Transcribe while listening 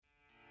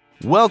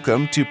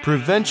Welcome to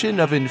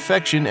Prevention of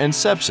Infection and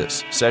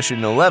Sepsis,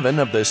 Session 11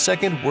 of the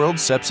Second World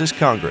Sepsis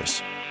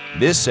Congress.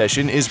 This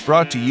session is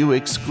brought to you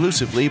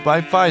exclusively by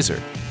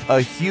Pfizer.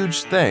 A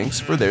huge thanks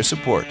for their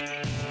support.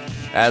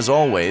 As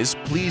always,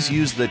 please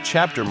use the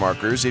chapter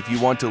markers if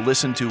you want to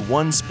listen to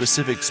one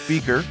specific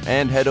speaker,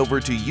 and head over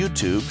to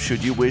YouTube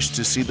should you wish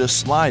to see the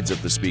slides of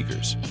the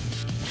speakers.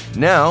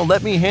 Now,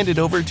 let me hand it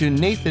over to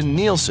Nathan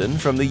Nielsen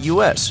from the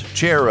U.S.,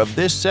 chair of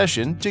this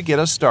session, to get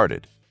us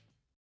started.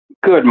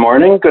 Good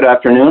morning, good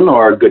afternoon,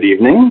 or good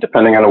evening,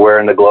 depending on where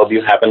in the globe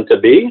you happen to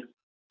be.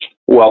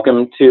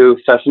 Welcome to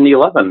Session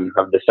 11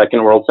 of the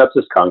Second World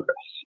Sepsis Congress.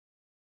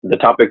 The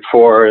topic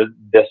for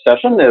this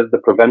session is the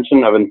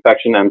prevention of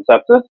infection and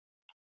sepsis.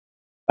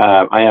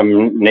 I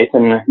am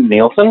Nathan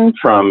Nielsen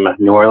from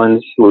New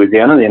Orleans,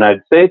 Louisiana, the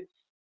United States.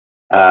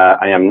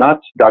 I am not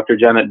Dr.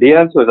 Janet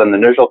Diaz, who is on the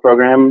NERGL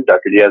program.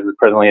 Dr. Diaz is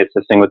presently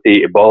assisting with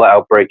the Ebola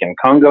outbreak in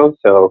Congo,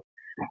 so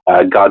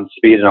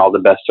Godspeed and all the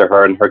best to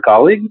her and her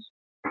colleagues.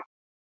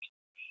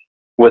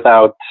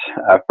 Without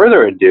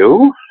further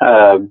ado,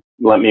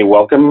 let me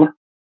welcome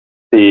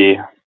the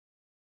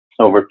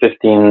over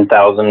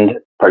 15,000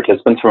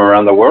 participants from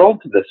around the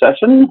world to this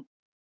session,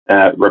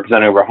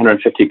 representing over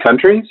 150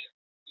 countries.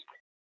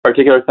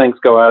 Particular thanks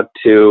go out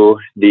to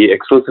the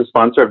exclusive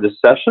sponsor of this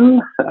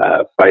session,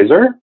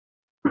 Pfizer.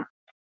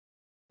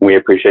 We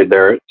appreciate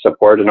their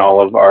support in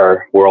all of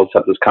our World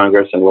Sepsis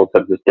Congress and World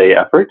Sepsis Day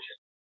efforts.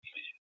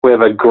 We have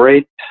a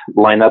great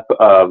lineup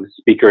of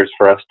speakers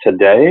for us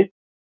today.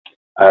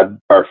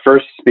 Our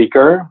first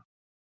speaker,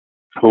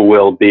 who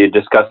will be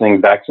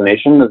discussing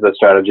vaccination as a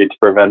strategy to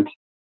prevent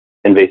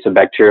invasive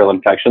bacterial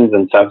infections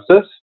and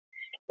sepsis,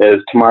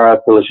 is Tamara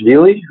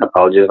Pilishvili.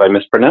 Apologies if I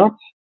mispronounce.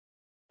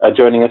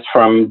 Joining us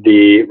from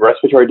the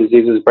Respiratory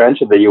Diseases Branch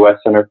of the U.S.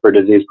 Center for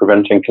Disease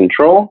Prevention and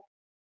Control.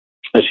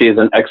 She is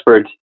an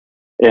expert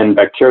in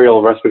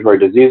bacterial respiratory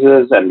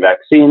diseases and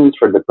vaccines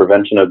for the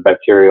prevention of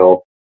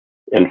bacterial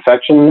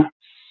infection,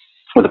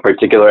 with a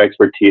particular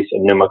expertise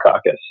in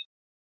pneumococcus.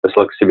 This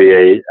looks to be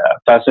a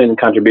fascinating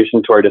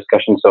contribution to our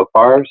discussion so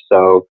far.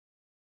 So,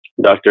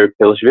 Dr.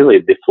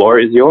 Pilishvili, the floor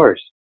is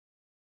yours.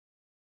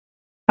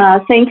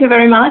 Thank you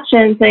very much,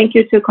 and thank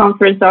you to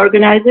conference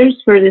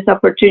organizers for this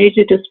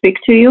opportunity to speak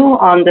to you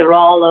on the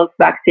role of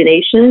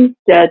vaccinations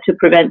to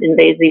prevent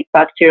invasive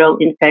bacterial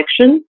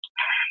infections.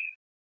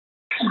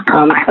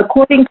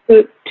 According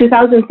to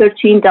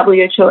 2013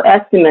 WHO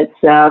estimates,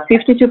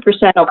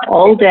 52% of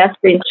all deaths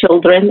in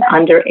children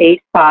under age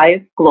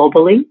 5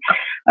 globally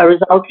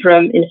result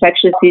from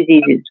infectious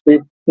diseases,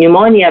 with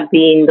pneumonia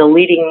being the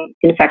leading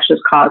infectious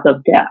cause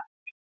of death.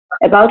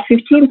 About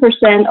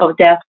 15% of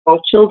deaths for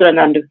children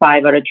under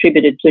 5 are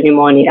attributed to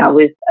pneumonia,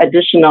 with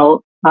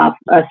additional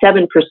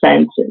 7%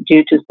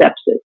 due to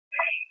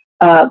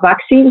sepsis.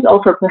 Vaccines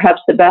offer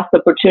perhaps the best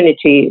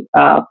opportunity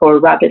for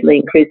rapidly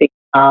increasing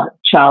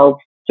child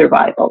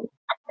survival.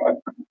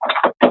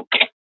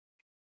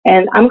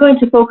 And I'm going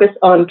to focus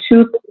on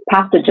two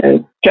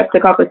pathogens,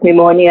 Streptococcus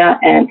pneumonia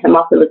and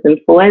Haemophilus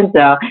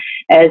influenza,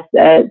 as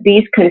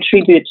these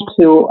contribute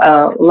to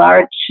a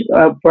large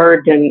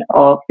burden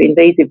of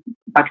invasive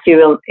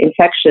bacterial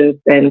infections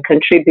and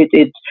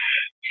contributed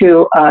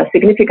to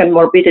significant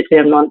morbidity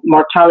and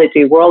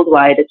mortality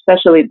worldwide,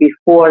 especially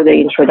before the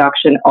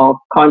introduction of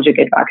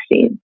conjugate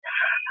vaccines.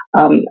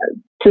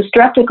 To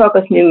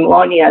Streptococcus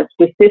pneumonia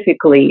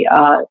specifically,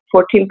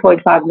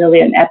 14.5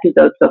 million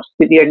episodes of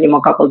severe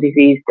pneumococcal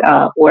disease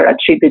were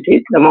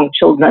attributed among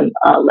children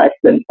less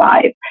than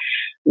 5,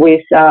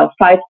 with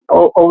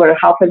over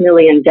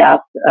 500,000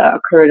 deaths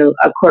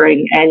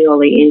occurring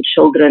annually in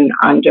children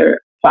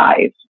under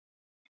 5.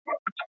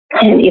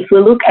 And if we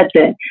look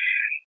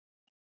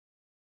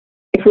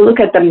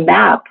at the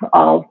map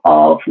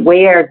of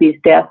where these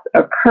deaths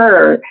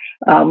occur,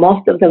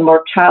 most of the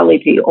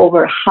mortality,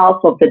 over half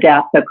of the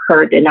deaths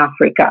occurred in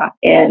Africa,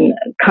 and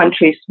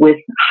countries with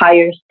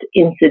highest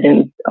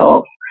incidence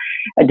of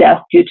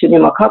deaths due to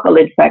pneumococcal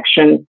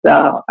infections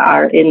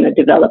are in the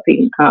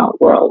developing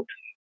world.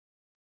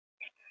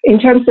 In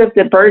terms of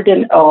the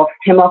burden of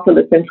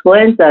Haemophilus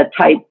influenza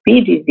type B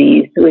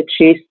disease, which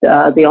is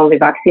the only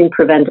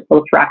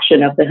vaccine-preventable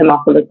fraction of the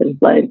Haemophilus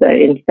influenza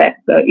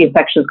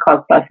infections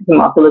caused by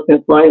Haemophilus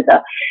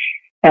influenza,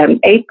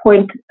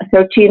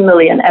 8.13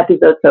 million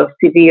episodes of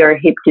severe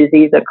hip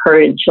disease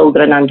occur in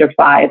children under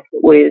 5,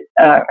 with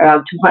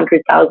around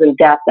 200,000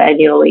 deaths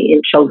annually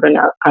in children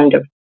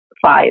under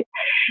 5.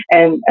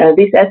 And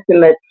these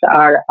estimates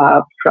are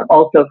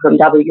also from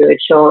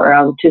WHO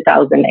around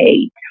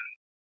 2008.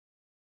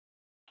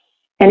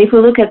 And if we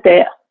look at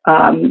the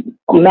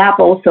map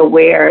also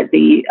where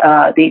these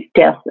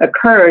deaths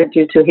occur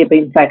due to hip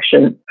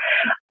infections,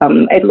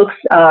 it looks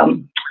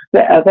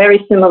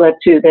very similar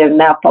to the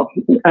map of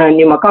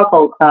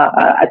pneumococcal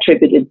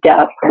attributed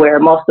deaths, where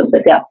most of the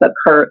deaths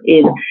occur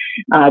in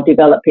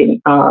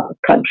developing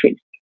countries.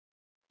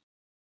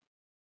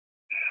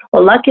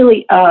 Well,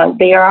 luckily,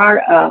 there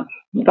are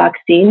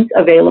vaccines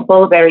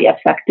available, very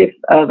effective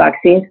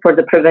vaccines for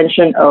the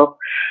prevention of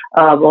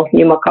both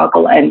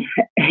pneumococcal and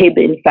Hib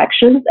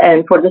infections.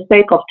 And for the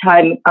sake of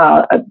time,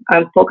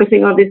 I'm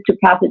focusing on these two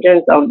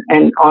pathogens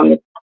and on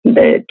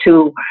the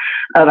two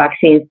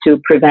vaccines to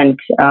prevent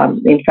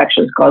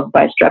infections caused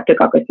by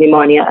Streptococcus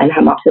pneumonia and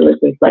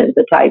Haemophilus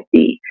influenza type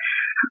B.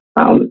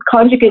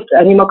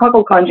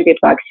 Pneumococcal conjugate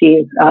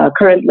vaccines,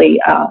 currently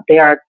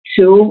there are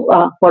two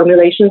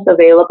formulations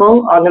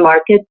available on the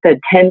market, the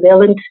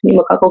 10-valent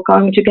pneumococcal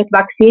conjugate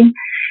vaccine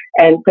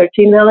and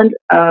 13-valent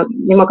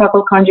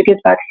pneumococcal conjugate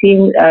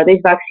vaccine.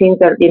 These vaccines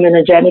are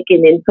immunogenic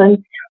in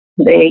infants.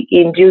 They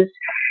induce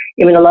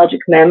immunologic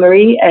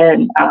memory,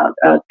 and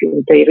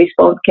the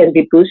response can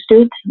be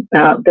boosted.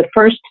 The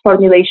first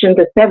formulation,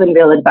 the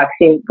 7-valent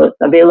vaccine, was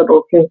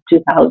available since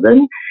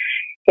 2000.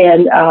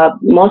 And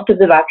most of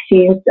the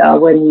vaccines,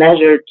 when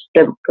measured,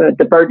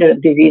 the burden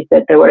of disease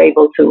that they were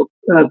able to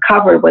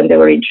cover when they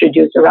were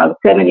introduced, around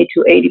 70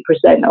 to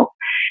 80% of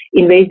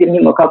invasive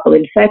pneumococcal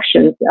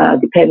infections,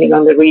 depending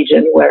on the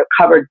region, were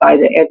covered by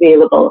the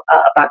available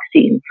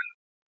vaccines.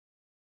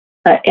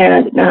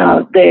 And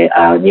the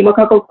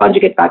pneumococcal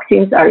conjugate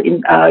vaccines are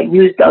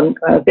used on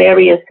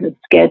various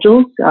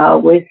schedules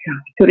with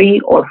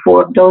 3 or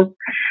 4 dose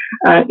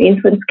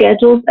infant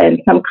schedules, and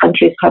some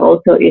countries have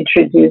also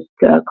introduced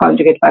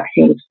conjugate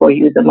vaccines for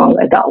use among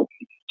adults.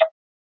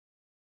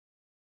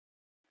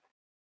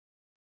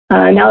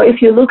 Now,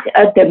 if you look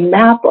at the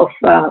map of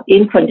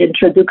infant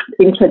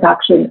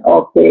introduction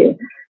of the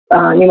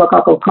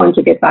pneumococcal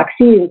conjugate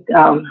vaccines,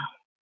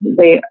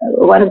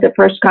 one of the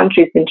first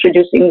countries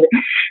introducing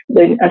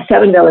the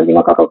 7-valent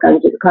pneumococcal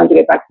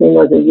conjugate vaccine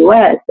was the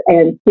U.S.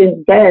 And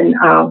since then,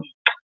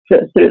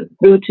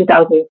 through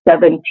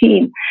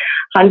 2017,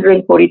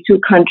 142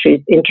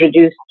 countries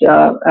introduced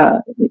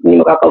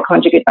pneumococcal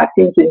conjugate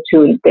vaccines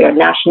into their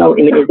national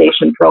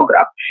immunization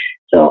program.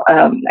 So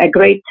a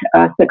great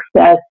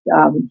success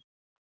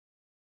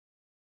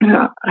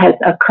has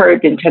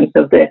occurred in terms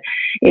of the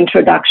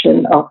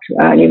introduction of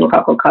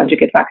pneumococcal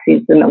conjugate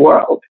vaccines in the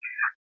world.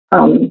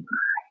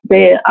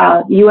 The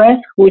U.S.,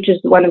 which is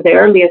one of the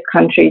earliest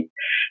countries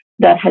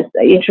that has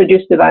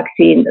introduced the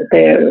vaccine,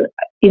 their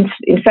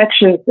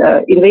infections,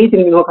 invasive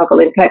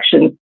pneumococcal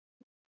infections,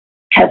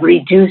 have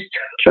reduced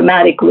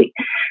dramatically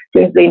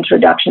since the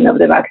introduction of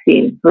the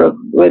vaccine.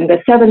 When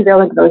the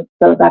 7-valent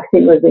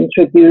vaccine was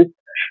introduced,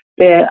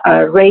 the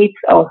rates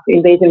of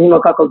invasive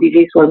pneumococcal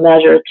disease were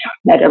measured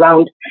at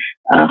around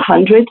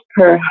 100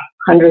 per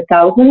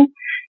 100,000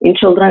 in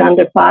children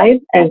under 5.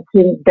 And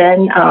since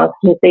then,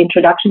 since the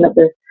introduction of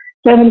the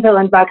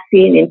 7-valent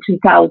vaccine in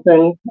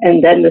 2000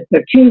 and then the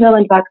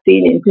 13-valent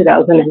vaccine in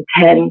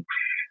 2010,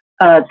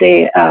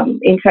 the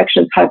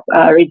infections have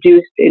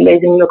reduced,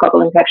 invasive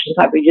pneumococcal infections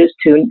have reduced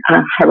to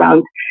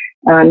around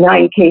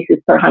 9 cases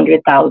per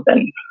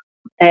 100,000.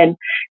 And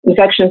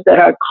infections that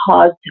are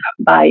caused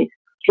by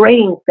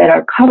strains that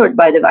are covered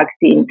by the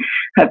vaccine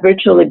have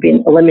virtually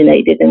been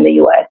eliminated in the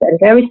U.S. And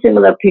very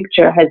similar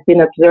picture has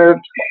been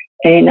observed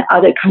in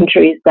other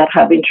countries that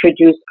have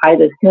introduced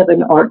either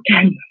 7 or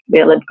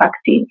 10-valent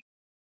vaccines.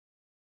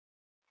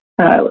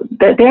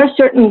 There are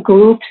certain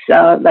groups,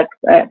 like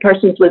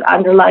persons with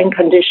underlying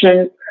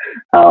conditions,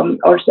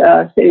 or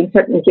in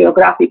certain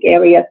geographic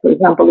areas, for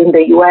example, in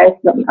the U.S.,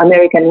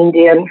 American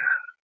Indian,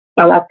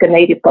 Alaska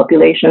Native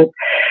populations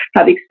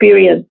have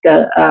experienced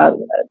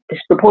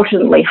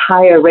disproportionately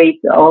higher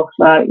rates of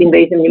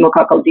invasive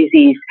pneumococcal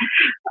disease.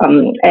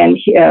 And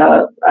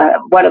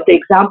one of the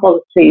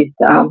examples is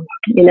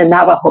in the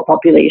Navajo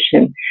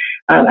population,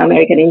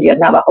 American Indian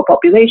Navajo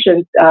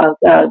populations,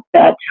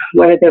 that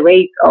where the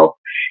rates of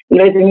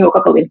invasive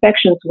pneumococcal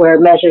infections were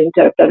measured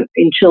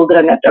in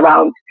children at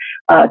around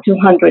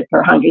 200 per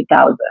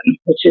 100,000,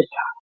 which is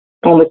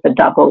almost a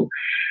double.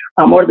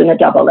 More than a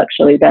double,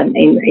 actually, than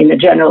in the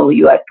general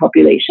U.S.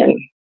 population.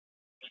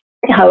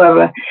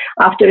 However,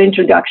 after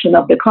introduction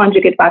of the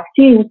conjugate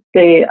vaccines,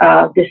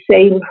 the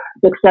same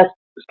success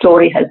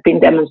story has been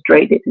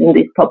demonstrated in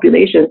these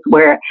populations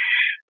where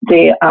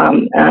the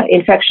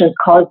infections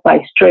caused by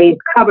strains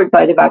covered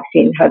by the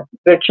vaccine have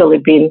virtually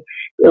been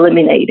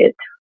eliminated.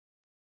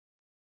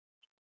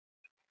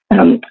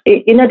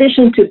 In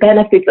addition to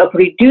benefits of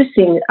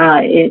reducing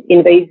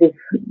invasive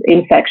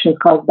infections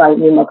caused by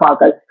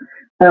pneumococcus,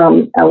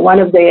 one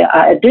of the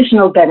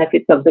additional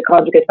benefits of the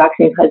conjugate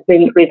vaccine has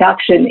been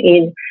reduction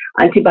in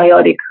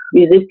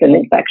antibiotic-resistant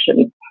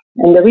infections.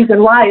 And the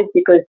reason why is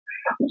because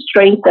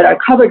strains that are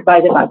covered by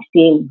the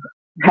vaccine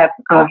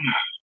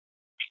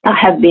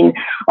have been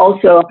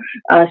also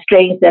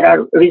strains that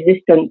are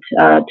resistant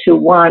to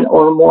one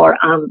or more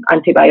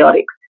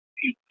antibiotics.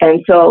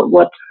 And so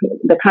what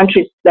the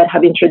countries that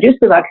have introduced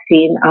the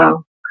vaccine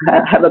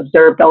have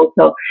observed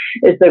also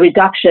is the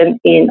reduction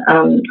in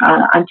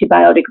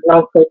antibiotic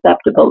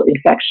non-susceptible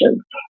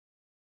infections.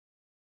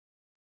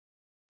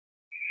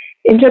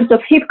 In terms of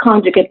Hib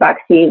conjugate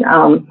vaccine,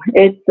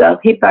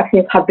 Hib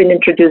vaccines have been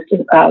introduced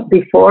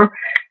before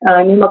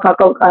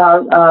pneumococcal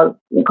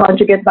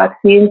conjugate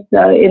vaccines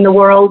in the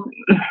world.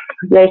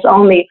 There's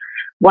only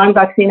one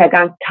vaccine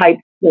against type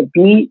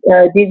B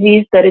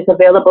disease that is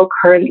available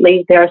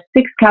currently. There are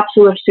 6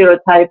 capsular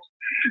serotypes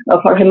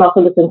for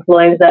Haemophilus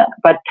influenza,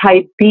 but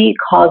type B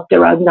caused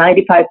around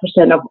 95%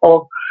 of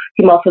all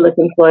Haemophilus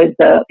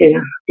influenza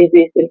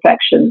disease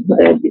infections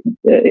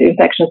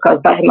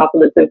caused by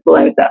Haemophilus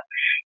influenza.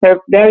 There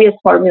are various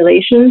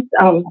formulations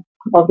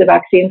of the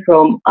vaccine,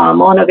 from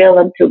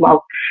monovalent to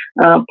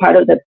part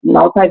of the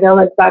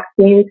multivalent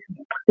vaccines.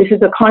 This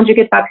is a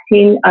conjugate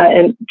vaccine,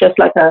 and just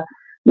like a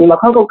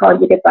pneumococcal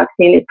conjugate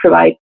vaccine, it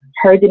provides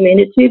herd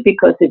immunity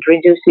because it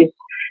reduces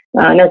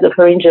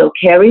nasopharyngeal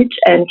carriage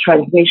and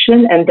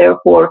transmission, and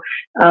therefore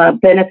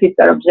benefits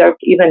are observed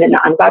even in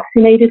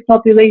unvaccinated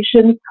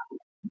populations.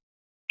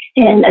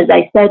 And as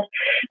I said,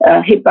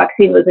 Hib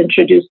vaccine was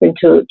introduced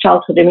into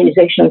childhood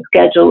immunization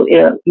schedule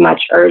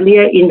much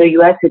earlier. In the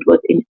U.S., it was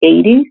in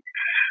 80s.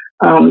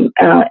 On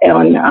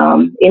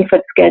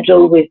infant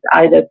schedule with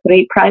either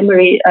 3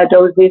 primary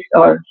doses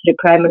or 3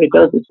 primary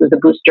doses with a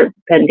booster,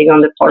 depending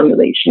on the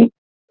formulation.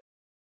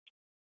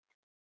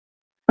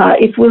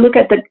 If we look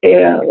at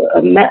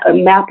a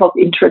map of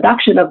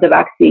introduction of the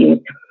vaccines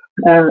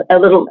a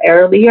little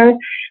earlier,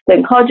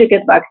 then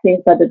conjugate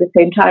vaccines, but at the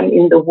same time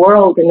in the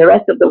world, in the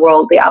rest of the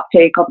world, the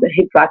uptake of the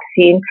Hib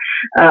vaccine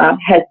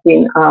has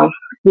been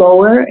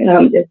slower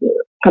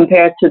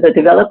compared to the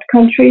developed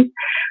countries.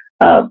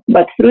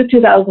 But through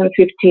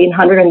 2015,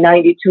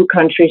 192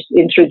 countries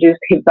introduced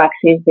Hib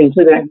vaccines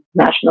into their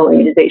national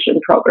immunization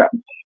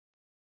programs.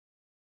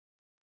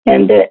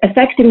 And the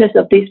effectiveness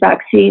of these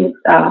vaccines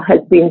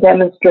has been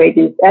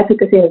demonstrated,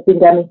 efficacy has been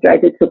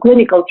demonstrated through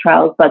clinical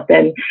trials, but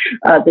then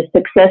the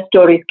success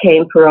stories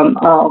came from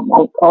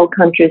all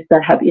countries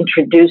that have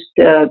introduced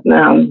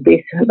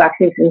these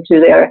vaccines into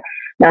their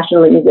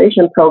national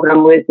immunization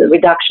program, with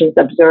reductions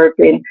observed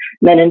in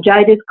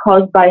meningitis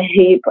caused by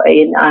Hib,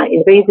 in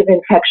invasive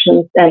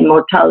infections, and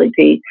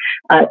mortality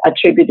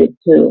attributed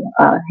to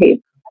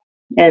Hib.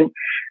 And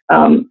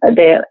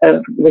they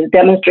was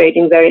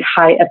demonstrating very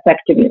high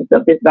effectiveness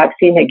of this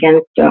vaccine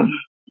against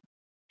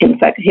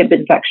Hib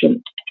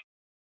infection.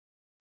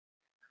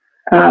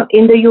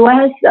 In the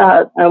U.S.,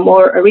 a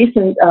more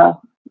recent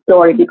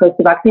story, because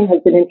the vaccine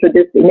has been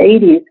introduced in the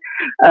 80s,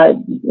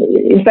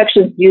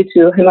 infections due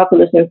to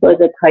Haemophilus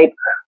influenza type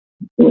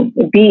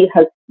B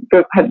have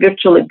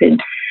virtually been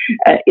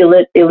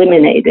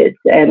eliminated,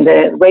 and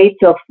the rates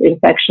of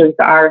infections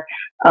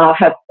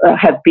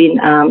have been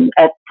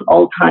at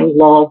all-time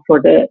low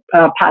for the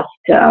past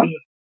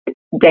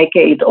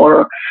decade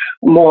or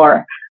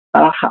more.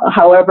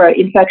 However,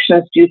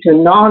 infections due to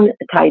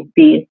non-type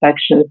B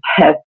infections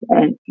have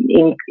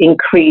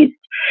increased,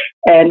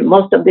 and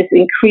most of this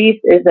increase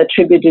is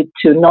attributed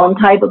to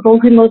non-typeable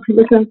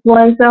Haemophilus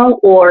influenza,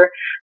 or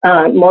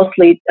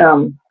mostly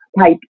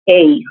type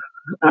A,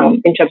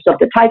 in terms of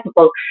the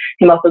typeable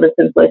Haemophilus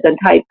influenza and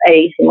type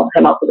A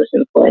Haemophilus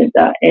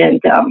influenza.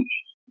 And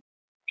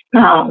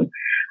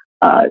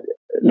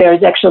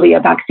there's actually a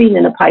vaccine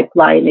in the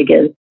pipeline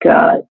against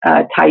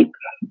type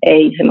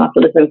A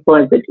Haemophilus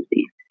influenza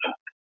disease.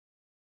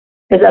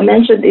 As I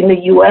mentioned, in the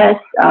U.S.,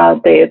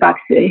 the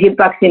Hib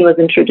vaccine was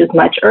introduced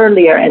much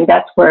earlier, and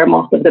that's where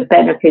most of the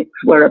benefits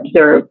were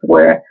observed,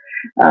 where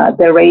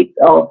the rate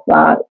of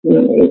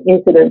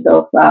incidence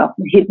of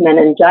Hib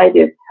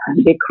meningitis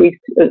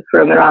decreased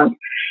from around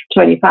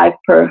 25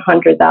 per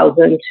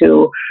 100,000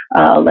 to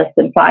less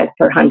than 5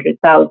 per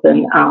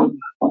 100,000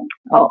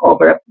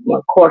 over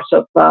a course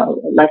of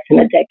less than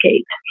a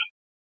decade.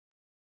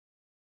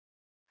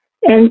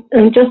 And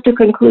just to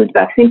conclude,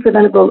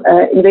 vaccine-preventable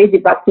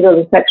invasive bacterial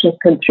infections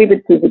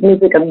contribute to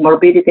significant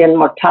morbidity and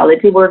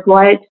mortality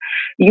worldwide.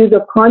 Use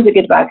of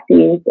conjugate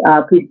vaccines,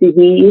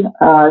 PCV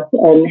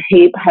and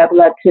Hib, have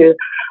led to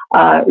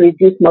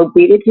reduced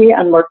morbidity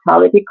and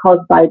mortality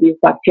caused by these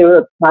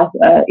bacterial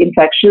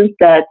infections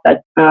that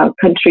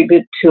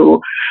contribute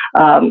to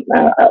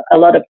a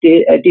lot of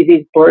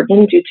disease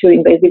burden due to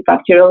invasive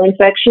bacterial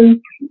infections.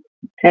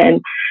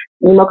 And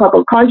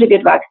pneumococcal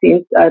conjugate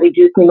vaccines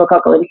reduce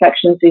pneumococcal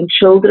infections in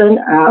children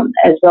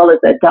as well as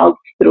adults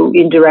through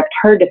indirect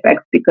herd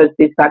effects, because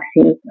these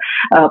vaccines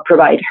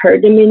provide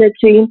herd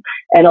immunity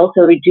and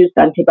also reduce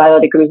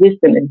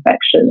antibiotic-resistant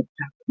infections.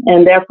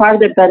 And there are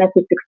further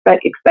benefits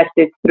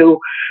expected through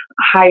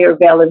higher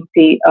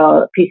valency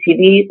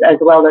PCVs as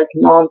well as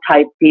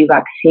non-type B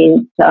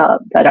vaccines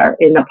that are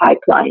in the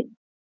pipeline.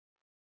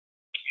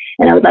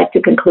 And I would like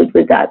to conclude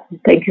with that.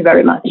 Thank you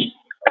very much.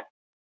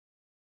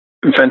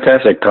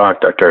 Fantastic talk,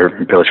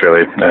 Dr.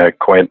 Pilashvili.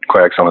 Quite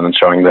excellent in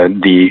showing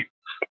the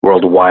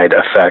worldwide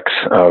effects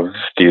of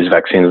these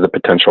vaccines, the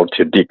potential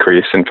to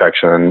decrease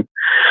infection,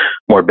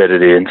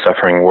 morbidity, and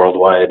suffering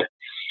worldwide.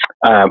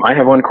 I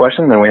have one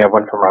question, then we have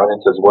one from our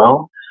audience as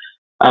well.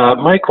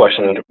 My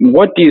question,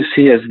 what do you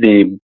see as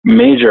the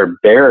major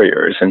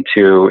barriers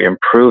into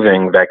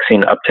improving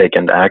vaccine uptake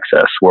and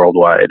access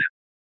worldwide?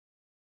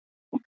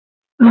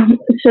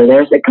 So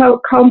there's a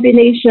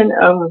combination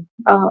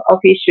of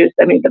issues.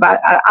 I mean,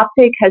 the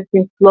uptake has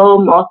been slow,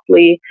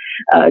 mostly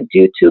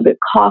due to the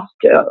cost,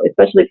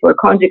 especially for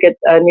conjugate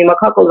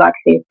pneumococcal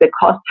vaccines. The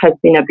cost has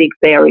been a big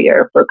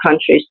barrier for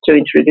countries to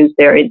introduce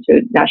their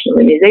into national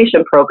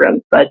immunization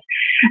programs. But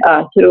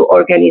through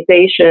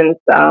organizations,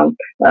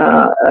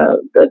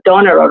 the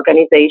donor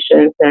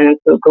organizations, and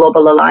through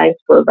Global Alliance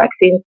for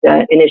Vaccines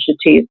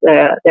initiatives,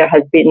 there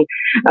has been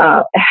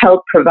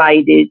help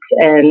provided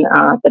and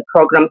the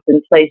programs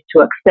in place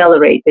to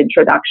accelerate the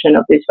introduction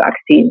of these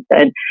vaccines.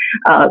 And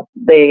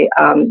the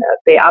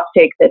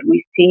uptake that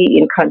we see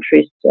in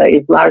countries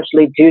is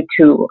largely due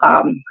to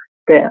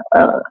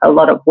a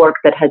lot of work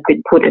that has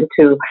been put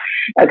into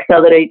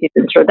accelerated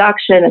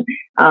introduction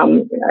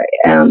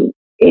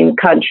in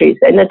countries.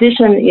 In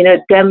addition,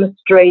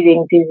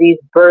 demonstrating disease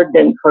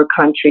burden for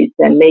countries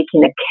and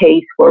making a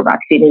case for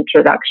vaccine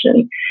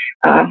introduction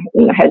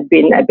has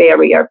been a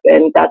barrier,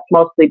 and that's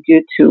mostly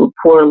due to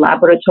poor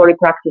laboratory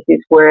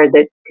practices where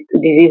the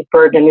disease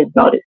burden is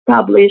not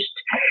established,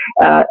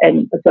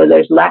 and so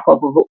there's lack of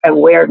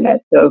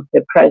awareness of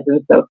the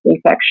presence of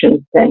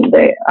infections and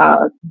the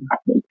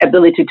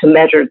ability to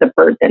measure the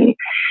burden.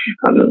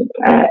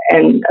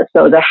 And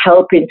so the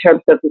help in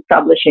terms of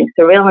establishing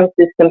surveillance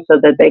systems so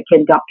that they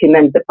can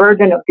document the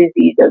burden of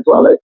disease as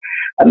well as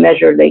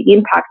measure the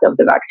impact of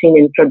the vaccine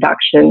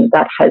introduction,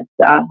 that has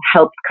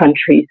helped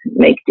countries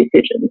make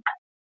decisions.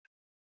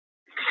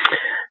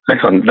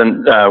 Excellent.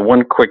 Then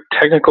one quick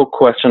technical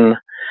question.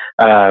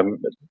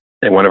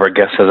 And one of our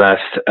guests has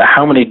asked,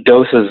 how many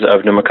doses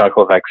of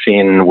pneumococcal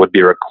vaccine would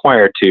be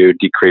required to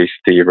decrease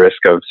the risk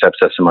of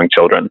sepsis among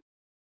children?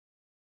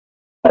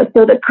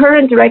 So the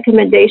current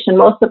recommendation,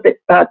 most of the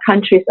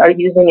countries are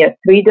using a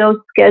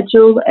 3-dose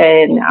schedule,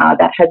 and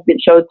that has been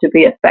shown to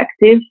be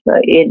effective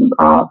in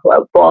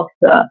both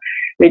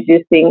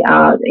reducing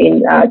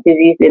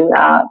disease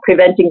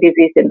preventing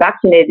disease in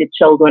vaccinated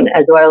children,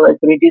 as well as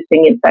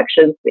reducing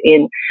infections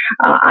in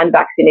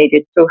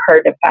unvaccinated through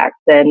herd effects.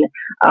 And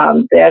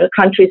there are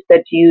countries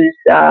that use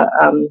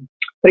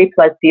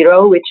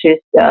 3+0, which is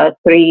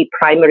 3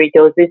 primary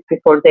doses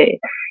before the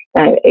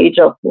age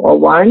of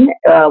 1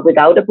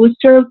 without a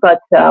booster, but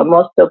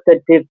most of the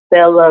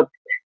developed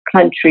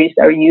countries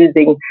are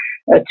using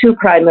 2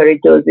 primary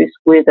doses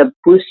with a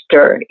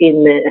booster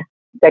in the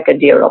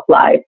second year of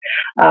life,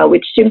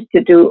 which seems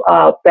to do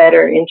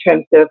better in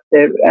terms of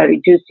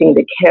reducing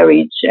the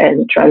carriage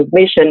and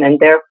transmission, and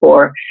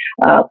therefore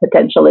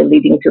potentially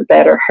leading to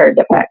better herd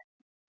effects.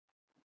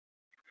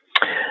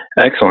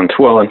 Excellent.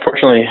 Well,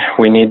 unfortunately,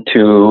 we need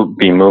to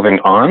be moving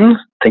on.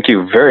 Thank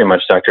you very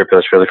much, Dr.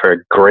 Pilishvili, for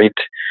a great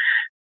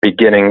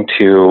beginning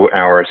to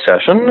our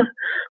session.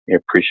 We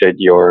appreciate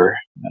your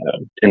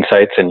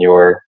insights and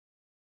your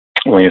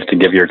willingness to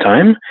give your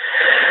time.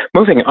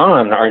 Moving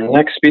on, our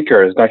next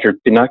speaker is Dr.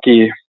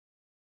 Pinaki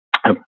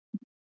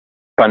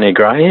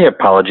Panigrahi.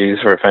 Apologies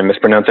for if I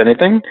mispronounce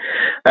anything.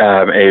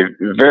 A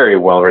very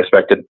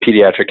well-respected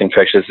pediatric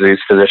infectious disease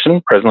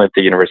physician, presently at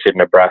the University of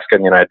Nebraska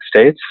in the United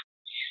States.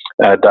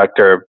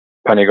 Dr.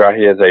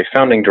 Panigrahi is a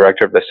founding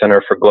director of the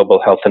Center for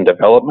Global Health and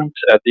Development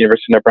at the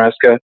University of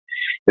Nebraska.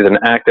 He's an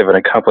active and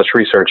accomplished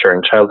researcher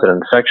in childhood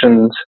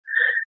infections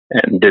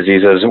and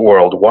diseases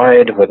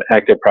worldwide, with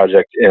active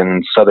projects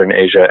in Southern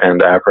Asia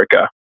and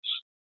Africa.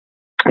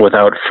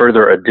 Without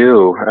further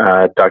ado,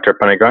 Dr.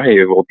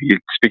 Panigrahi will be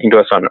speaking to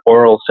us on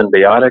oral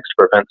symbiotics to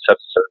prevent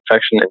sepsis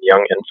infection in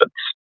young infants.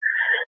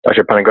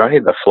 Dr.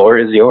 Panigrahi, the floor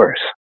is yours.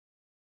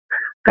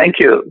 Thank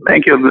you.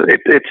 Thank you.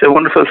 It's a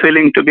wonderful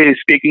feeling to be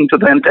speaking to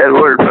the entire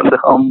world from the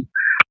home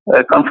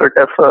comfort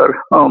of our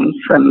homes.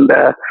 And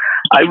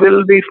I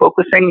will be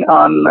focusing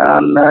on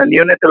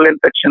neonatal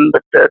infection,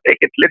 but take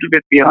it a little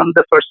bit beyond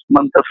the first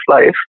month of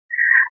life,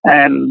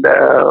 and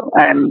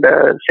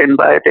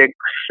symbiotics,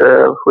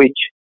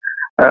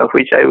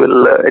 which I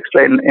will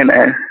explain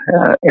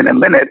in a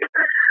minute.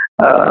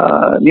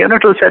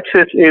 Neonatal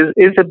sepsis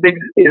is a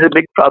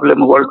big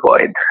problem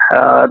worldwide.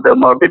 The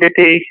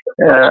morbidity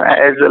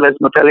as well as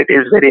mortality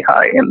is very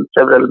high, in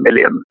several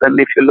millions. And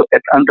if you look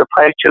at under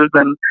 5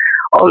 children,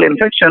 all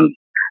infections,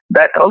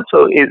 that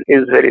also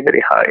is very,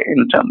 very high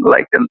in terms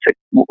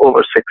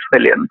over 6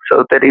 million.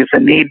 So there is a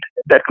need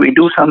that we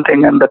do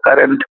something, and the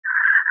current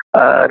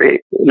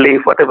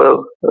relief, whatever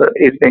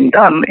is being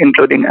done,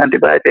 including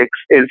antibiotics,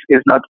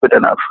 is not good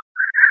enough.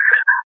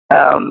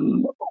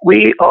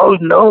 We all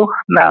know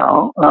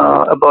now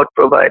about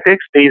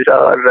probiotics. These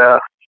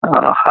are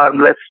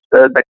harmless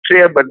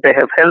bacteria, but they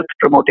have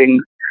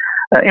health-promoting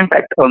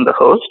impact on the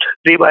host.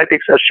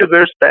 Prebiotics are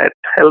sugars that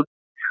help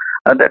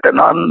that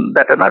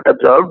are not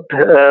absorbed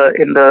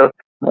in the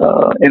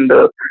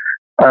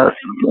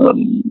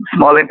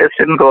small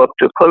intestine, go up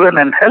to colon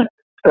and help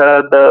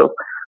the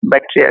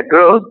bacteria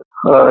grow,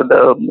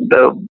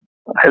 the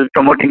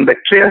health-promoting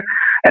bacteria.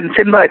 And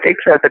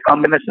symbiotics are the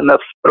combination of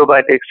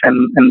probiotics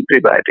and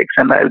prebiotics.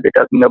 And I'll be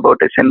talking about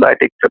a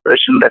symbiotic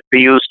preparation that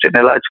we used in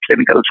a large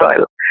clinical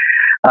trial.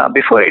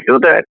 Before I do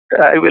that,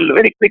 I will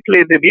very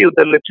quickly review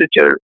the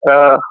literature,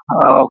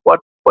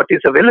 what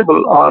is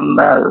available on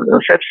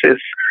sepsis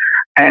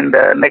and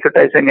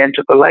necrotizing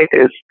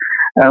enterocolitis,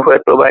 where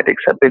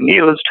probiotics have been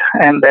used,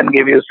 and then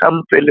give you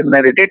some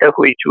preliminary data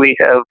which we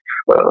have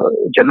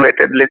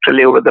generated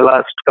literally over the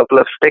last couple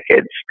of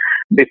decades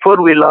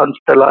before we launched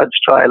the large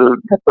trial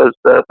that was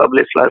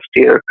published last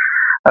year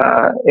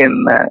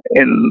in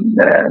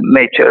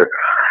Nature.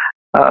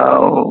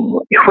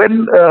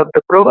 When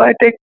the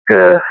probiotic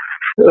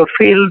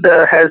field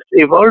has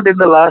evolved in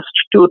the last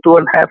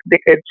 2.5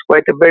 decades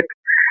quite a bit,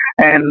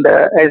 and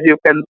as you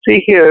can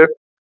see here,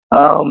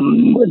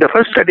 the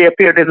first study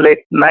appeared in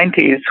late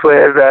 90s,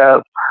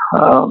 where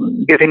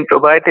giving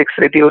probiotics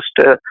reduced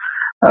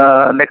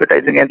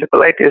necrotizing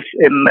enterocolitis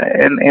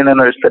in a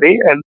nursery.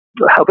 And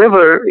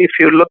however, if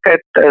you look at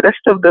the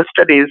rest of the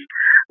studies,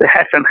 the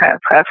half and half.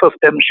 Half of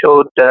them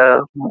showed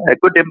a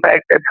good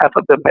impact, and half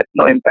of them had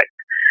no impact.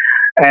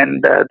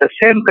 And the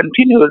same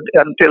continued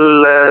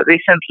until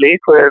recently,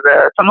 where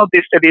some of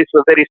these studies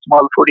were very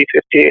small, 40,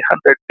 50,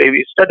 100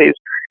 baby studies.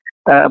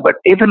 But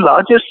even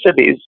larger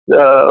studies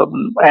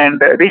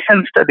and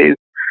recent studies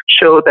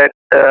show that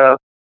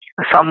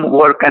some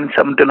work and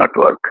some do not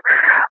work,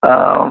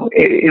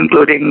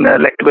 including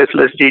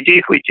Lactobacillus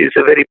GG, which is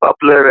a very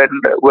popular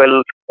and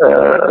well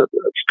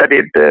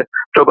studied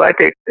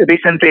probiotic.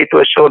 Recently, it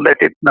was shown that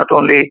it not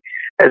only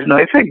has no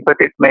effect, but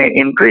it may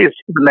increase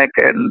neck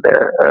and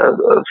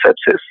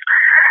sepsis.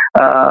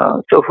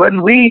 So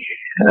when we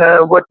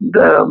were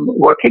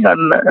working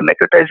on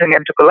necrotizing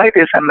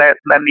enterocolitis, and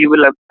then you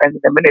will understand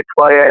in a minute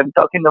why I am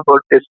talking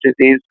about this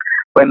disease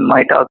when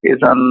my talk is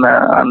on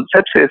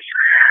sepsis.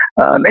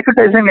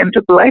 Necrotizing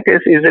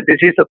enterocolitis is a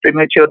disease of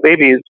premature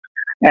babies,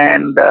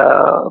 and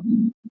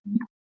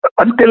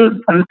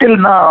until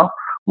now,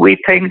 we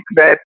think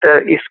that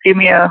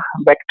ischemia,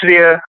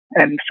 bacteria,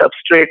 and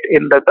substrate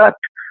in the gut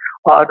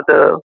are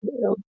the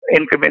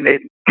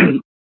incriminating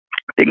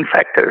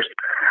factors.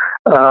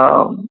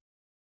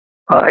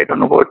 I don't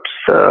know what's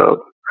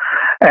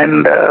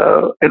and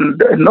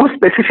no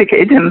specific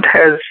agent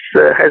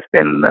has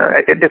been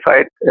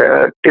identified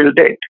till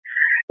date.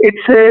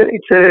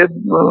 It's a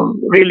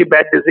really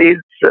bad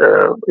disease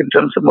in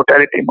terms of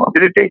mortality and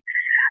morbidity.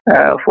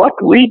 What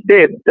we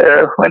did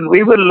when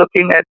we were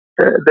looking at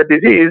the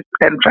disease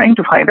and trying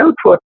to find out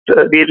what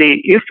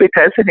really, if it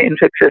has an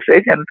infectious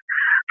agent,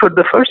 for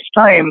the first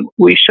time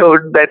we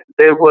showed that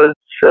there was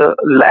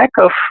lack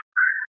of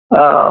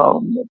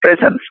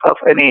presence of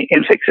any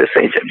infectious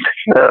agent.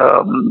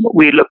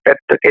 We looked at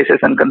the cases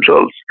and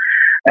controls,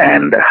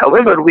 and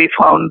however, we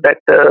found that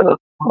the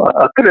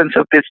occurrence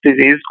of this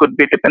disease could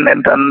be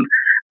dependent on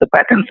the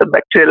patterns of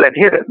bacterial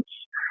adherence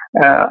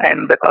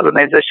and the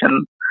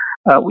colonization.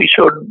 We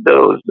showed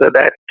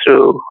that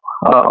through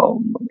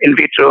in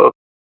vitro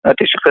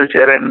tissue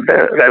culture and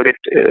rabbit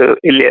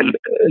ileal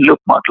loop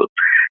model.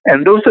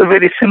 And those are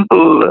very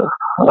simple,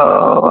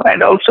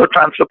 and also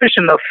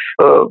translocation of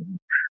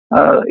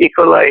E.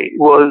 coli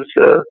was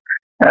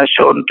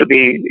shown to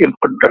be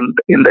important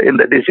in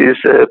the disease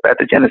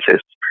pathogenesis.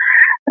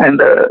 And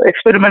the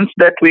experiments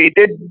that we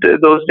did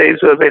those days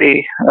were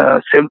very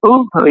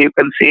simple. You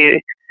can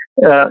see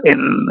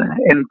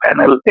in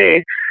panel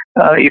A,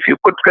 if you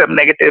put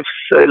gram-negatives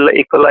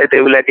E. coli,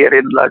 they will adhere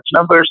in large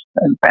numbers.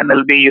 In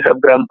panel B, you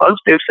have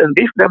gram-positives, and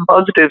these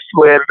gram-positives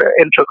were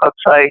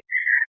enterococci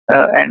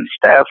and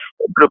staph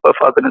group of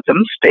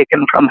organisms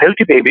taken from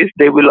healthy babies.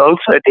 They will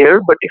also adhere,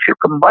 but if you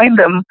combine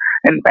them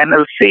in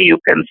panel C, you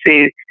can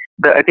see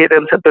the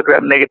adherence of the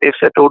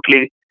gram-negatives are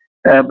totally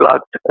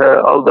blocked,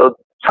 although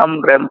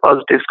some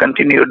gram-positives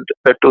continued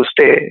to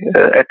stay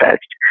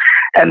attached.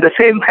 And the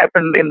same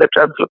happened in the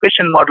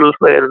translocation model,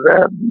 where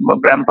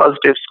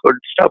gram-positives could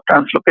stop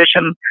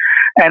translocation.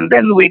 And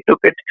then we took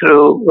it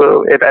through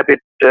a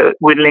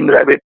Windling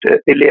rabbit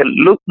ileal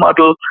loop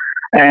model,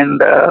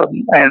 and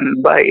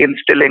by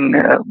instilling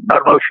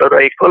normal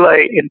flora E.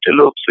 coli into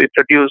loops, we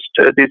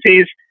produced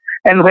disease.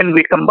 And when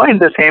we combined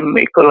the same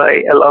E.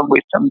 coli along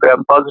with some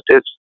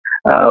gram-positives,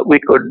 we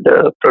could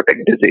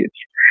protect disease.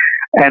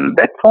 And at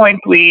that point,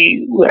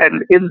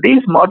 and in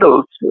these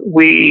models,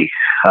 we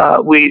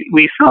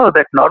saw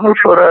that normal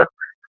flora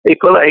E.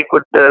 coli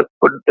could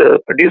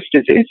produce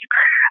disease,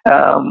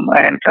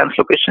 and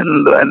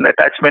translocation and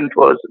attachment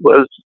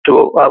was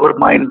to our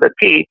mind the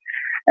key.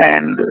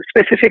 And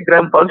specific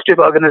gram-positive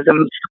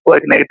organisms,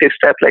 coag-negative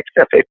staph like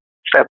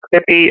staph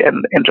epi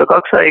and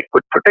enterococci,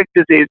 could protect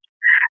disease.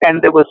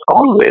 And there was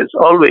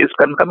always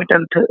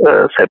concomitant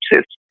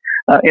sepsis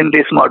in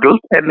this model.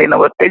 And in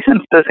our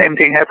patients, the same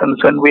thing happens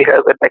when we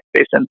have a neck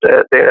patient.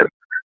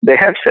 They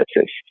have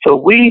sepsis.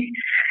 So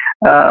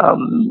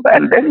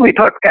and then we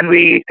thought, can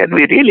we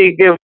really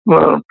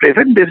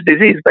prevent this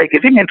disease by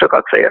giving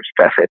enterococci or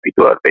staph epi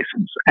to our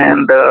patients?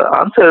 And the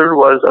answer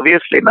was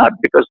obviously not,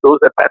 because those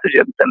are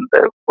pathogens, and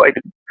quite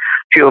a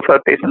few of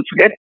our patients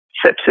get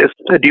sepsis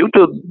due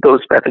to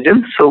those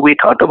pathogens. So we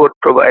thought about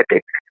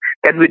probiotics.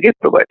 Can we give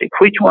probiotic?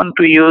 Which one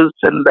to use,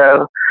 and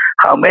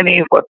how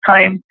many, what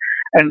time?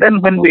 And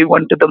then when we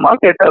went to the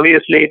market,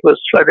 obviously it was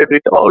flooded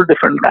with all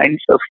different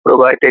kinds of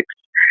probiotics.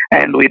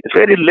 and with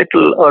very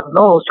little or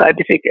no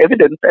scientific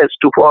evidence as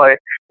to why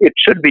it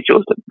should be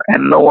chosen.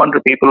 And no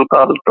wonder people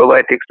call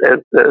probiotics as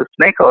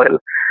snake oil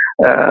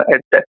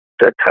at that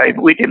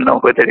time. We didn't know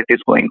whether it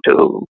is going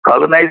to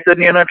colonize the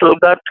neonatal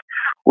gut.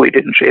 We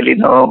didn't really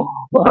know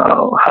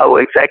how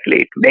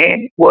exactly it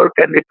may work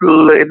and it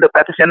will in the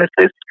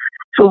pathogenesis.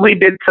 So we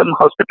did some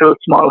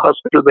small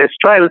hospital-based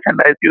trials, and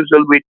as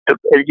usual, we took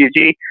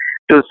LGG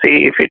to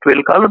see if it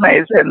will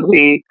colonize,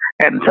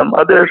 and some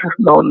other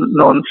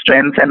known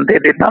strains, and they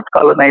did not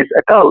colonize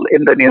at all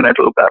in the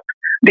neonatal gut.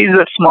 These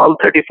are small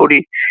 30,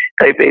 40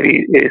 type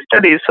A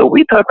studies. So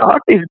we thought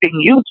art is being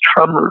used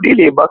from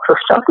really a box of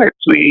chocolates.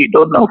 We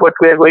don't know what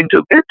we're going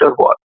to get or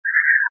what.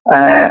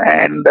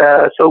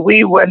 So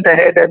we went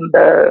ahead and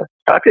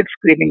started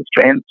screening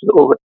strains,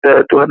 over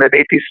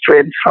 280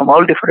 strains from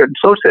all different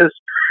sources.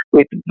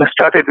 We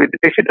started with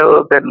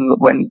Bifido, then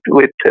went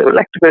with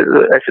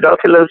Lactobacillus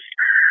acidophilus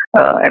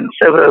and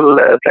several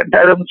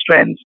Plantarum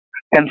strains,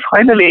 and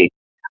finally,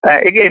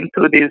 again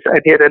through these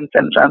adherence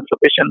and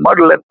translocation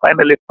model, and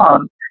finally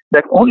found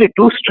that only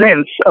 2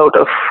 strains out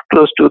of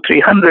close to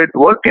 300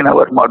 worked in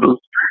our models.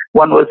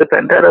 One was the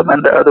Plantarum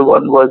and the other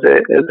one was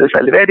the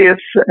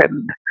Salivarius,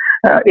 and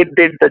it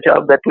did the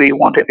job that we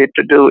wanted it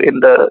to do in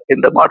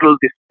the model.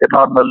 This is the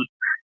normal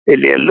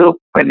ileal loop.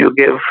 When you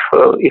give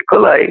E.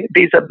 coli,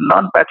 these are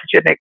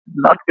non-pathogenic,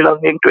 not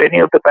belonging to any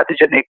of the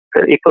pathogenic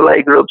E.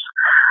 coli groups.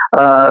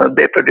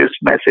 They produce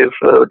massive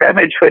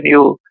damage. When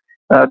you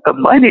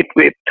combine it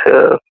with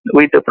the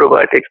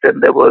probiotics, then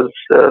there was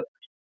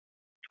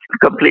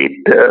complete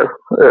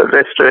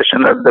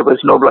restoration. There was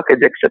no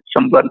blockage except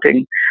some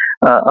blunting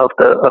of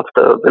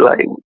the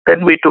villi.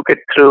 Then we took it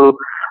through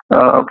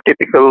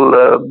typical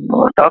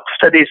tox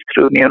studies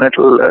through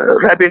neonatal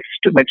rabbits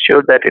to make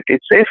sure that it is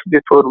safe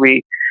before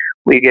we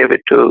gave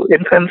it to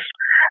infants.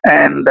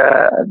 And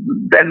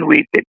then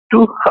we did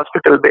 2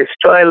 hospital-based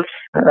trials.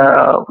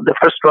 The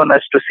first one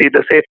is to see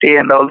the safety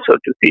and also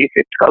to see if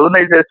it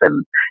colonizes.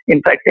 And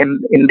in fact,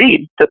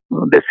 indeed,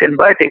 the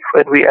symbiotic,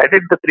 when we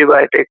added the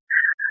prebiotic,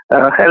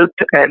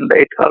 helped, and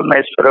it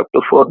colonized for up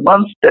to 4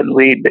 months. Then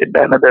we did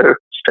another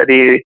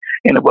study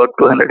in about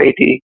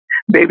 280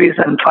 babies,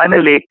 and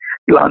finally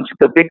launched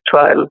the big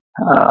trial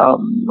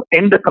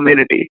in the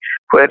community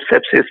where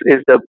sepsis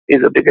is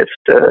the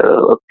biggest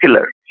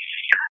killer.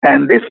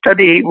 And this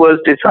study was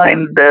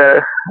designed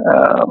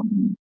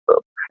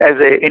as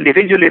an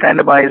individually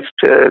randomized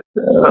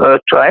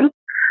trial,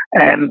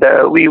 and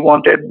we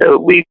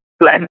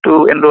planned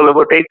to enroll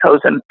about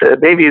 8,000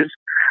 babies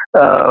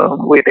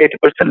with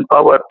 80%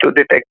 power to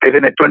detect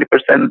even a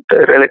 20%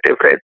 relative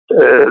rate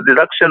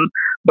reduction.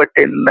 But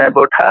in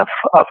about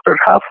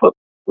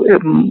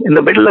in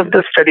the middle of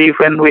the study,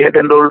 when we had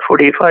enrolled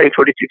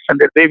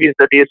 4,600 babies,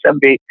 the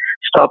DSMB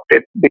stopped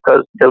it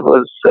because there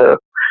was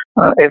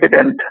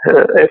evident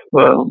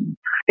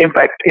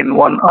impact in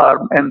one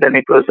arm, and then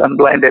it was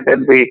unblinded,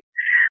 and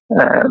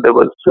there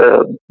was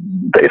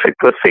the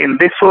effect was seen.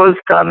 This was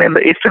done in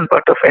the eastern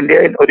part of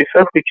India, in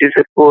Orissa, which is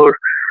a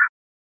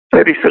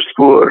research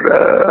poor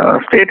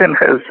state and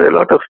has a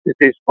lot of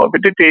disease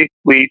morbidity.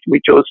 We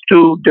chose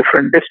 2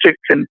 different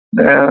districts in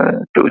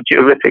 2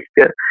 geographic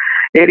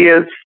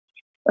areas,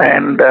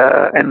 and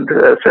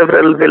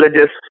several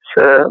villages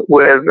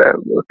were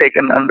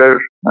taken under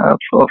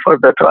for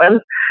the trial,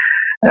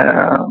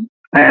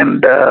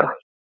 and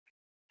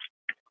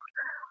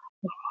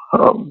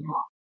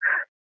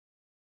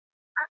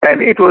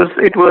it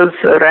was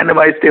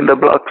randomized in the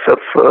blocks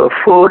of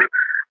 4.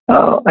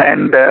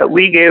 And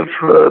we gave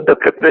the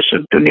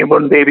preparation to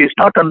newborn babies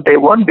not on day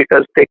 1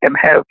 because they can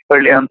have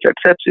early onset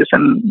sepsis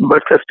and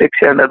birth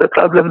asphyxia and other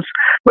problems,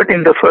 but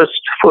in the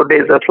first 4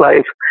 days of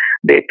life,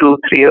 day 2,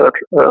 3,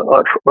 or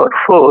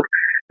 4,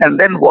 and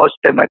then watch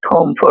them at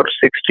home for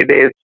 60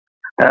 days.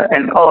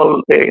 And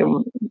all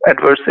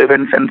adverse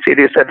events and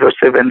serious adverse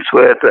events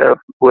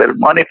were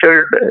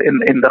monitored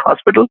in the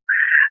hospital.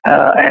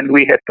 And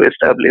we had to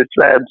establish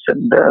labs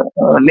and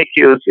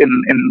NICUs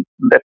in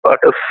that part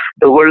of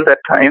the world that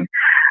time.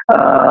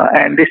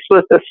 And this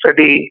was the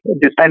study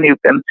design. You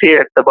can see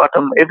at the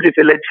bottom, every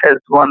village has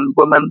 1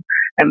 woman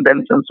and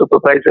then some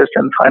supervisors,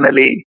 and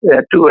finally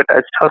 2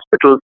 attached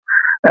hospitals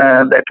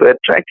that were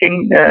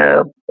tracking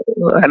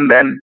and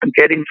then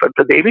caring for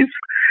the babies.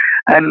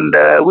 And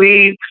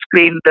we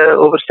screened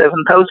over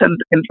 7,000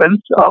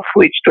 infants, of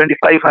which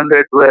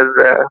 2,500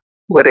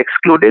 were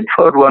excluded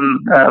for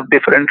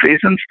different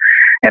reasons,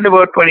 and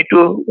about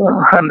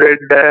 2,200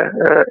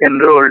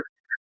 enrolled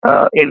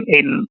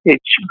in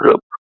each group.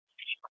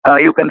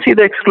 You can see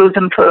the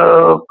exclusion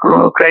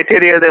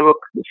criteria. There were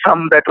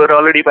some that were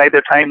already, by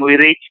the time we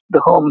reached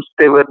the homes,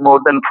 they were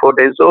more than 4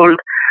 days old,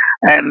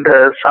 and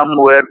some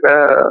were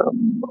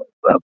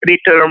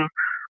preterm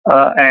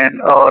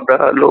or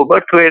low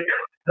birth weight,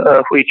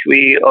 which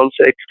we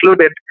also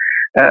excluded.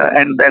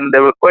 And then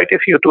there were quite a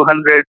few,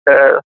 200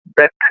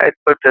 that had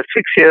birth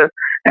asphyxia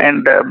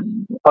and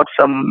or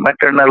some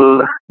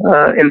maternal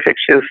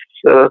infectious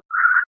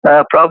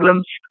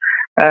problems.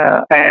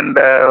 And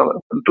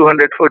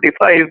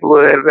 245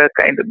 were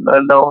kind of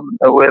known,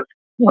 were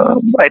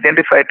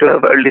identified to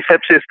have early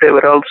sepsis, they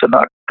were also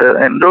not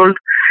enrolled.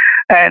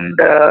 And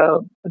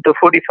the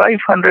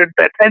 4,500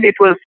 and it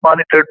was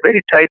monitored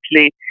very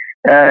tightly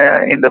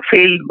in the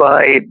field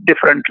by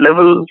different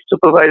level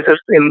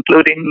supervisors,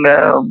 including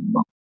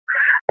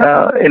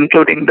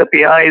the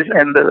PIs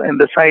and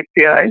the site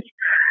PIs.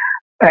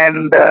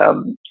 And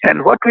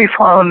what we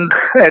found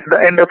at the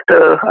end of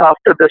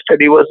after the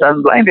study was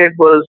unblinded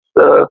was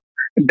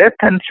death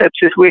and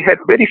sepsis. We had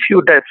very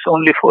few deaths,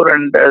 only 4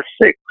 and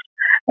 6.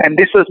 And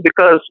this was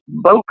because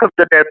bulk of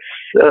the deaths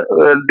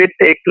did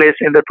take place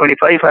in the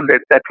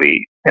 2,500 that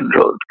we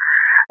enrolled.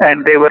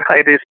 And they were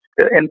high-risk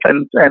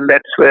infants, and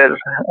that's where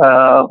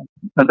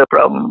the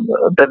problem,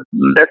 the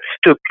deaths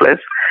took place.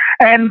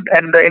 And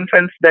the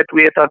infants that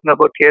we are talking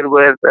about here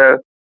were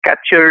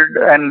captured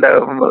and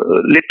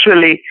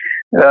literally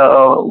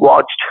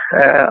watched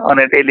on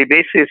a daily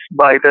basis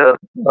by the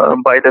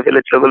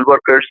village level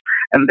workers,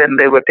 and then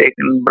they were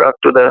brought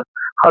to the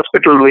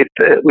hospital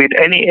with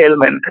any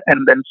ailment,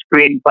 and then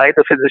screened by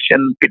the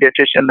physician,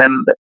 pediatrician,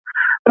 and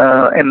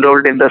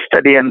enrolled in the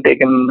study and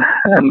taken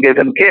and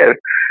given care.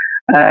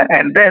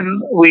 And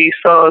then we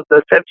saw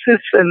the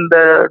sepsis and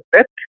the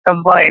death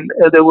combined.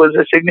 There was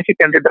a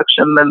significant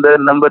reduction, and the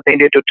number they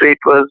needed to treat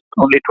was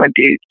only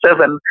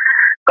 27.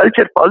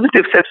 Culture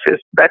positive sepsis,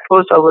 that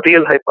was our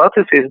real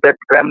hypothesis, that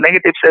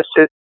gram-negative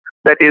sepsis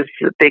that is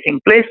taking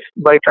place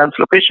by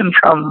translocation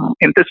from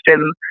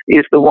intestine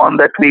is the one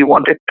that we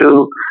wanted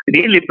to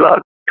really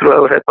block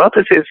through our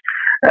hypothesis.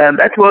 And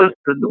that was,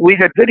 we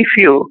had very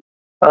few,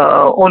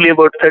 only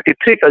about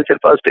 33 culture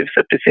positive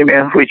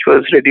septicemia, which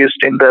was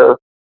reduced in the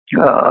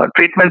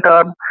treatment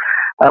arm.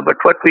 But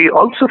what we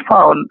also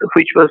found,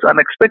 which was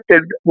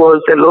unexpected,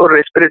 was a lower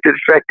respiratory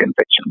tract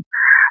infection.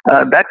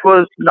 That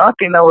was not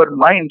in our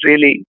mind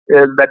really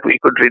that we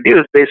could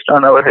reduce based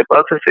on our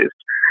hypothesis.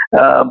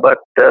 But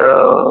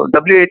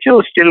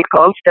WHO still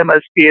calls them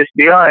as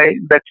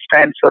PSBI, that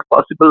stands for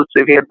possible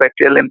severe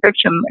bacterial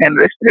infection, and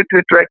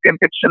respiratory tract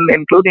infection,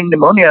 including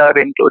pneumonia, are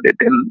included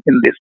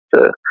in this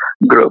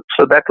group.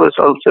 So that was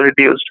also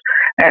reduced.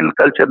 And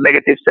culture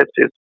negative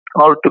sepsis.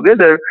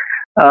 Altogether,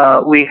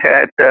 we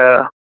had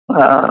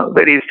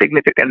very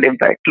significant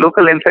impact.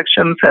 Local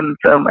infections and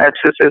some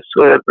abscesses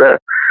were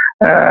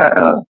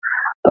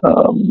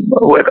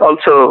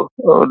also,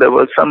 there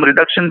was some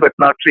reduction, but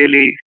not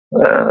really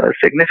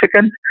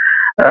significant,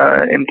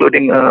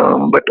 including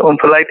but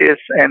omphalitis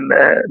and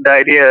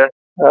diarrhea,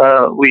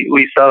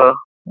 we saw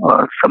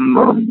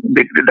some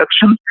big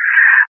reduction.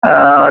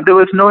 There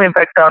was no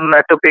impact on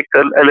atopic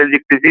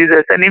allergic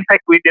diseases, and in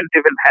fact, we didn't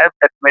even have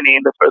that many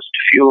in the first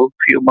few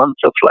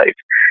months of life,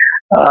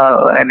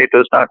 and it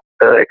was not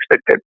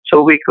expected.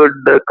 So we could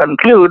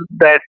conclude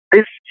that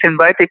this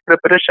symbiotic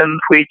preparation,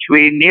 which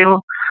we knew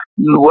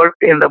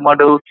worked in the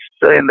models,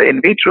 in the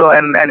in vitro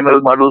and animal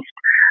models,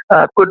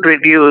 could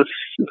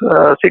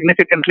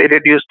significantly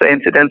reduce the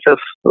incidence of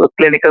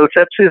clinical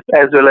sepsis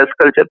as well as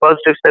culture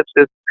positive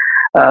sepsis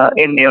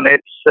in neonates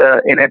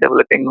in a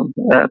developing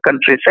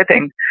country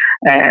setting.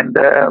 And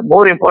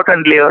more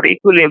importantly, or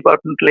equally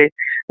importantly,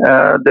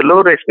 the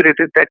low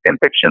respiratory tract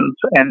infections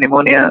and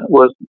pneumonia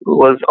was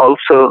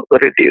also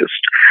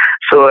reduced.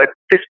 So at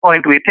this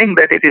point, we think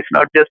that it is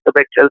not just the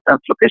bacterial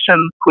translocation,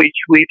 which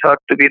we thought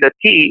to be the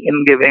key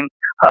in giving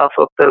half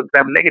of the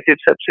gram-negative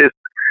sepsis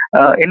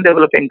in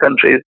developing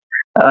countries.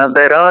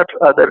 There are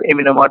other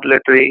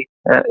immunomodulatory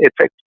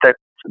effects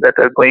that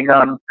are going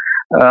on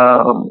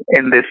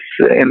in this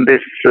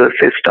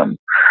system.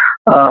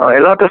 A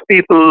lot of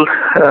people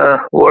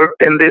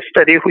worked in this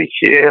study, which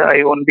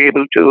I won't be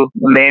able to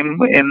name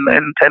in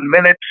 10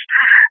 minutes.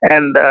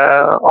 And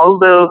all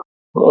the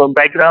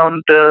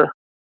background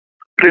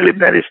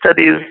preliminary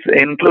studies,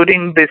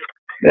 including this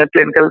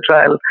clinical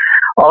trial,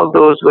 all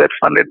those were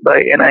funded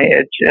by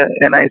NIH,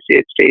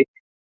 NICHD.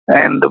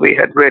 And we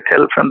had great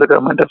help from the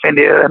government of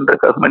India and the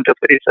government of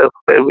Orissa,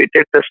 where we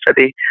did the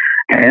study.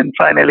 And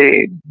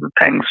finally,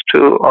 thanks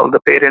to all the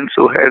parents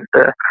who had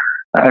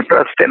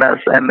trust in us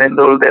and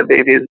enrolled their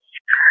babies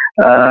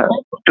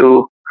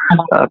to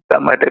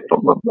come at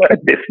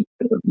this,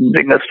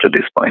 bring us to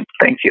this point.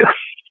 Thank you.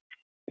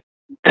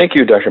 Thank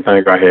you, Dr.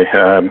 Panigrahi.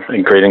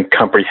 A great and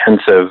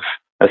comprehensive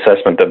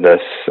assessment of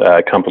this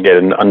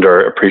complicated and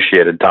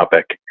underappreciated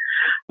topic.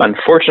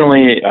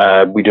 Unfortunately,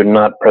 we do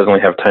not presently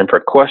have time for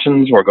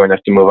questions. We're going to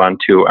have to move on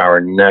to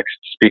our next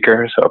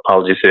speaker. So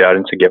apologies to the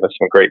audience to give us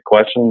some great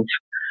questions.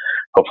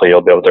 Hopefully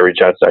you'll be able to reach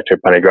out to Dr.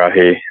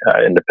 Panigrahi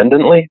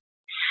independently.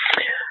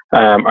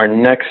 Our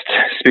next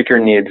speaker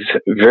needs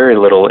very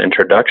little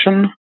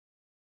introduction.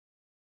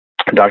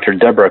 Dr.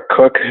 Deborah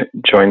Cook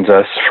joins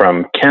us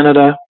from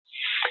Canada.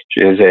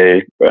 She is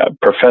a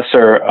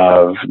professor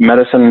of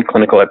medicine,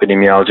 clinical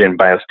epidemiology, and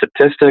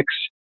biostatistics,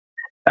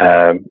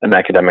 an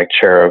academic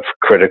chair of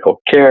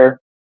critical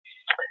care.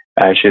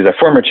 She is a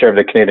former chair of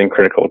the Canadian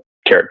Critical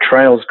Care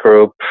Trials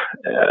Group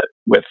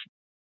with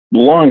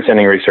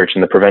long-standing research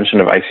in the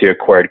prevention of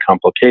ICU-acquired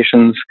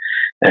complications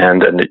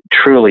and a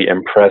truly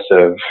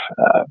impressive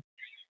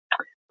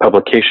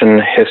publication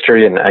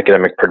history and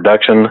academic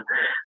production.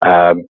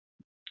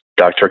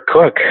 Dr.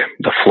 Cook,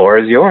 the floor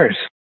is yours.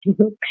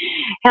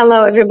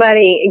 Hello,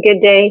 everybody.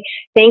 Good day.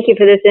 Thank you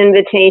for this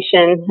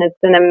invitation. It's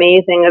an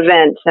amazing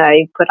event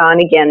I put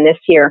on again this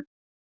year.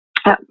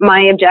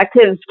 My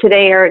objectives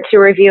today are to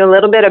review a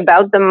little bit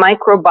about the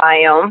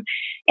microbiome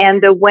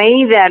and the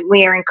way that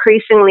we are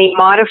increasingly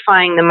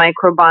modifying the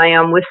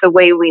microbiome with the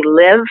way we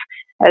live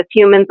as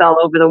humans all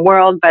over the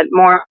world, but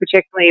more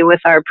particularly with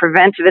our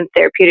preventive and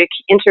therapeutic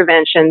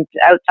interventions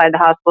outside the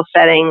hospital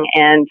setting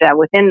and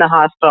within the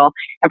hospital,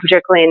 and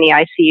particularly in the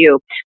ICU.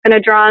 I'm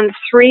going to draw on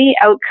 3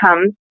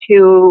 outcomes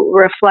to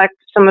reflect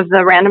some of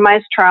the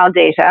randomized trial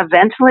data: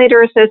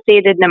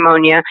 ventilator-associated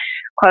pneumonia,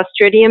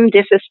 Clostridium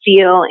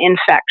difficile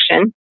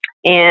infection,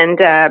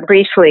 and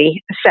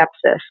briefly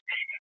sepsis.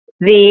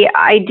 The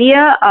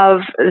idea of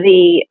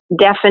the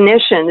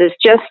definition is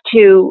just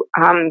to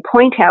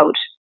point out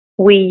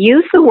we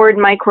use the word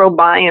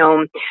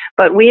microbiome,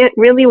 but we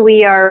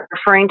are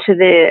referring to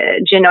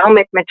the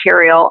genomic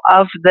material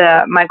of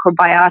the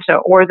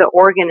microbiota, or the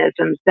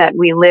organisms that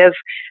we live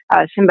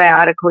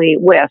symbiotically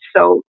with.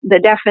 So the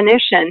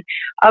definition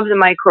of the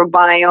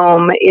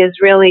microbiome is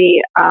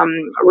really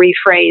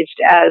rephrased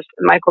as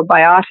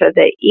microbiota,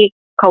 the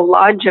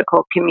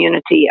ecological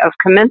community of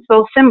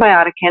commensal,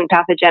 symbiotic, and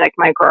pathogenic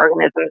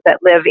microorganisms that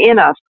live in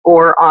us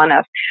or on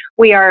us.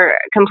 We are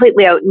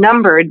completely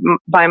outnumbered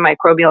by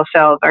microbial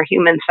cells. Our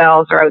human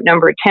cells are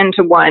outnumbered 10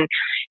 to 1,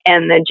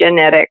 and the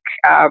genetic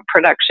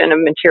production of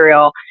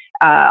material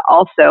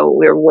also,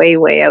 we're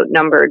way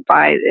outnumbered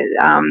by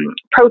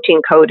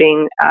protein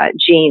coding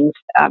genes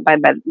by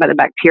the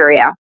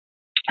bacteria.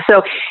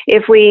 So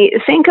if we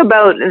think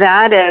about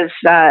that as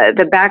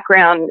the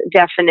background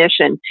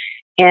definition,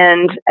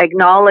 and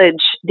acknowledge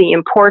the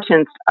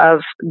importance of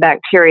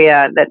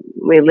bacteria that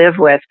we live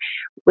with,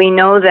 we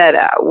know that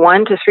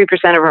 1 to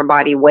 3% of our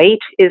body weight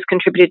is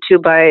contributed to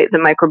by the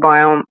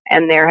microbiome,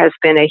 and there has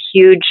been a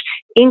huge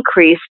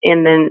increase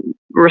in the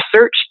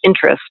research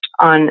interest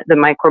on the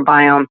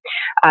microbiome.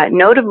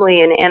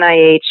 Notably, an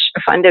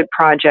NIH-funded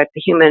project,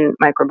 the Human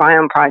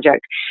Microbiome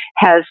Project,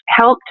 has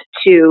helped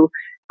to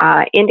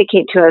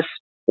indicate to us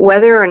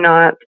whether or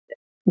not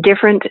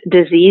different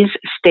disease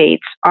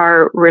states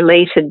are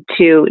related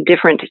to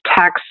different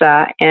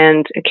taxa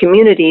and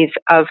communities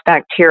of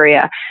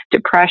bacteria: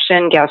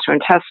 depression,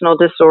 gastrointestinal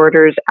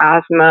disorders,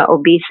 asthma,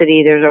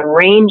 obesity. There's a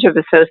range of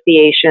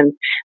associations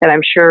that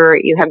I'm sure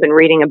you have been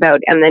reading about,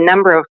 and the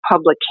number of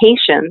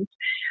publications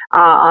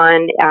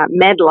on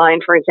Medline,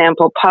 for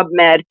example,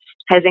 PubMed,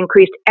 has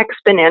increased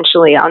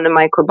exponentially on the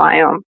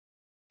microbiome.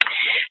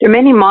 There are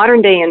many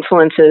modern day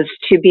influences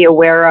to be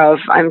aware of.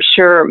 I'm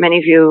sure many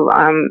of you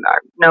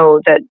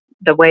know that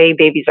the way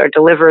babies are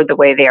delivered, the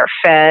way they are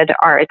fed,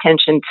 our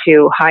attention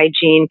to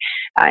hygiene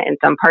in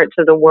some parts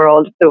of the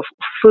world, the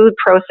food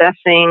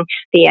processing,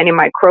 the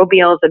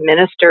antimicrobials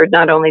administered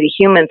not only to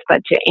humans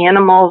but to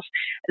animals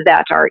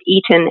that are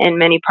eaten in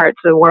many parts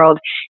of the world,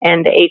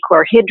 and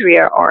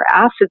achlorhydria, or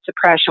acid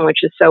suppression, which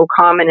is so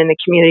common in the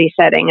community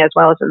setting as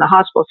well as in the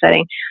hospital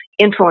setting,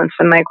 influence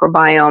the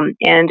microbiome.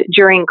 And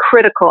during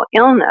critical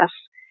illness,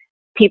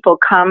 people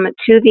come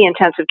to the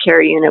intensive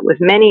care unit with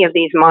many of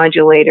these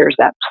modulators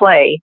at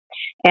play.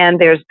 And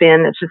there's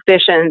been a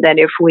suspicion that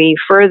if we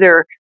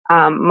further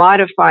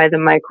modify the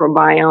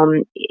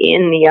microbiome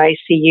in the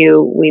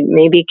ICU, we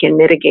maybe can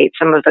mitigate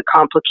some of the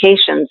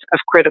complications of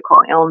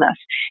critical illness.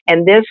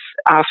 And this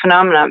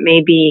phenomenon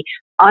may be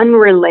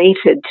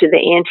unrelated to the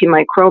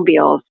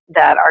antimicrobials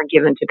that are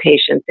given to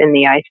patients in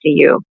the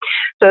ICU.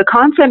 So the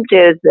concept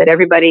is that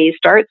everybody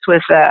starts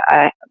with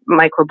a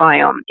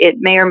microbiome. It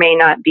may or may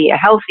not be a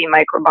healthy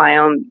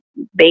microbiome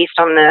based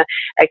on the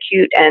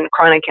acute and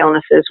chronic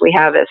illnesses we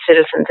have as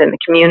citizens in the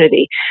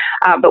community.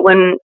 But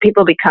when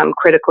people become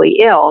critically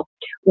ill,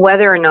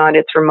 whether or not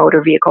it's from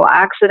motor vehicle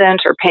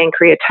accident or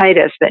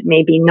pancreatitis that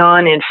may be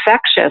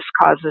non-infectious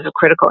causes of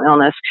critical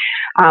illness,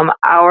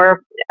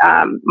 our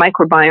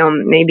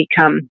microbiome may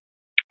become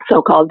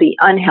so-called the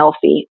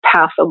unhealthy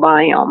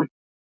pathobiome.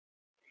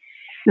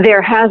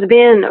 There has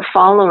been,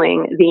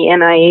 following the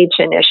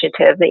NIH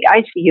initiative, the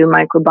ICU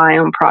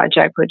Microbiome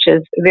Project, which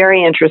is a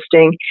very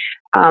interesting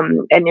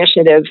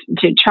initiative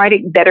to try to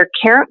better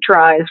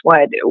characterize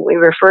what we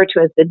refer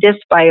to as the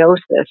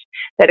dysbiosis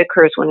that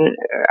occurs when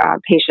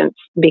patients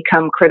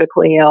become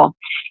critically ill.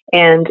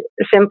 And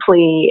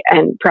simply,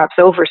 and perhaps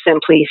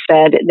oversimply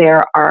said,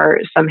 there are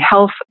some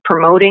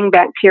health-promoting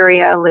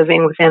bacteria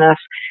living within us,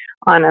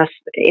 on us,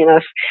 in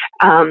us,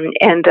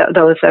 and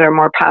those that are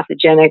more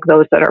pathogenic,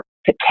 those that are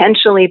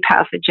potentially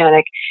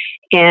pathogenic,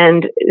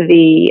 and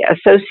the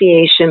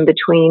association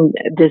between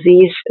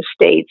disease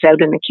states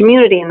out in the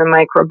community and the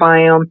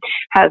microbiome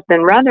has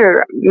been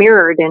rather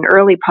mirrored in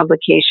early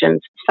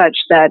publications, such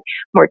that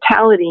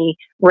mortality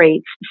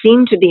rates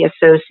seem to be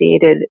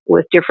associated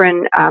with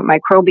different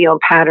microbial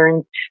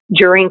patterns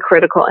during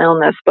critical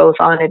illness, both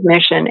on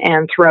admission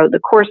and throughout the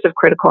course of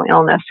critical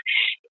illness.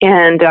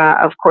 And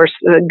of course,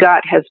 the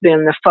gut has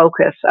been the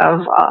focus of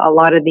a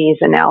lot of these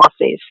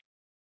analyses.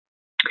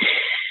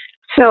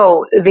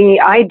 So the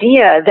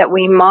idea that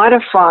we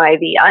modify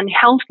the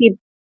unhealthy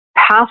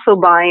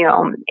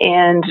pathobiome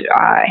and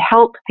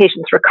help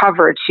patients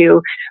recover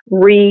to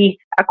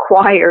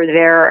reacquire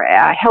their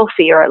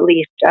healthy, or at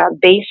least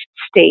base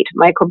state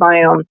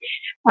microbiome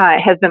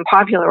has been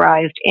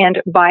popularized,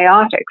 and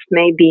biotics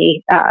may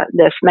be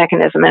this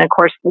mechanism. And of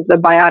course, the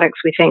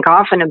biotics we think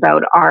often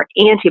about are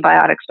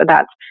antibiotics, but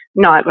that's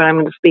not what I'm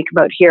going to speak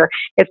about here.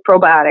 It's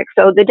probiotics.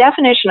 So the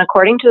definition,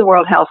 according to the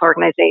World Health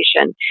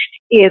Organization,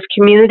 is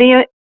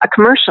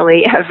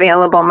commercially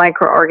available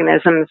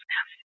microorganisms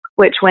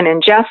which, when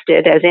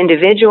ingested as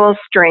individual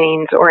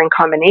strains or in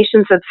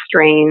combinations of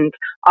strains,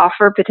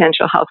 offer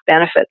potential health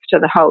benefits to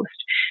the host.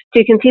 So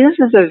you can see this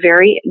is a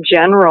very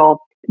general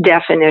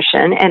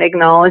definition and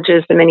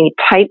acknowledges the many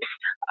types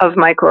of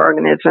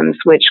microorganisms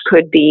which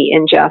could be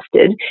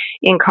ingested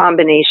in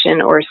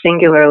combination or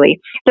singularly.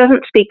 It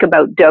doesn't speak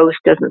about dose,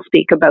 doesn't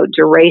speak about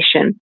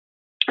duration.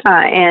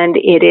 And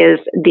it is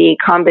the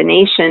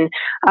combination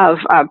of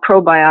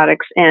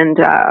probiotics and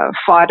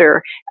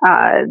fodder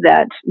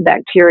that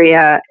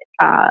bacteria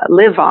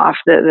live off,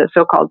 the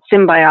so-called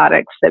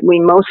symbiotics that we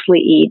mostly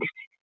eat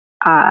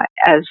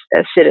as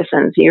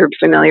citizens. You're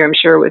familiar, I'm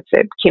sure, with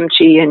the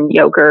kimchi and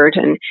yogurt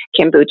and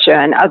kombucha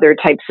and other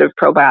types of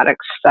probiotics,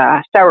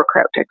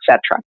 sauerkraut, etc.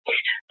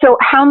 So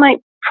how might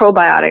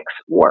probiotics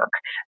work?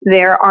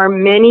 There are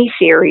many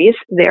theories.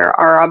 There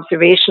are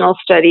observational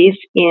studies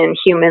in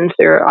humans.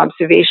 There are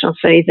observational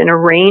studies in a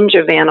range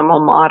of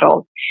animal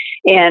models.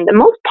 And the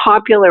most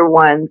popular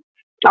ones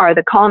are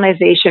the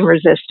colonization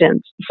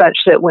resistance, such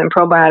that when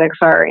probiotics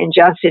are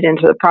ingested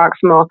into the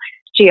proximal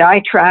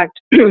GI tract,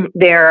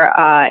 there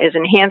is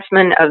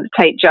enhancement of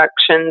tight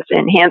junctions,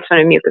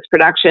 enhancement of mucus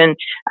production,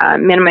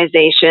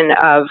 minimization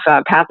of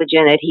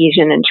pathogen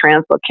adhesion and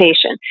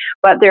translocation.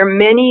 But there are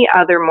many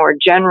other more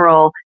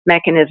general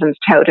mechanisms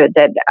touted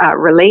that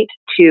relate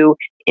to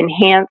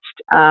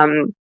enhanced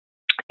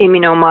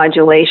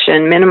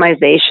immunomodulation,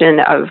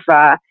 minimization of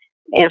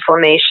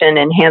inflammation,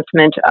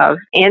 enhancement of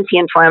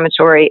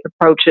anti-inflammatory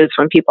approaches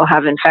when people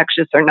have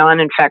infectious or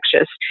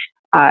non-infectious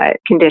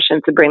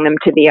conditions to bring them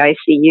to the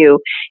ICU.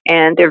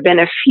 And there have been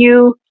a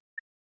few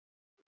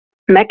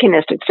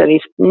mechanistic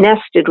studies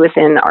nested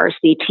within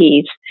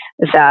RCTs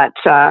that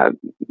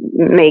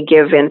may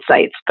give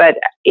insights, but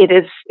it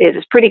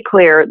is pretty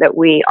clear that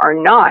we are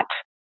not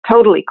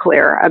totally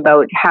clear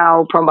about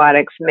how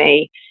probiotics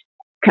may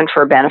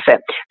confer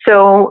benefit.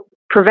 So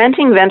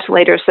preventing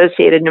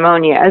ventilator-associated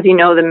pneumonia, as you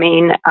know, the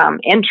main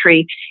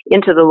entry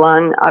into the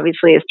lung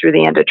obviously is through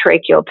the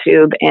endotracheal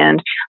tube, and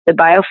the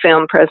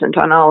biofilm present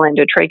on all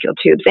endotracheal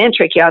tubes and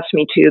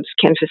tracheostomy tubes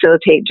can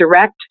facilitate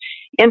direct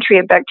entry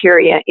of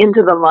bacteria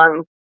into the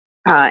lung,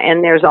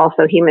 and there's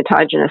also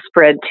hematogenous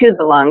spread to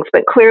the lungs.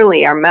 But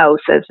clearly our mouth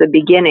as the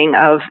beginning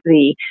of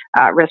the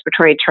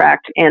respiratory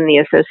tract and the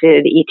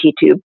associated ET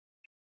tube,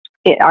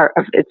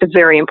 it's a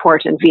very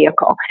important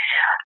vehicle.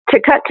 To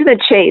cut to the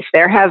chase,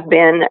 there have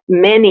been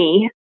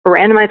many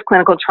randomized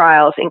clinical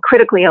trials in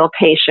critically ill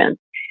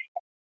patients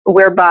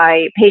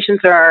whereby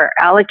patients are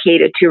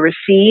allocated to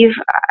receive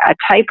a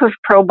type of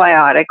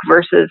probiotic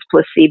versus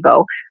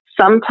placebo.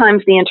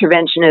 Sometimes the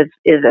intervention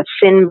is a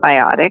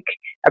symbiotic,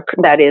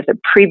 that is a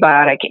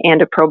prebiotic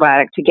and a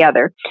probiotic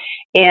together.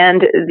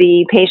 And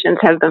the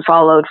patients have been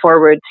followed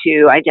forward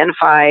to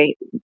identify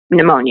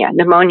pneumonia.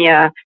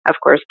 Pneumonia, of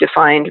course,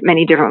 defined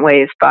many different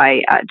ways by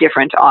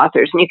different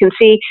authors. And you can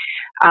see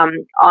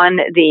on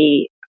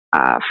the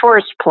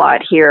forest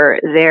plot here,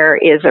 there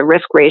is a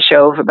risk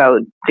ratio of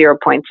about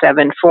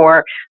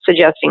 0.74,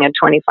 suggesting a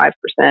 25%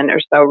 or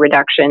so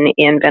reduction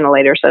in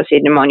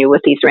ventilator-associated pneumonia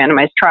with these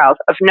randomized trials.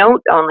 Of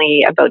note,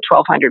 only about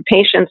 1,200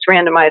 patients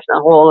randomized in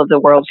the whole of the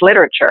world's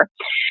literature.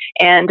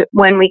 And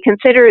when we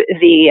consider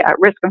the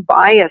risk of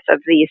bias of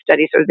these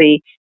studies, or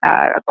the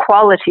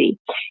quality,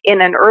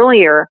 in an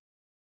earlier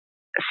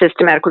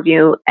systematic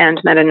review and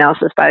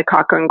meta-analysis by the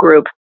Cochrane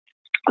Group,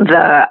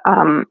 the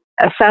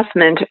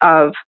assessment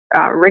of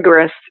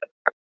rigorous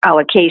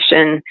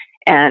allocation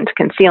and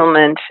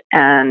concealment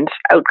and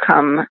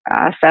outcome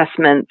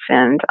assessments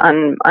and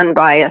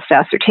unbiased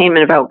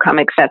ascertainment of outcome,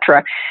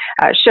 etc.,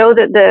 show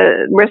that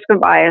the risk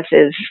of bias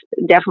is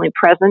definitely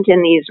present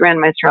in these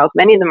randomized trials.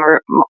 Many of them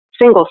are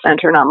single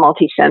center, not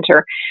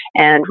multi-center,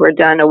 and were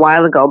done a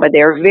while ago, but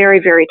they're very,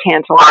 very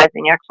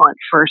tantalizing, excellent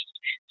first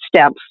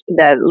steps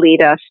that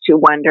lead us to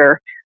wonder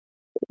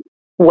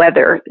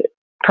whether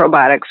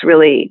probiotics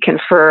really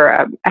confer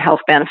a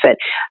health benefit.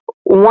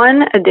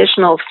 One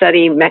additional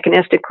study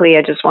mechanistically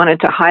I just wanted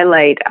to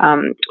highlight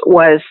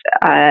was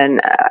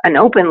an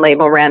open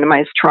label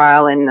randomized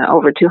trial in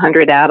over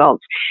 200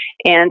 adults,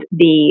 and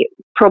the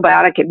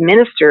probiotic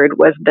administered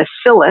was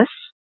Bacillus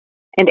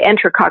and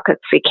Enterococcus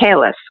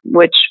faecalis,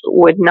 which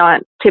would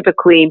not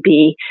typically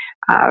be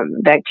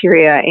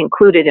bacteria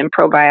included in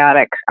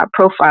probiotic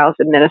profiles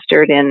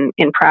administered in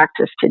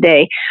practice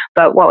today.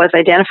 But what was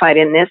identified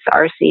in this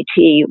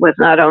RCT was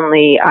not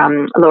only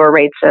lower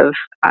rates of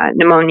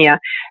pneumonia,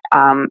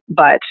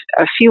 but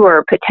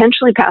fewer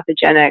potentially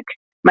pathogenic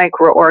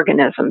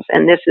microorganisms.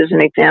 And this is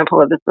an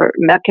example of a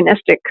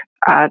mechanistic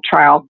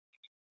trial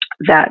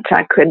that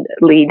could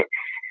lead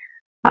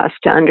us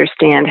to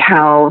understand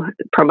how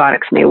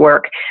probiotics may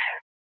work.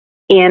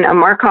 In a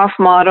Markov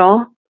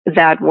model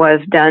that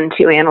was done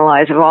to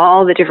analyze of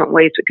all the different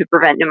ways we could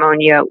prevent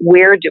pneumonia,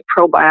 where do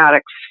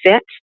probiotics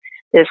fit?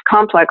 This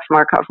complex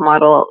Markov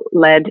model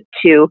led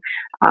to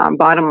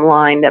bottom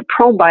line that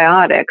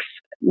probiotics,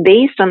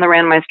 based on the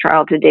randomized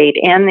trial to date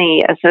and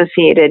the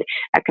associated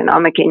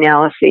economic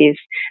analyses,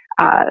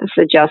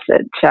 suggest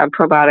that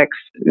probiotics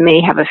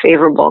may have a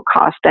favorable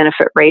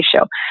cost-benefit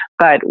ratio.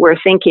 But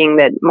we're thinking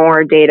that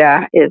more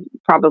data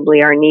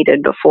probably are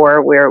needed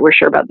before we're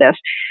sure about this.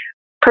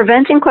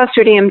 Preventing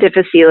Clostridium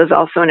difficile is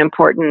also an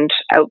important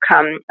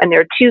outcome, and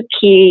there are two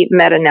key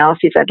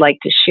meta-analyses I'd like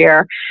to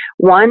share.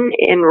 One,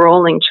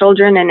 enrolling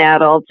children and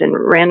adults in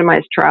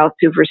randomized trials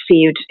who've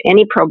received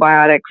any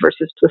probiotic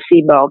versus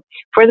placebo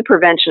for the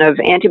prevention of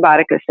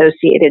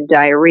antibiotic-associated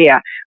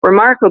diarrhea.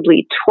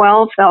 Remarkably,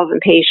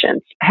 12,000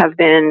 patients have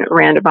been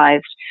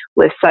randomized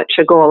with such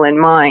a goal in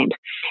mind.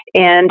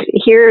 And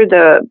here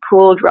the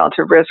pooled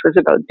relative risk was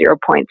about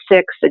 0.6,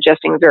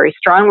 suggesting a very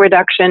strong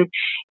reduction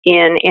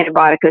in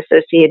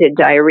antibiotic-associated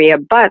diarrhea,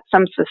 but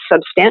some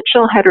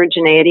substantial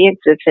heterogeneity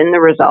exists in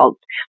the results.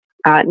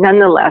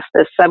 Nonetheless,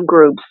 the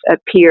subgroups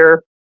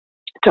appear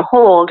to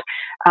hold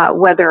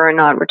whether or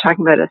not we're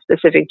talking about a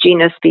specific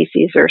genus,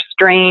 species, or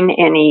strain,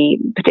 any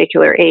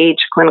particular age,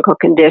 clinical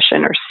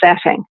condition, or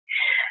setting.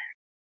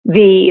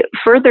 The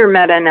further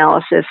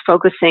meta-analysis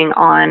focusing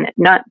on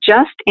not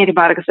just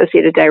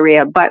antibiotic-associated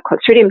diarrhea, but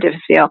Clostridium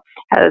difficile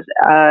has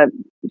a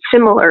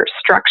similar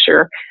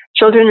structure.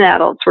 Children and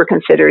adults were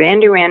considered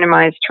in a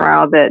randomized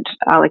trial that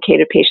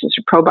allocated patients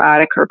to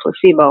probiotic or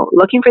placebo,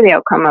 looking for the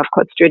outcome of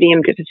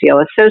Clostridium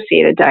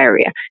difficile-associated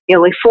diarrhea.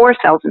 Nearly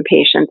 4,000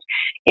 patients,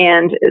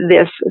 and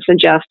this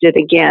suggested,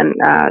 again,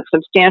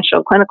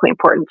 substantial, clinically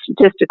important,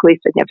 statistically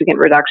significant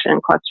reduction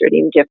in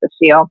Clostridium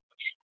difficile.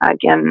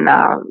 Again,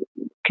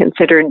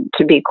 considered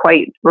to be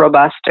quite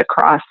robust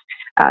across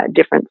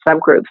different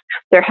subgroups.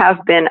 There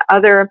have been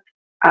other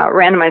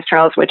randomized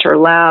trials which are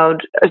large,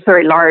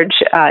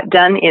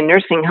 done in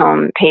nursing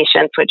home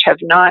patients, which have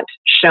not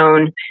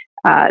shown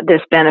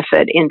this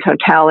benefit in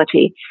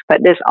totality,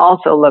 but this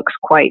also looks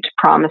quite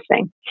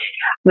promising.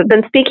 We've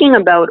been speaking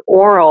about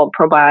oral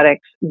probiotics,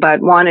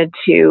 but wanted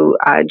to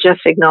just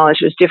acknowledge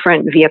there's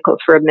different vehicles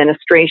for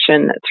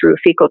administration through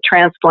fecal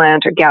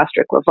transplant or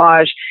gastric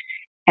lavage.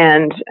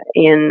 And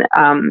in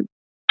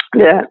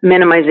the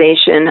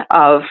minimization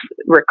of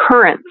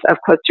recurrence of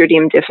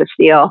Clostridium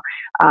difficile,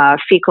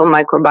 fecal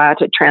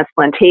microbiota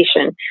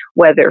transplantation,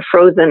 whether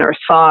frozen or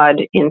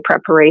thawed in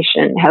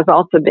preparation, has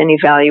also been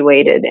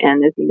evaluated.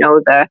 And as you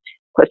know, the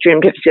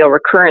Clostridium difficile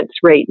recurrence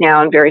rate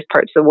now in various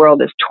parts of the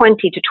world is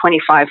 20 to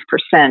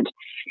 25%.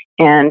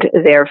 And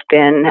there have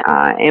been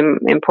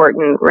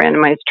important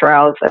randomized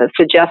trials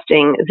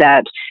suggesting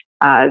that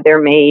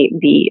there may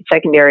be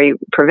secondary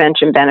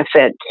prevention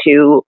benefit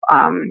to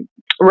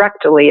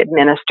rectally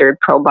administered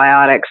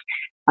probiotics.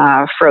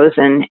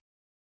 Frozen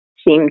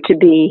seem to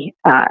be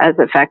as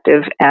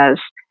effective as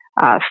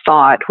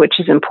thawed, which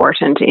is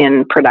important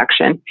in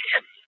production.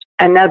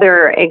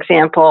 Another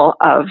example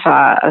of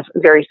a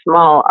very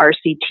small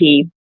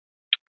RCT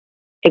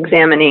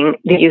examining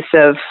the use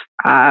of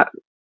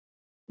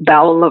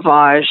bowel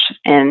lavage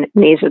and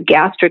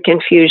nasogastric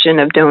infusion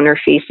of donor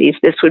feces.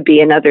 This would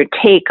be another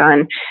take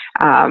on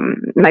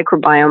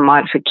microbiome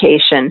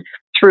modification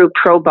through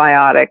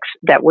probiotics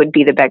that would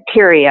be the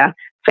bacteria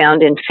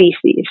found in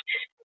feces,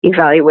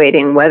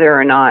 evaluating whether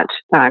or not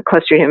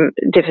Clostridium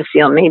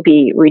difficile may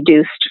be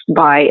reduced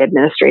by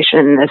administration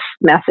in this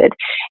method.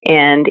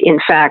 And in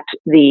fact,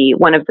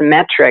 one of the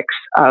metrics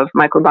of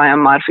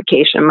microbiome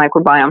modification,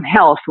 microbiome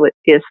health,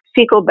 is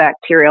fecal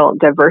bacterial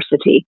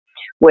diversity,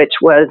 which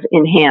was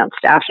enhanced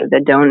after the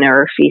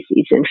donor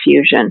feces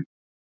infusion.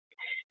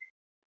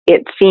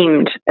 It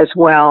seemed as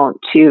well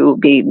to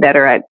be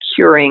better at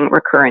curing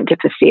recurrent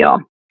difficile.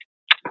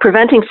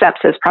 Preventing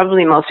sepsis,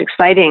 probably the most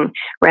exciting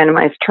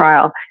randomized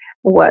trial,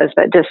 was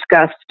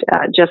discussed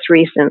just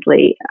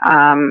recently,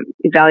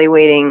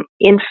 evaluating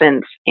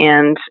infants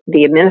and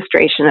the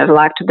administration of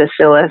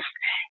lactobacillus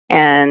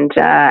and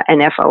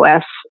an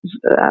FOS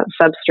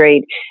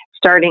substrate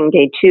starting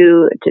day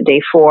 2 to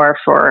day 4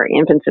 for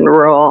infants in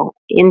rural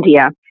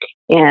India.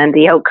 And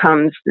the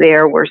outcomes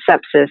there were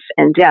sepsis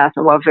and death.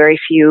 And while very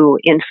few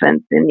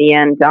infants in the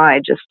end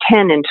died, just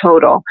 10 in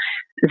total,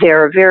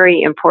 there are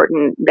very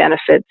important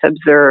benefits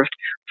observed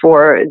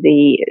for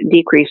the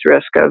decreased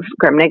risk of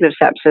gram-negative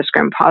sepsis,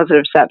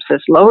 gram-positive sepsis,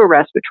 lower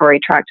respiratory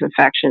tract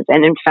infections,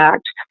 and in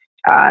fact,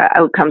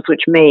 outcomes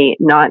which may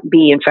not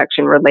be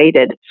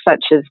infection-related,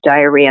 such as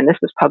diarrhea. And this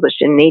was published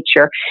in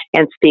Nature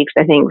and speaks,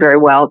 I think, very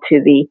well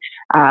to the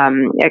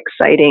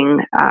exciting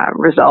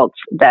results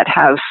that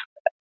have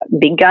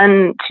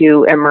begun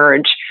to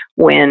emerge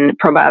when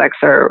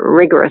probiotics are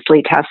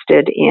rigorously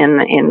tested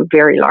in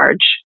very large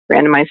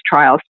randomized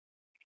trials.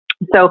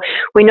 So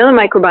we know the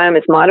microbiome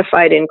is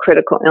modified in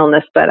critical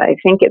illness, but I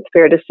think it's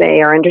fair to say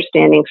our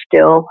understanding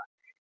still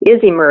is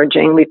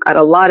emerging. We've got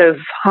a lot of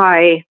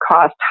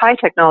high-cost,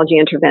 high-technology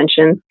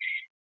interventions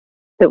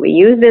that we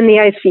use in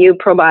the ICU.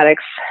 Probiotics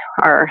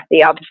are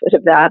the opposite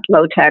of that,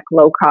 low tech,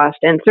 low cost,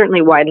 and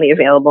certainly widely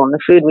available in the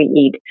food we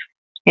eat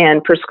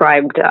and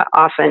prescribed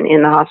often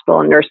in the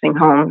hospital and nursing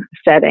home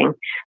setting.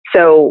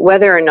 So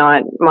whether or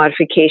not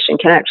modification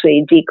can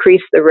actually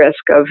decrease the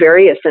risk of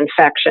various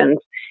infections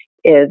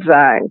is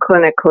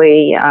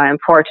clinically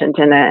important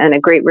and a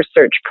great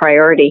research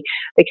priority.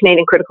 The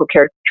Canadian Critical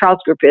Care Trials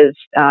Group is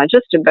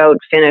just about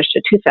finished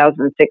a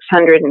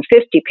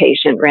 2,650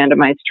 patient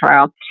randomized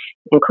trial,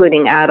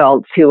 including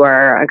adults who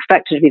are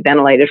expected to be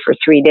ventilated for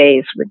 3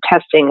 days. We're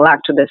testing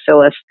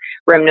Lactobacillus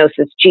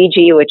rhamnosus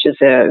GG, which is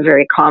a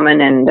very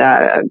common and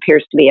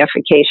appears to be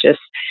efficacious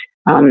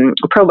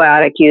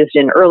probiotic used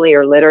in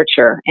earlier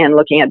literature, and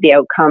looking at the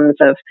outcomes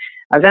of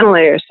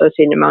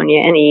ventilator-associated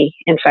pneumonia, any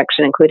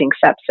infection, including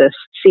sepsis,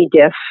 C.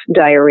 diff,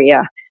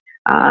 diarrhea,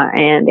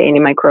 and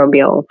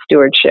antimicrobial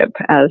stewardship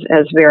as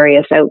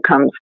various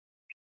outcomes.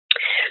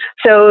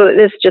 So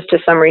this is just a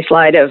summary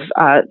slide of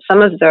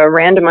some of the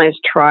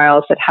randomized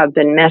trials that have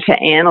been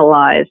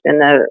meta-analyzed and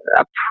the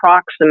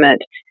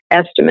approximate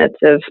estimates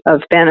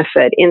of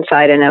benefit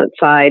inside and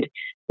outside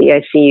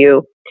the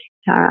ICU.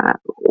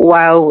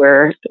 While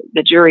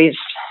the jury's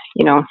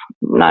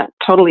not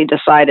totally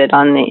decided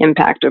on the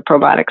impact of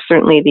probiotics,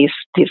 certainly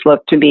these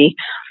look to be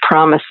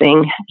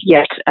promising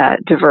yet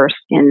diverse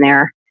in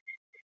their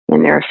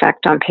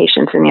effect on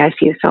patients in the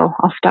ICU. So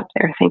I'll stop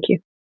there. Thank you.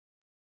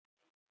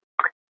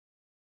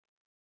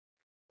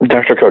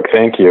 Dr. Cook,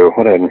 thank you.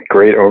 What a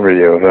great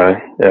overview of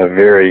a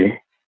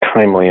very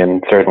timely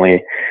and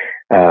certainly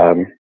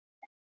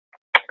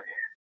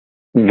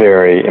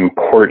very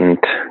important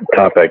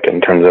topic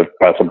in terms of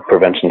possible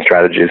prevention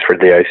strategies for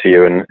the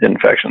ICU and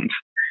infections.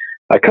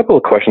 A couple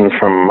of questions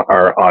from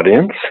our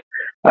audience.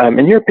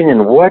 In your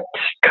opinion, what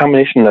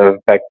combination of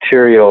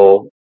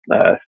bacterial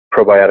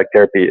probiotic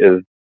therapy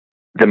is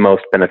the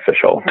most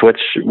beneficial?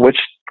 Which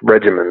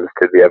regimens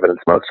did the evidence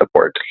most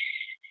support?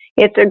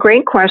 It's a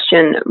great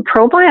question.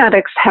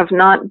 Probiotics have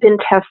not been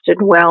tested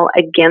well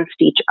against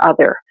each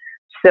other.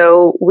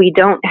 So we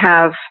don't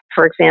have,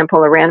 for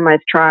example, a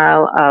randomized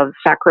trial of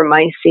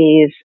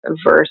Saccharomyces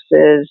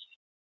versus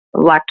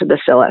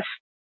Lactobacillus.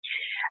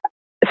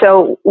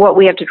 So what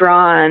we have to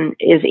draw on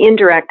is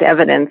indirect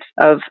evidence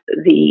of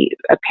the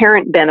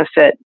apparent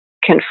benefit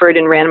conferred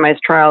in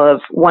randomized trial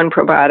of one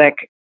probiotic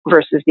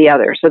versus the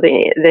other. So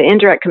the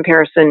indirect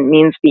comparison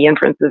means the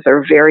inferences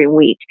are very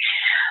weak.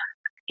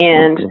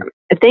 And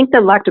I think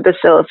that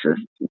Lactobacillus is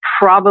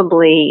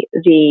probably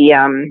the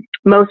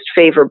most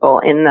favorable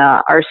in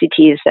the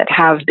RCTs that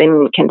have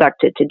been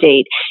conducted to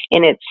date.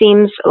 And it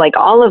seems like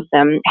all of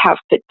them have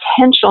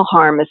potential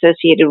harm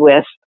associated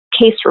with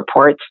case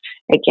reports.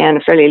 Again, a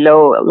fairly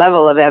low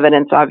level of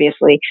evidence,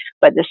 obviously,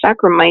 but the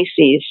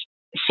Saccharomyces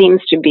seems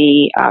to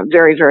be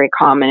very, very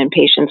common in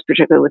patients,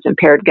 particularly with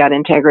impaired gut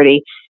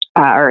integrity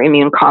or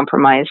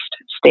immune-compromised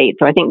state.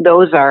 So I think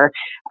those are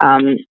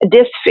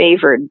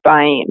disfavored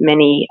by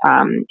many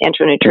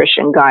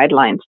enteronutrition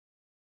guidelines.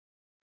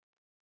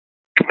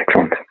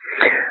 Excellent.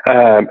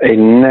 A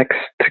next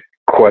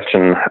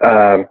question.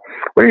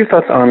 What are your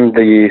thoughts on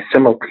the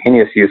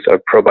simultaneous use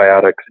of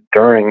probiotics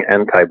during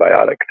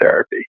antibiotic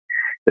therapy?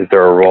 Is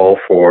there a role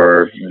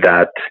for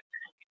that,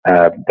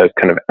 those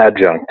kind of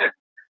adjunct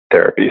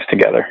therapies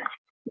together?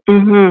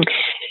 Mm-hmm.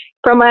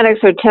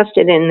 Probiotics are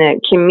tested in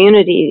the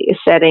community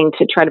setting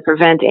to try to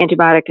prevent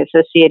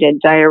antibiotic-associated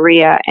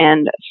diarrhea,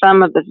 and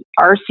some of the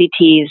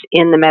RCTs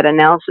in the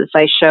meta-analysis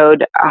I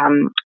showed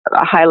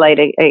highlight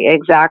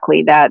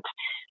exactly that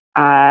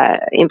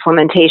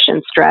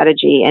implementation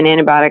strategy, and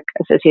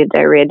antibiotic-associated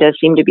diarrhea does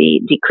seem to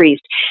be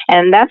decreased.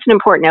 And that's an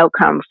important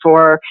outcome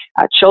for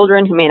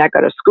children who may not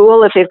go to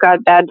school if they've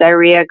got bad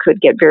diarrhea, could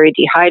get very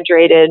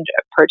dehydrated,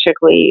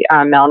 particularly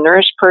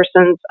malnourished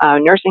persons,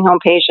 nursing home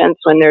patients.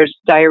 When there's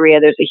diarrhea,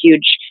 there's a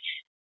huge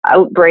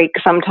outbreak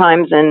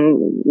sometimes,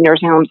 and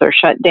nursing homes are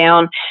shut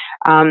down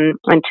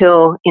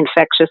until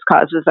infectious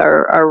causes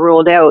are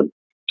ruled out.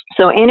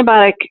 So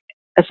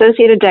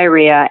antibiotic-associated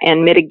diarrhea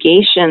and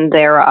mitigation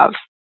thereof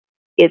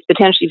is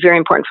potentially very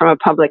important from a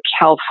public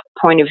health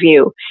point of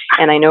view.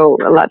 And I know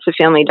lots of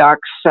family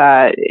docs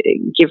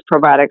give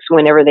probiotics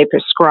whenever they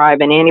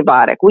prescribe an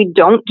antibiotic. We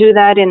don't do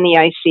that in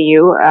the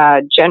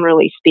ICU,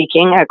 generally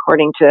speaking,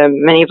 according to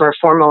many of our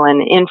formal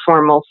and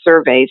informal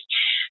surveys,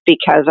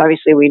 because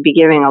obviously we'd be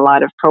giving a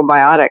lot of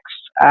probiotics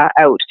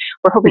out.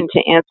 We're hoping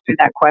to answer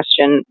that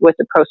question with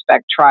the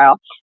PROSPECT trial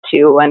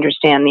to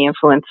understand the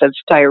influence of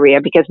diarrhea,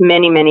 because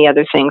many, many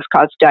other things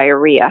cause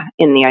diarrhea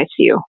in the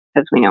ICU,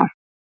 as we know.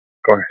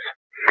 Of course.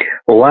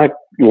 Well,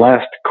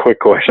 last quick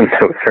question,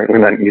 that was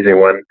certainly not an easy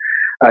one.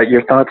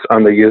 Your thoughts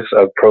on the use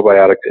of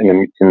probiotics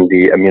in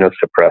the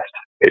immunosuppressed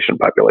patient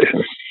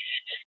population?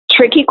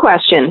 Tricky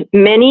question.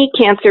 Many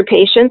cancer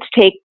patients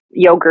take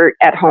yogurt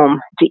at home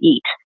to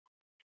eat.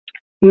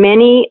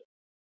 Many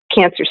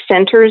cancer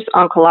centers,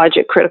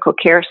 oncologic critical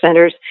care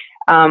centers,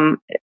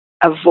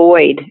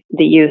 avoid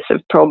the use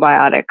of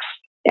probiotics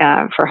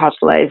for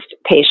hospitalized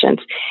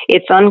patients.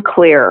 It's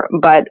unclear,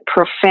 but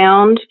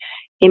profound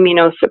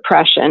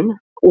immunosuppression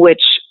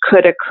which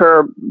could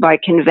occur by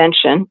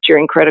convention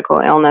during critical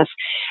illness,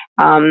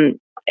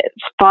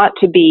 it's thought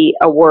to be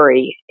a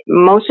worry.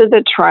 Most of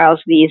the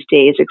trials these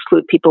days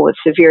exclude people with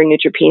severe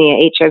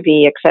neutropenia,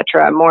 HIV,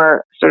 etc.,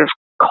 more sort of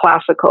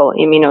classical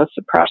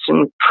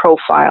immunosuppression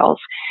profiles.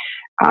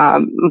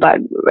 But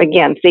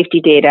again,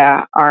 safety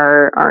data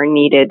are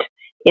needed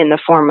in the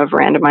form of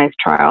randomized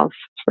trials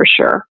for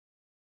sure.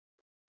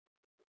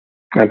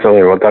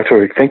 Absolutely. Well, Dr.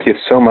 Week, thank you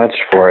so much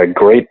for a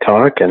great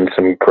talk and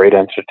some great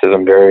answers to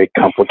some very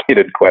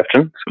complicated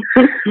questions.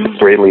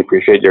 Greatly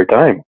appreciate your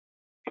time.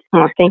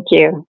 Oh, thank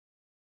you.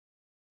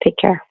 Take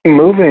care.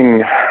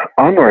 Moving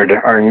onward,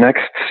 our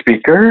next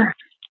speaker,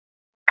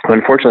 who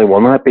unfortunately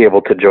will not be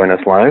able to join us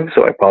live,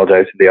 so I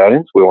apologize to the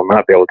audience. We will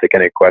not be able to take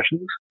any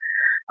questions.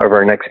 However,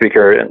 our next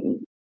speaker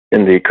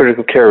in the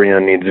critical care arena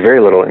needs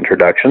very little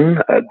introduction.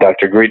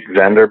 Dr. Greet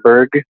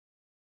Vanderberg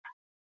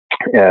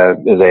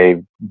is a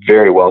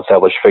very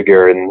well-established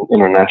figure in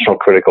international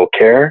critical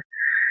care.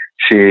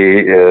 She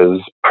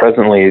is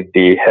presently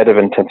the head of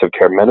intensive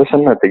care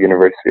medicine at the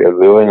University of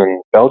Leuven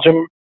in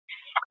Belgium,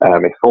 a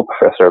full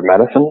professor of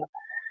medicine.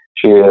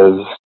 She has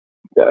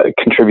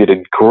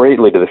contributed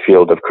greatly to the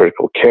field of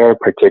critical care,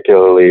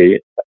 particularly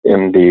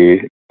in the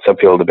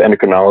subfield of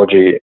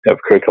endocrinology of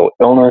critical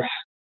illness.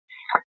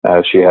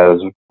 She has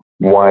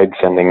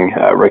wide-sending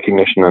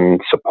recognition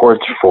and support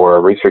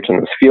for research in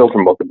this field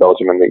from both the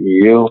Belgium and the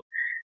EU,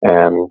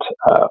 and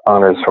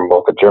honors from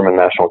both the German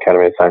National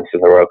Academy of Sciences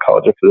and the Royal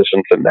College of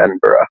Physicians in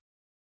Edinburgh.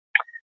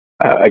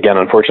 Again,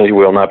 unfortunately,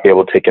 we will not be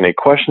able to take any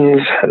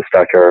questions as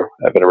Dr.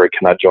 Vanderberg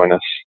cannot join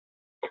us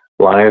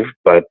live,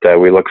 but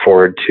we look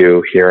forward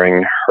to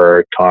hearing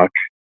her talk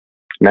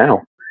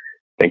now.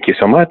 Thank you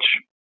so much.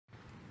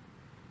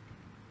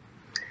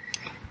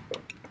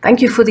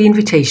 Thank you for the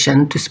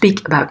invitation to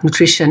speak about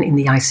nutrition in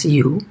the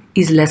ICU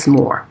is less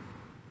more.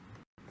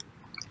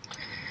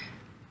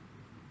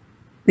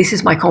 This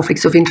is my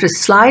conflicts of interest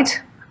slide.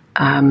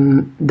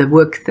 The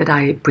work that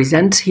I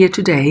present here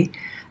today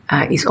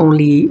is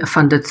only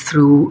funded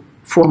through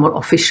formal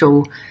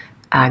official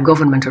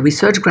governmental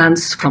research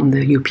grants from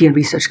the European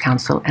Research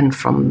Council and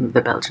from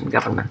the Belgian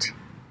government.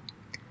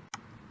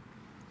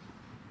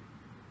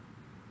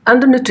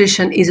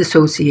 Undernutrition is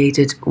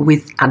associated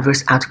with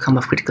adverse outcome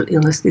of critical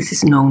illness. This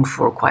is known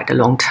for quite a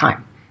long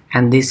time,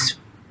 and this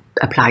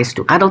applies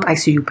to adult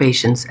ICU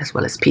patients as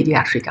well as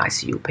pediatric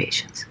ICU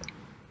patients.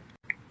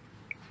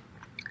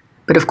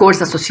 But of course,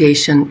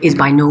 association is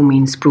by no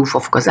means proof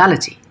of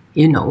causality.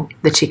 You know,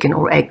 the chicken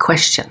or egg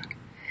question.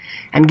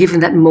 And given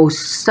that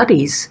most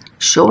studies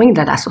showing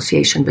that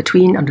association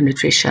between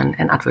undernutrition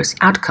and adverse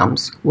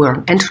outcomes were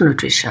on enteral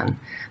nutrition,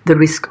 the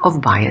risk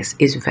of bias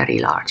is very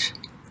large.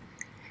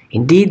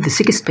 Indeed, the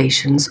sickest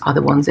patients are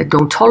the ones that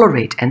don't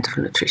tolerate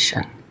enteral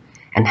nutrition,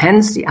 and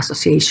hence the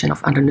association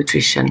of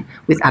undernutrition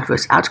with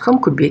adverse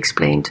outcome could be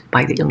explained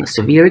by the illness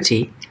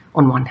severity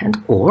on one hand,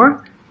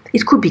 or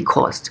it could be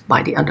caused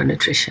by the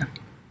undernutrition.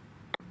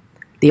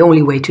 The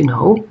only way to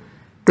know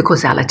the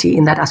causality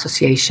in that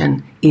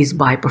association is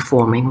by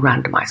performing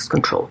randomized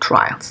controlled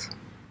trials.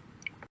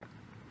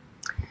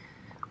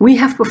 We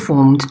have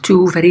performed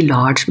 2 very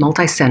large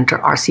multi-center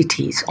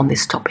RCTs on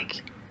this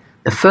topic.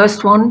 The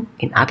first one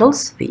in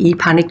adults, the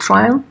ePANIC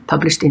trial,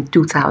 published in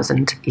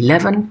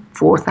 2011,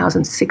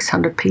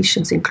 4,600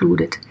 patients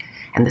included,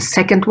 and the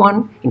second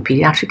one in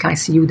pediatric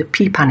ICU, the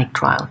PPANIC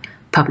trial,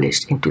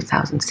 published in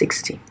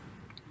 2016.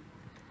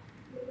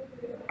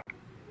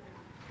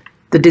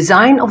 The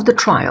design of the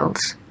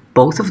trials,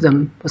 both of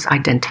them, was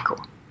identical.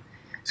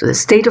 So the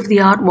state of the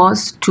art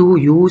was to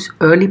use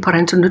early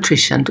parental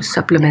nutrition to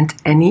supplement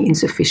any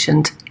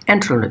insufficient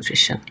enteral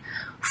nutrition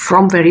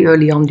from very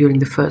early on during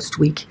the first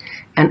week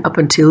and up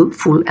until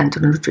full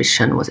enteral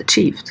nutrition was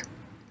achieved.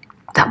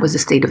 That was the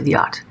state of the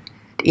art.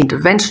 The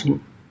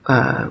intervention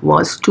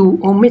was to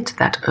omit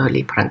that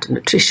early parental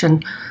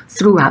nutrition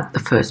throughout the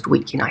first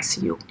week in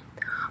ICU.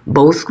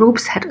 Both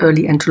groups had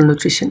early enteral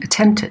nutrition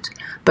attempted,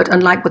 but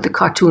unlike what the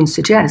cartoon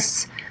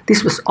suggests,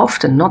 this was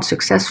often not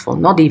successful,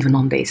 not even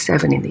on day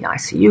 7 in the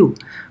ICU.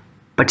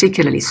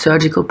 Particularly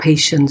surgical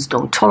patients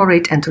don't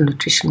tolerate enteral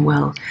nutrition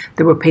well.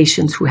 There were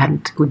patients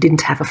who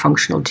didn't have a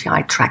functional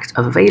GI tract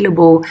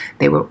available.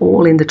 They were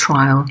all in the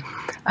trial.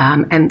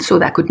 And so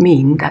that could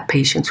mean that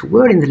patients who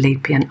were in the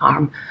late PN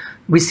arm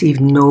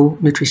received no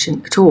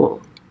nutrition at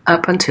all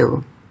up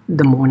until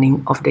the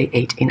morning of day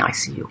 8 in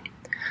ICU.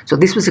 So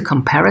this was a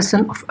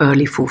comparison of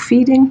early full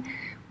feeding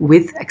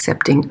with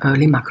accepting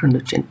early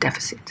macronutrient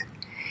deficit.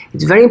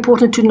 It's very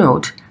important to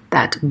note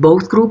that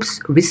both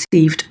groups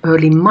received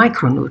early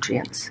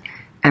micronutrients,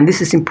 and this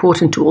is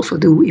important to also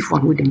do if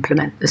one would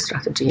implement the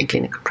strategy in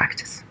clinical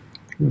practice.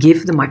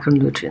 Give the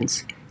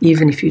micronutrients,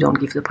 even if you don't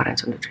give the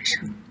parental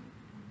nutrition.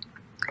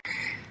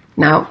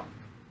 Now,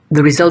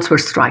 the results were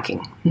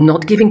striking.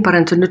 Not giving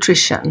parental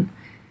nutrition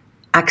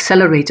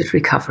accelerated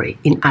recovery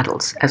in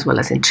adults as well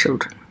as in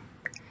children.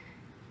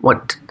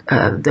 What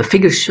the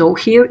figures show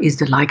here is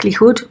the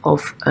likelihood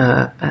of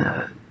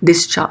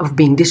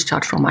being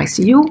discharged from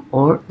ICU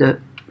or the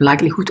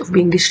likelihood of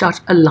being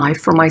discharged alive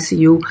from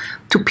ICU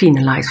to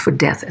penalize for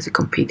death as a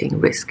competing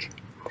risk.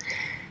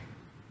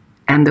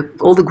 And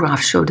all the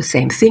graphs show the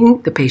same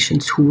thing. The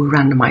patients who were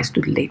randomized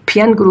to the late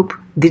PN group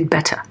did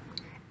better.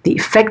 The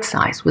effect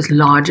size was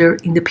larger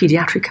in the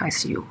pediatric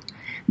ICU.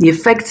 The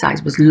effect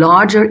size was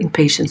larger in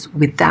patients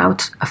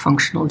without a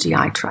functional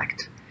GI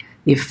tract.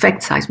 The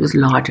effect size was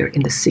larger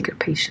in the sicker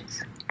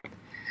patients.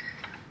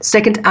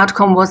 Second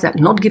outcome was that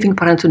not giving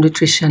parenteral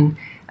nutrition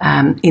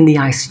in the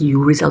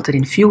ICU resulted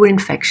in fewer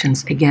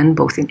infections, again,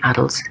 both in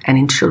adults and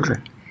in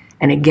children.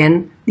 And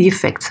again, the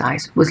effect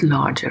size was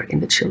larger in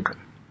the children.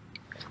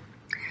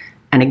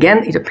 And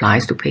again, it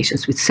applies to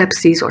patients with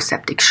sepsis or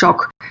septic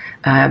shock.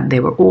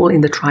 They were all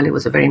in the trial. It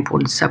was a very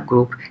important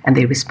subgroup, and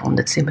they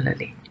responded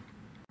similarly.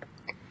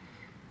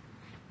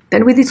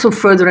 Then we did some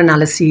further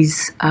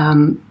analyses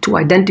to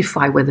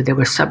identify whether there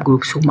were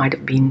subgroups who might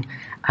have been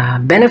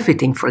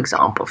benefiting, for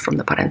example, from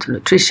the parenteral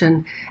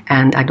nutrition.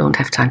 And I don't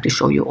have time to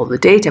show you all the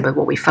data, but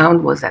what we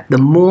found was that the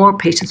more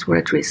patients were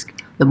at risk,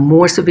 the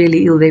more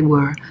severely ill they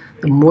were,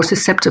 the more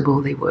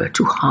susceptible they were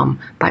to harm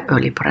by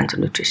early parenteral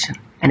nutrition.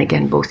 And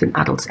again, both in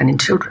adults and in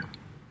children.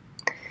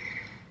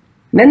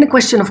 Then the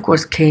question, of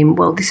course, came,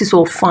 well, this is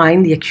all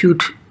fine, the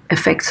acute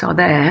effects are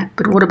there,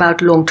 but what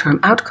about long-term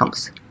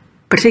outcomes,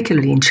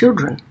 particularly in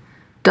children?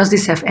 Does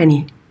this have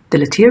any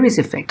deleterious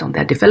effect on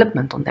their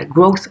development, on their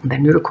growth, on their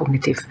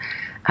neurocognitive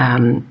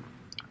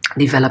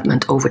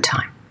development over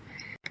time?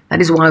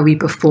 That is why we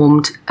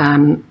performed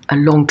a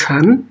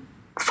long-term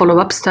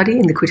follow-up study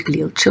in the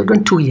critically ill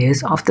children 2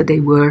 years after they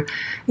were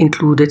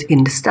included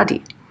in the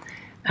study,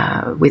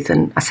 with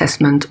an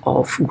assessment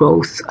of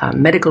growth,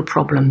 medical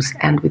problems,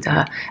 and with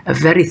a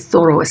very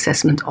thorough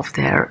assessment of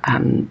their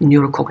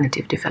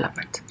neurocognitive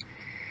development.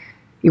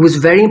 It was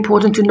very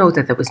important to note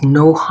that there was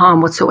no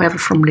harm whatsoever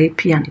from late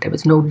PN. There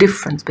was no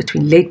difference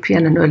between late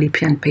PN and early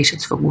PN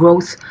patients for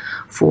growth,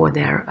 for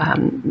their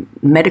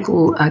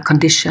medical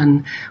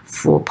condition,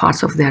 for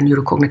parts of their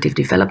neurocognitive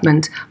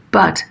development,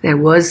 but there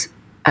was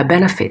a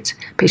benefit.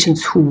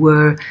 Patients who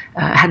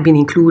had been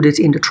included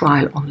in the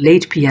trial on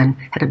late PN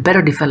had a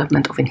better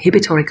development of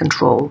inhibitory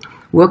control,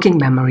 working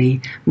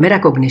memory,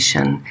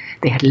 metacognition.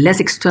 They had less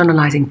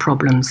externalizing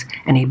problems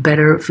and a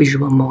better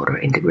visual motor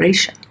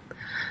integration.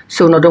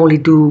 So not only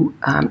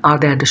are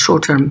there the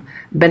short-term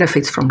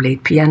benefits from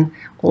late PN,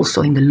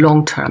 also in the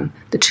long term,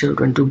 the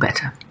children do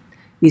better.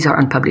 These are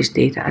unpublished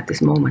data at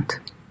this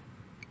moment.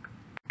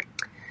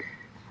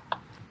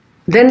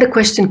 Then the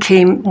question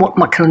came, what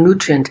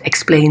macronutrient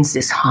explains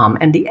this harm?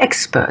 And the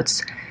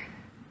experts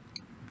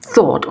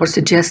thought or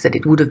suggested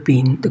it would have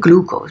been the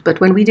glucose. But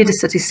when we did a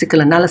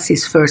statistical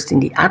analysis first in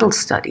the adult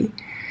study,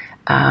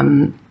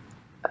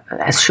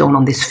 as shown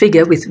on this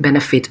figure, with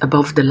benefit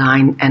above the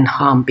line and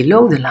harm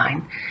below the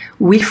line,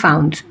 we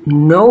found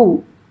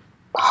no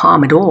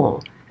harm at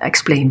all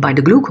explained by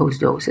the glucose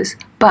doses,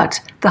 but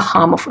the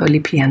harm of early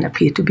PN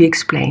appeared to be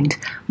explained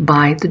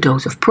by the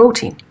dose of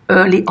protein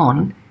early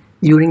on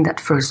during that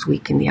first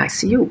week in the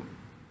ICU.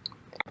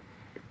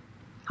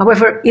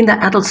 However, in the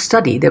adult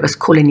study, there was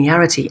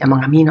collinearity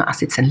among amino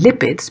acids and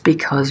lipids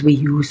because we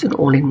used an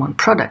all-in-one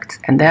product,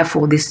 and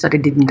therefore this study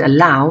didn't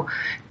allow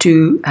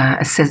to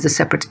assess the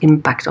separate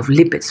impact of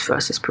lipids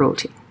versus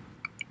protein.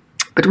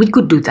 But we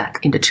could do that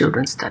in the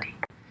children's study.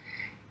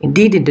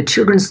 Indeed, in the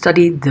children's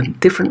study, the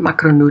different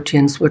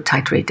macronutrients were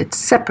titrated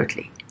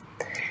separately.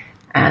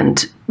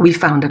 And we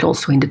found that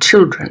also in the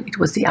children, it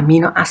was the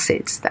amino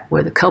acids that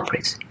were the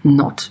culprits,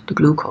 not the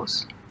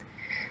glucose.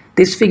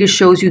 This figure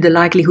shows you the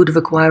likelihood of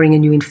acquiring a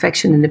new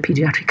infection in the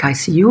pediatric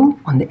ICU.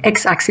 On the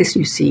x-axis,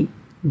 you see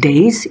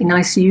days in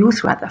ICU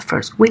throughout the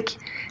first week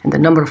and the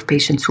number of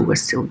patients who were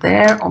still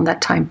there on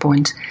that time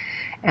point.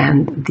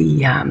 And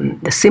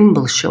the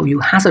symbols show you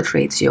hazard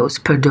ratios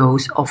per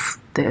dose of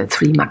the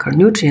three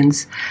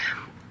macronutrients.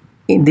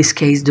 In this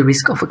case, the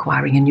risk of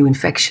acquiring a new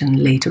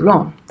infection later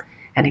on.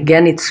 And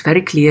again, it's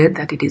very clear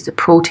that it is the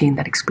protein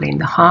that explained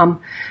the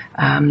harm,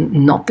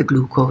 not the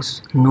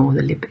glucose nor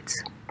the lipids.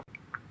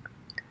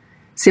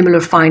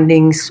 Similar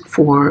findings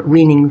for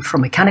weaning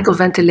from mechanical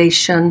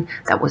ventilation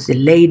that was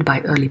delayed by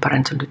early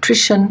parenteral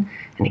nutrition.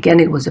 And again,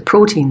 it was the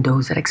protein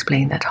dose that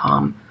explained that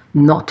harm,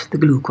 not the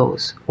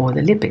glucose or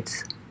the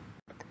lipids.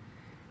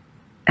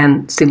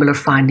 And similar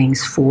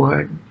findings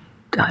for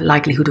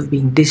likelihood of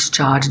being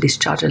discharged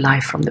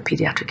alive from the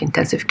pediatric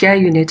intensive care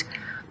unit.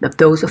 The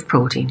dose of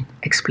protein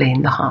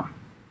explained the harm.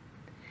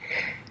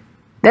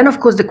 Then, of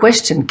course, the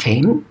question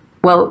came,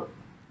 well,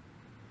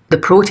 the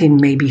protein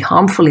may be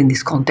harmful in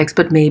this context,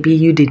 but maybe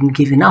you didn't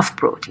give enough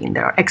protein.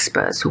 There are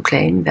experts who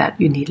claim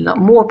that you need a lot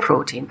more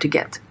protein to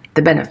get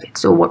the benefit.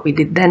 So what we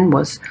did then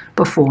was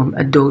perform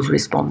a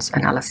dose-response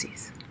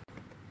analysis.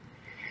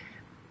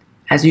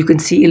 As you can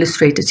see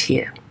illustrated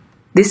here,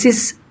 this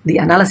is the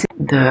analysis.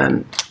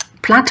 The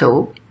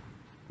plateau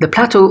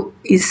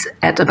is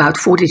at about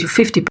 40 to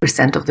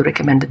 50% of the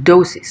recommended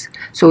doses.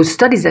 So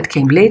studies that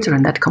came later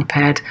and that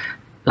compared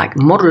like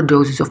moderate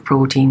doses of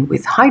protein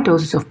with high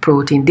doses of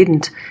protein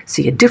didn't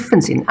see a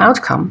difference in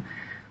outcome,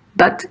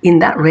 but in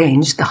that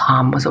range, the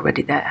harm was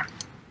already there.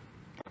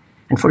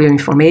 And for your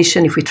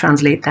information, if we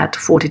translate that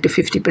 40 to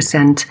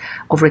 50%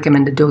 of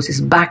recommended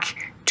doses back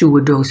to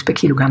a dose per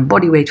kilogram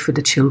body weight for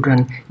the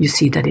children, you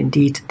see that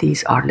indeed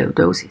these are low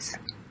doses.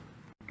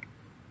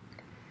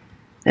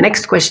 The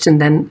next question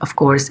then, of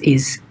course,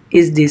 is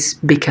this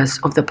because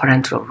of the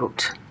parenteral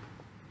route?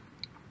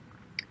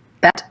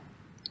 That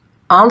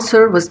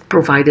answer was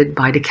provided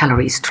by the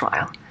Calories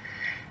trial.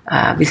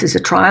 This is a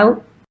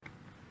trial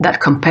that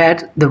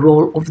compared the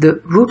role of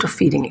the route of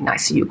feeding in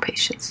ICU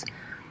patients.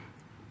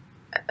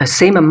 A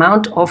same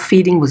amount of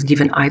feeding was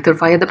given either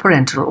via the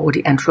parenteral or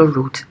the enteral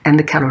route, and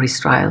the Calories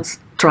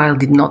trial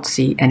did not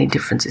see any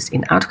differences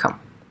in outcome.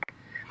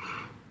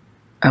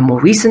 A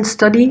more recent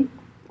study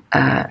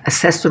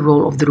assessed the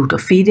role of the route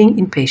of feeding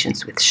in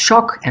patients with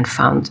shock and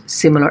found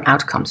similar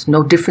outcomes.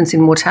 No difference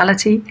in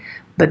mortality,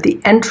 but the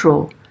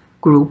enteral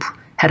group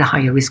had a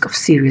higher risk of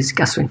serious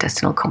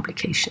gastrointestinal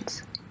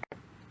complications.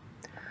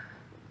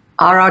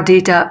 Are our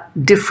data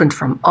different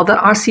from other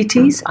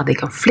RCTs? Are they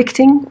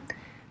conflicting?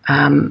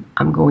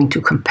 I'm going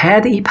to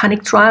compare the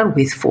EPANIC trial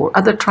with 4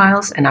 other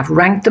trials, and I've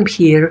ranked them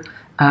here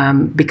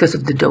because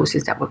of the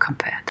doses that were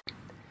compared.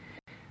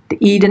 The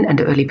EDEN and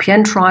the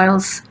EARLY-PN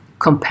trials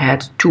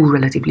compared 2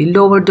 relatively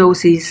lower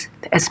doses.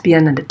 The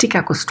SPN and the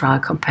TICACOS trial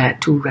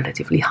compared 2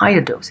 relatively higher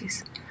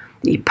doses.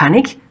 The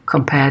EPANIC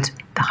compared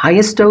the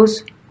highest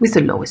dose with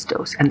the lowest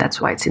dose, and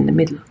that's why it's in the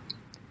middle.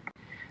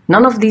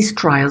 None of these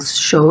trials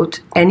showed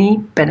any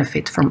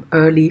benefit from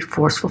early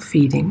forceful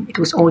feeding. It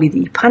was only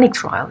the EPANIC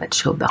trial that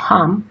showed the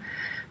harm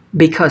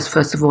because,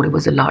 first of all, it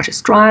was the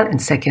largest trial,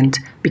 and second,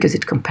 because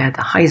it compared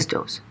the highest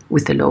dose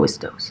with the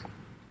lowest dose.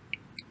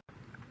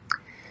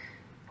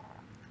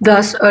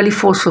 Thus, early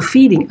forceful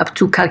feeding up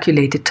to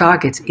calculated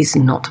targets is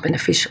not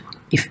beneficial.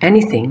 If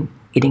anything,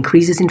 it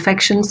increases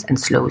infections and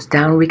slows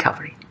down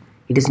recovery.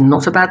 It is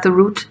not about the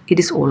route, it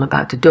is all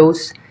about the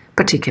dose,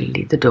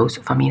 particularly the dose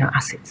of amino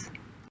acids.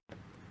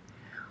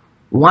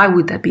 Why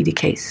would that be the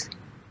case?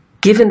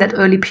 Given that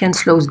early PN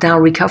slows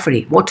down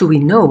recovery, what do we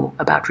know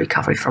about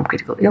recovery from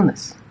critical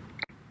illness?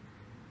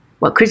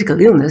 Well,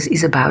 critical illness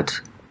is about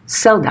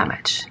cell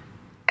damage,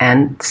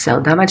 and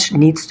cell damage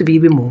needs to be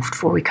removed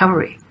for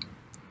recovery.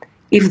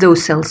 If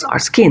those cells are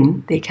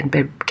skin, they can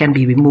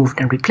be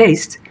removed and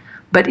replaced,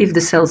 but if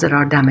the cells that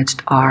are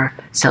damaged are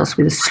cells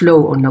with a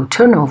slow or no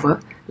turnover,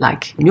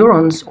 like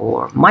neurons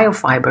or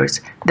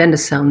myofibers, then the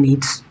cell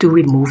needs to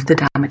remove the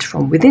damage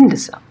from within the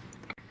cell.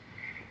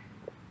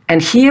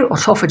 And here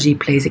autophagy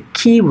plays a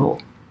key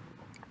role,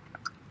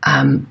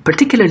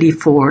 particularly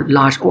for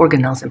large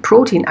organelles and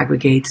protein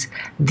aggregates.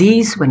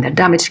 These, when they're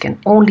damaged, can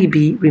only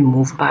be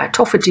removed by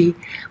autophagy,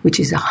 which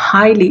is a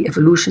highly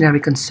evolutionary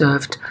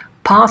conserved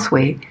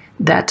pathway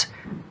that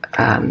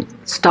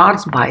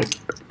starts by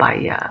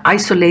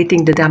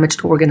isolating the damaged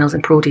organelles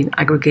and protein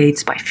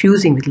aggregates, by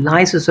fusing with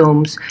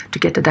lysosomes to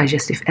get the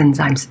digestive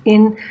enzymes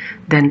in.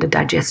 Then the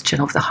digestion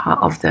of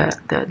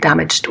the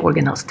damaged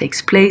organelles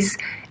takes place,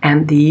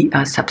 and the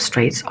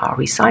substrates are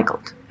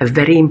recycled. A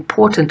very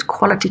important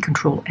quality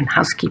control and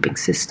housekeeping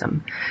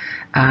system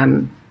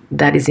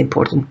that is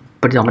important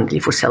predominantly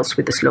for cells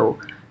with a slow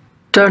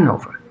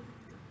turnover.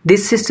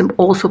 This system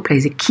also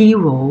plays a key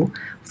role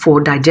for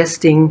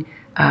digesting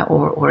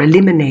or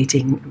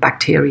eliminating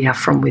bacteria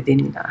from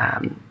within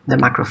the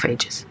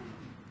macrophages.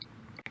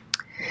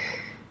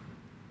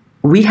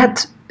 We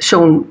had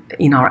shown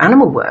in our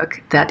animal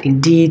work that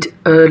indeed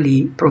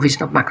early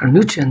provision of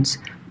macronutrients,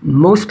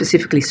 most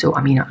specifically so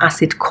amino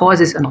acid,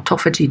 causes an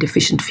autophagy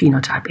deficient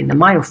phenotype in the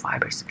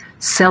myofibers,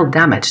 cell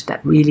damage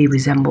that really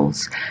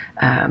resembles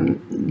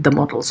the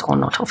models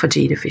on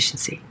autophagy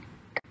deficiency.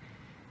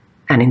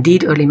 And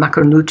indeed early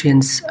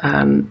macronutrients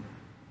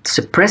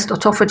suppressed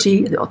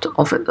autophagy. The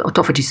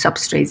autophagy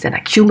substrates then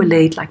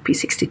accumulate like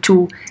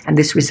P62, and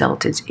this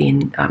resulted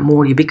in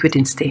more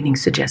ubiquitin staining,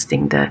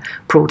 suggesting the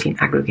protein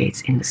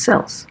aggregates in the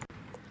cells.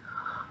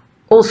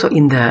 Also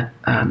in the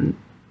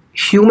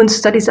human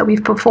studies that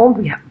we've performed,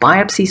 we have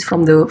biopsies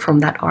from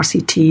that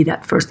RCT,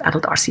 that first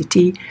adult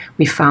RCT.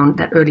 We found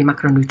that early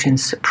macronutrients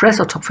suppress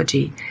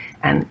autophagy,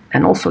 and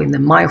also in the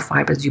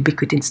myofibers,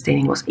 ubiquitin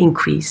staining was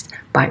increased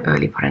by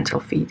early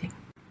parenteral feeding.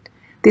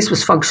 This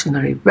was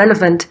functionally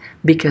relevant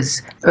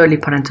because early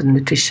parenteral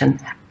nutrition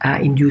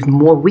induced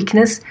more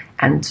weakness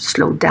and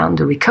slowed down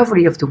the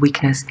recovery of the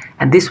weakness,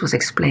 and this was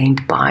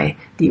explained by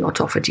the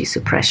autophagy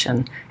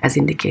suppression as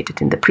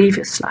indicated in the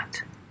previous slide.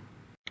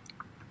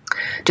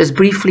 Just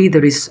briefly,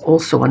 there is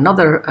also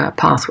another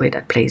pathway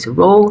that plays a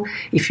role.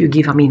 If you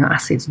give amino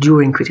acids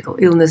during critical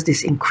illness,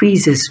 this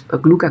increases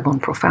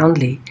glucagon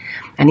profoundly.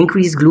 And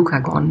increased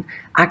glucagon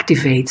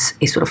activates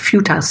a sort of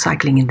futile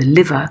cycling in the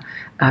liver,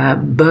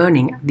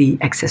 burning the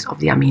excess of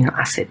the amino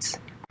acids.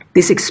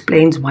 This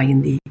explains why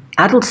in the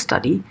adult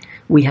study,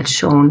 we had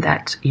shown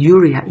that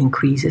urea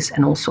increases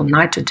and also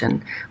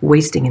nitrogen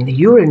wasting in the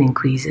urine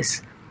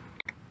increases.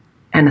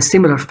 And a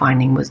similar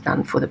finding was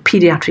done for the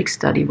pediatric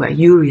study where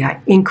urea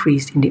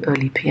increased in the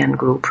early PN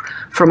group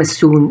from as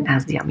soon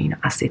as the amino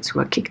acids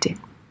were kicked in.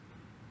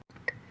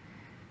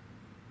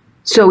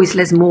 So is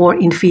less more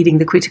in feeding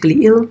the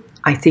critically ill?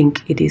 I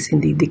think it is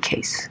indeed the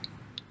case.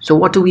 So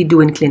what do we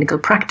do in clinical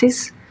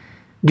practice?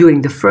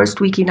 During the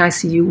first week in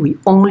ICU, we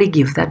only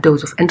give that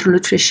dose of enteral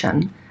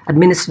nutrition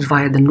administered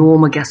via the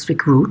normal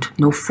gastric route,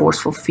 no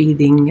forceful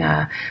feeding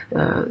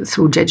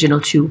through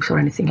jejunal tubes or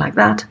anything like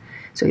that.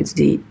 So it's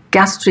the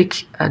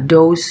gastric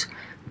dose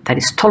that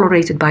is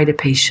tolerated by the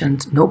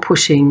patient, no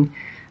pushing,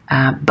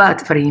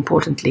 but very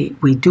importantly,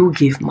 we do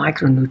give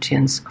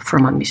micronutrients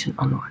from admission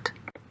onward.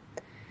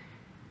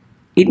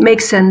 It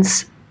makes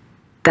sense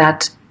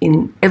that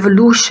in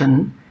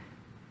evolution,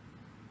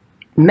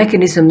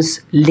 mechanisms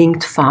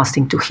linked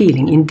fasting to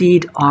healing.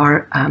 Indeed,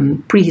 our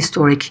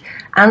prehistoric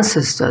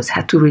ancestors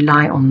had to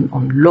rely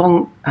on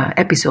long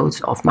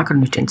episodes of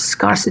macronutrient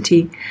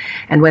scarcity,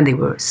 and when they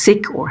were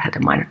sick or had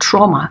a minor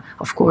trauma,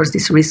 of course,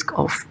 this risk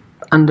of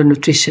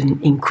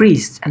undernutrition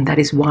increased, and that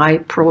is why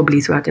probably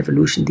throughout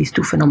evolution these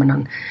two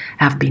phenomena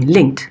have been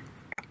linked.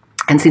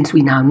 And since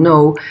we now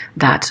know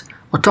that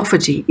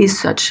autophagy is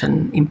such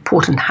an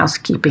important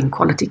housekeeping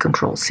quality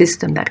control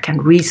system that can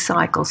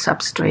recycle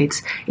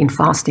substrates in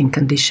fasting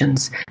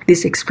conditions,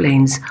 this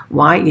explains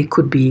why it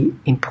could be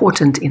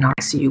important in our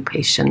ICU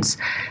patients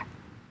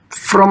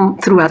from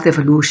throughout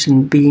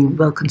evolution being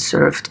well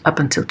conserved up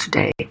until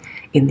today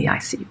in the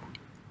ICU.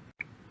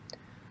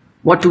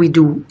 What do we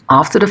do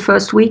after the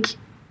first week?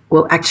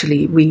 Well,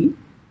 actually, we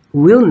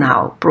will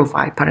now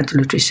provide parenteral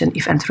nutrition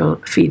if enteral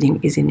feeding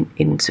is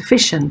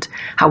insufficient.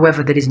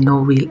 However, there is no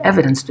real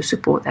evidence to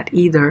support that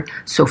either,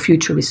 so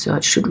future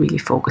research should really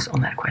focus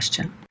on that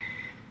question.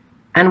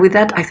 And with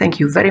that, I thank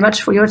you very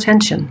much for your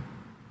attention.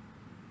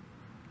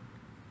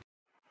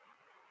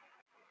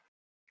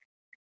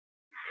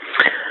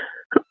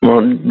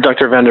 Well,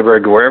 Dr.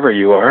 Vandenberg, wherever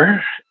you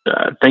are,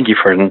 thank you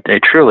for a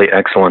truly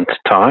excellent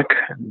talk,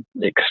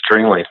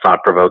 extremely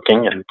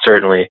thought-provoking, and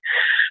certainly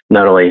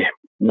not only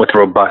with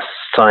robust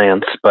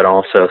science, but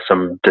also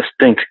some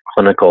distinct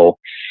clinical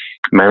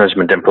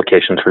management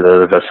implications for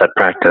those of us that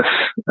practice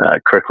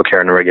critical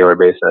care on a regular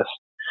basis.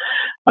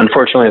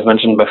 Unfortunately, as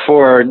mentioned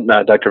before,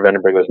 Dr.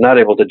 Vandenberg was not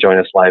able to join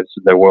us live,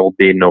 so there will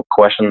be no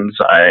questions.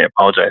 I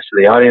apologize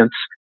to the audience.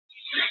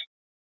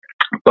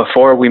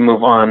 Before we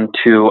move on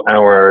to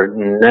our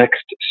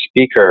next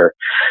speaker,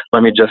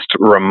 let me just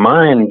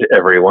remind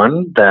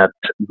everyone that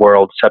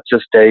World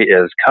Sepsis Day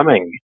is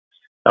coming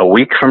a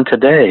week from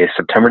today,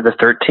 September the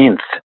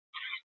 13th.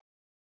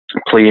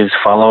 Please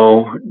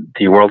follow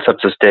the World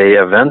Sepsis Day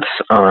events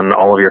on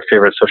all of your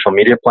favorite social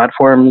media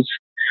platforms.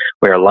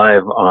 We are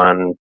live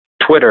on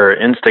Twitter,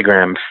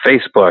 Instagram,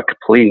 Facebook.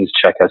 Please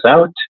check us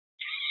out.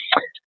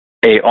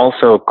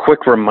 Also,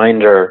 quick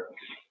reminder,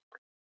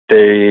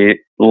 the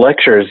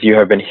lectures you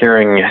have been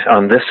hearing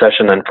on this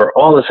session and for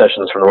all the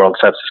sessions from the World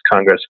Sepsis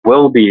Congress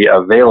will be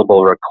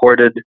available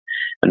recorded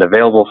and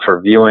available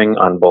for viewing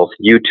on both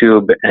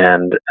YouTube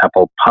and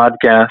Apple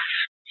Podcasts.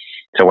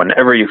 So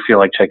whenever you feel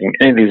like checking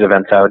any of these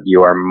events out,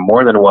 you are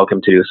more than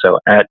welcome to do so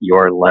at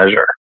your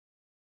leisure.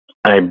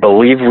 I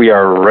believe we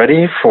are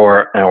ready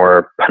for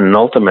our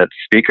penultimate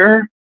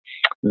speaker.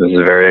 This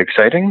is very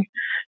exciting.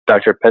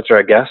 Dr.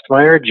 Petra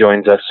Gastmeyer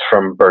joins us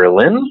from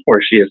Berlin,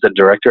 where she is the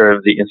director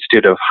of the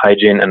Institute of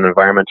Hygiene and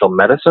Environmental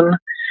Medicine,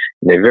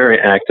 and a very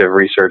active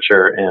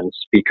researcher and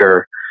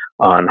speaker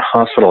on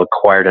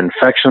hospital-acquired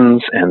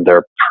infections and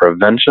their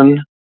prevention.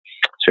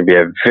 This would be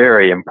a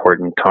very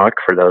important talk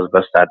for those of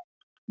us that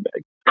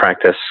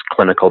practice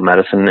clinical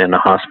medicine in a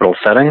hospital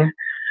setting.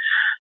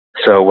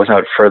 So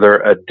without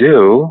further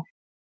ado,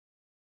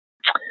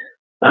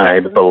 I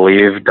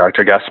believe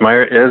Dr.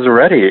 Gastmeyer is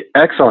ready.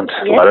 Excellent.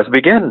 Yes. Let us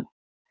begin.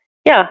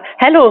 Yeah,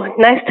 hello,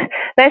 nice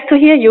to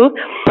hear you.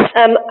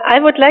 I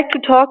would like to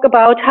talk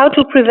about how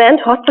to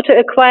prevent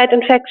hospital-acquired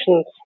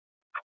infections.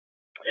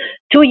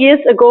 2 years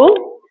ago,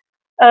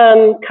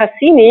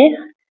 Cassini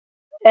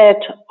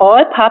et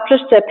al.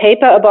 Published their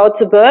paper about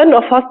the burden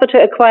of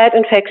hospital-acquired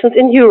infections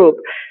in Europe.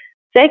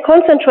 They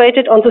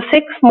concentrated on the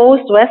 6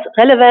 most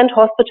relevant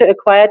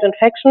hospital-acquired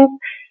infections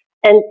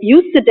and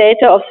used the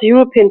data of the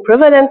European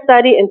Prevalence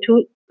Study in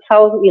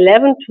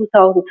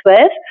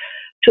 2011-2012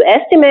 to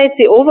estimate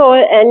the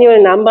overall annual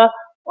number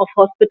of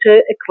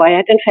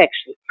hospital-acquired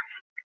infections.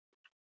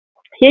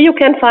 Here you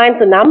can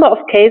find the number of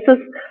cases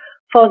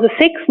for the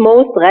 6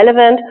 most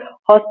relevant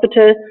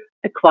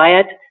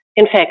hospital-acquired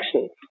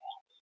infections.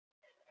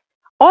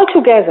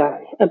 Altogether,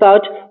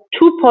 about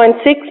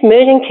 2.6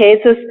 million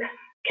cases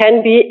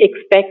can be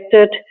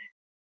expected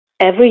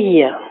every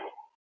year.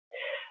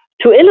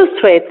 To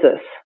illustrate this,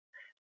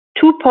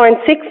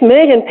 2.6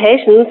 million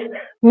patients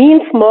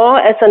means more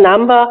as a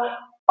number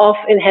of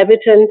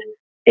inhabitants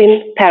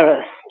in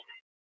Paris.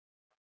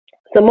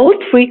 The most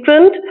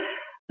frequent,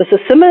 with a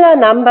similar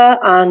number,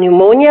 are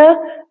pneumonia,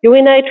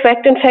 urinary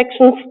tract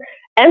infections,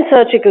 and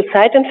surgical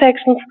site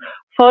infections,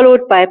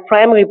 followed by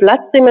primary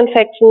bloodstream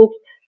infections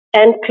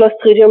and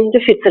Clostridium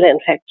difficile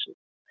infections.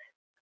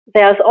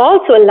 There is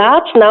also a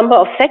large number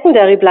of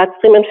secondary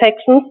bloodstream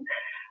infections,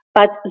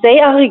 but they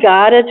are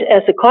regarded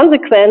as a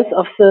consequence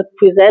of the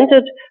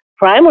presented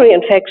primary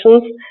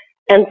infections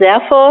and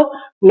therefore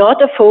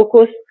not a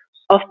focus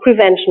of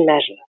prevention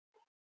measures.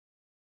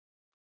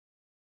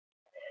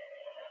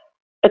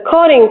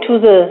 According to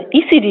the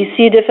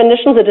ECDC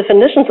definition, the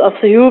definitions of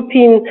the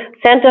European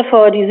Center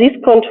for Disease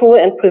Control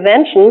and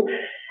Prevention,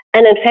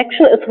 an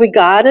infection is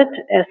regarded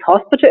as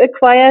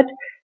hospital-acquired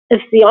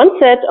if the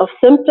onset of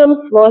symptoms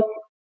was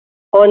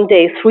on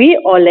day 3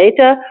 or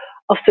later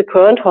of the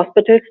current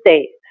hospital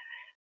stay.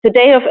 The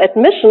day of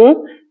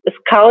admission is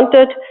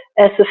counted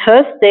as the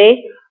first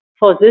day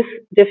for this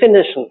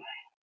definition.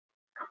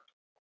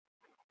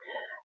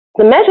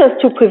 The measures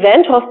to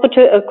prevent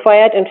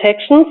hospital-acquired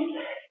infections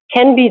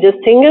can be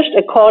distinguished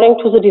according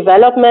to the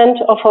development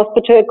of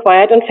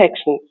hospital-acquired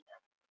infections.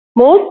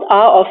 Most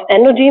are of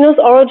endogenous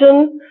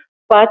origin,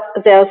 but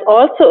there's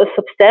also a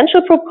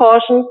substantial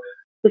proportion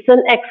with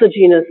an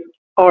exogenous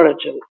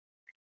origin.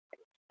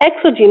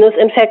 Exogenous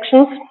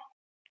infections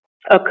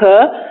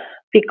occur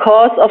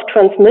because of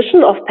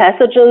transmission of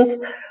pathogens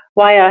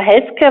via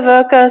healthcare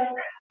workers,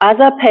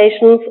 other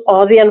patients,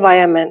 or the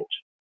environment.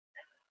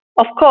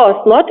 Of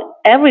course, not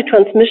every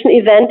transmission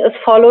event is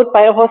followed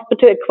by a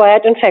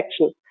hospital-acquired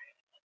infection,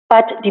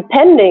 but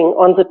depending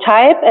on the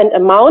type and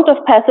amount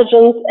of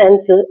pathogens and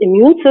the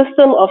immune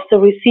system of the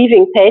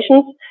receiving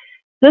patients,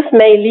 this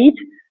may lead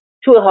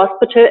to a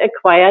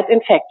hospital-acquired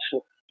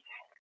infection.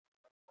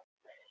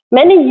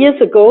 Many years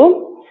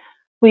ago,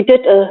 we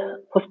did a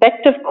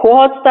prospective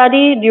cohort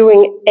study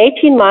during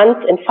 18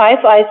 months in 5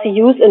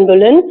 ICUs in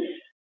Berlin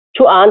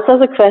to answer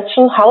the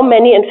question how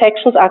many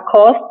infections are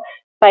caused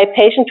by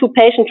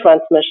patient-to-patient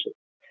transmission.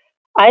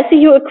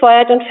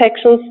 ICU-acquired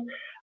infections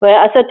were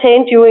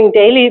ascertained during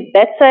daily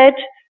bedside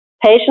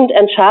patient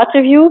and chart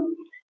review,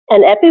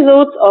 and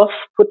episodes of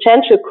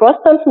potential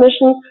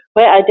cross-transmission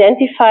were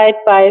identified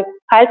by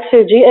pulse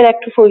field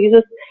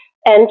electrophoresis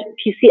and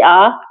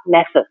PCR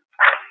methods.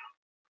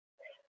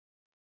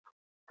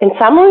 In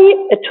summary,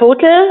 a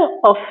total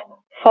of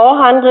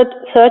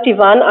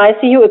 431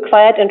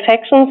 ICU-acquired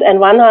infections and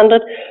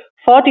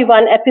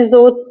 141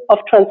 episodes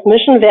of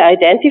transmission were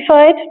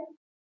identified,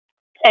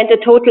 and a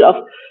total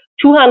of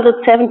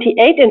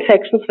 278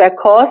 infections were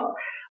caused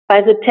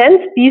by the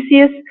 10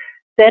 species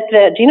that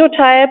were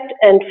genotyped,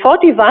 and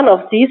 41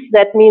 of these,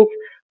 that means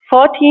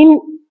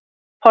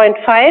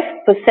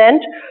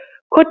 14.5%,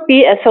 could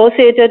be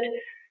associated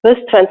with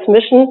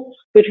transmission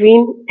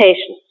between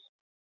patients.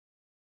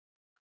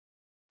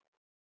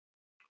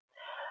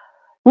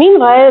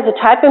 Meanwhile, the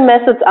typing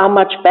methods are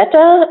much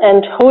better,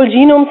 and whole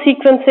genome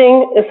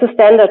sequencing is the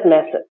standard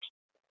method.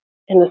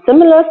 In a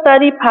similar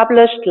study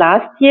published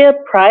last year,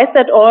 Price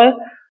et al.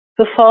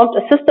 Performed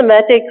a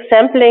systematic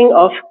sampling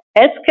of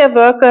healthcare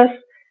workers,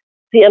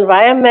 the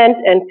environment,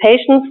 and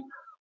patients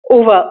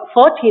over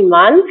 14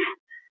 months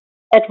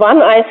at one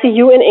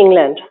ICU in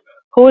England.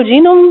 Whole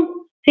genome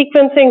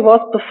sequencing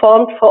was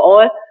performed for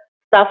all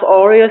Staph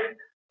aureus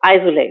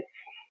isolates.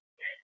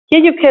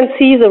 Here you can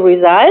see the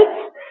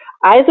results.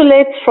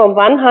 Isolates from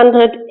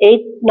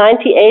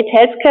 198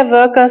 healthcare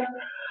workers,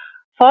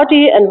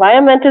 40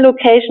 environmental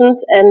locations,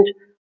 and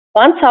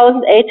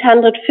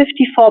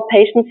 1,854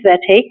 patients were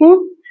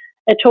taken.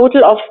 A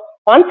total of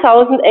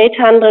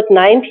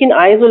 1,819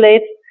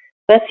 isolates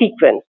were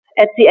sequenced.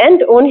 At the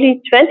end,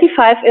 only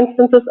 25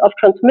 instances of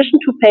transmission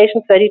to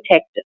patients were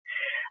detected.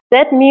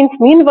 That means,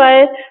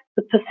 meanwhile,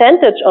 the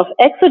percentage of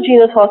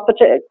exogenous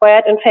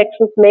hospital-acquired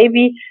infections may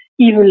be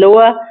even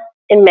lower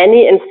in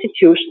many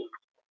institutions.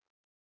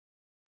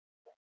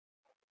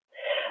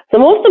 The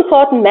most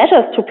important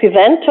measures to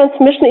prevent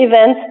transmission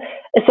events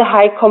is a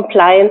high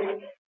compliance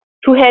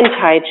to hand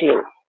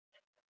hygiene.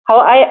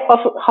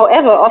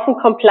 However, often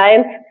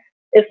compliance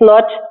is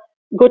not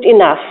good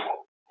enough.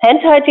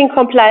 Hand hygiene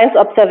compliance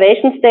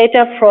observations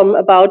data from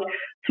about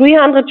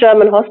 300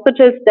 German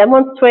hospitals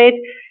demonstrate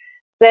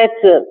that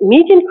the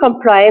median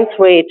compliance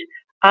rate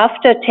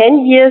after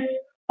 10 years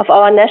of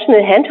our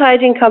national hand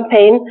hygiene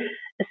campaign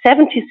is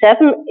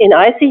 77% in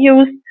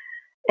ICUs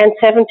and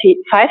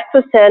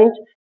 75%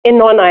 in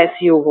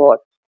non-ICU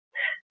wards.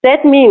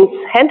 That means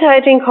hand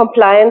hygiene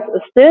compliance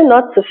is still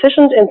not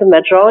sufficient in the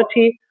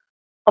majority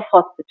of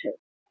hospitals.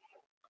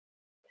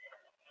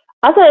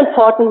 Other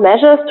important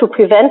measures to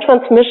prevent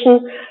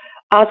transmission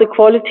are the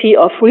quality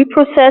of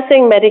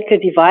reprocessing medical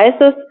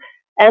devices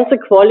and the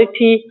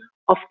quality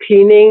of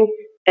cleaning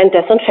and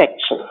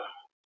disinfection.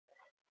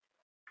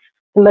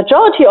 The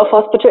majority of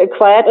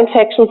hospital-acquired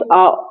infections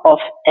are of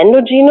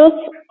endogenous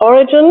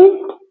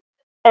origin,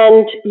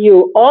 and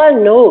you all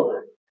know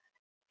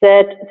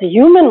that the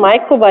human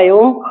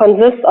microbiome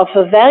consists of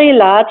a very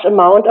large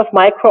amount of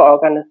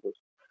microorganisms,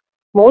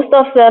 most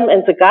of them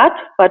in the gut,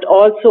 but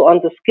also on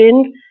the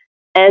skin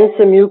and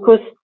the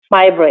mucous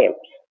membranes.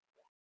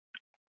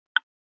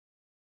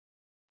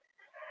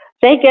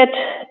 They get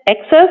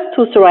access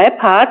to the right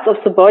parts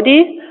of the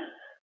body.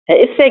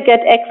 If they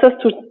get access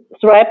to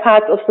the right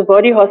parts of the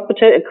body,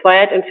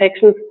 hospital-acquired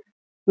infections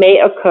may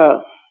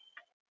occur.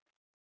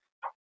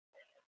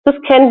 This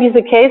can be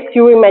the case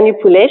during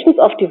manipulations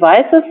of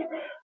devices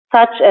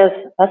such as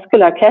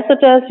vascular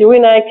catheters,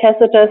 urinary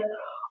catheters,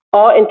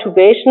 or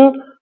intubation,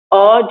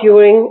 or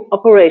during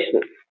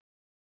operations.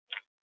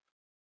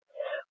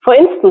 For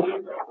instance,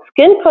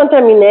 skin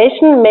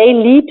contamination may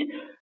lead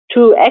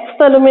to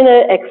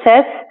extraluminal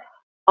access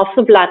of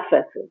the blood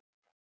vessels.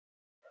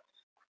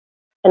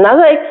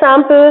 Another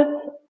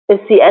example is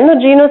the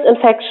endogenous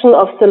infection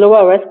of the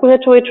lower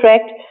respiratory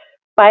tract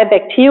by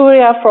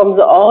bacteria from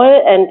the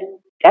oral and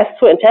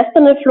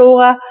gastrointestinal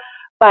flora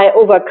by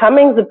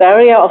overcoming the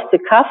barrier of the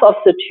cuff of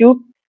the tube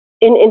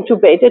in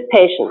intubated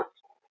patients.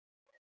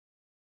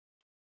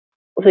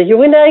 The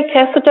urinary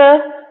catheter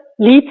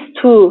leads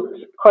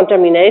to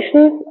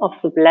contamination of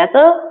the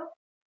bladder,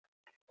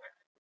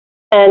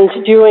 and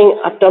during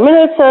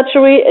abdominal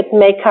surgery it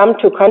may come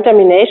to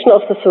contamination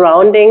of the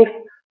surroundings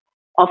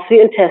of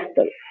the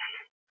intestine.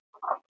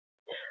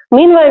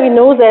 Meanwhile, we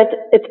know that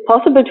it's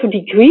possible to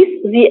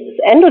decrease the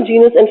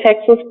endogenous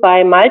infections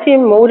by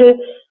multimodal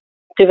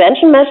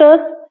prevention measures.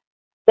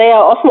 They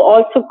are often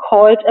also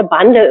called a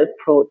bundle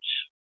approach.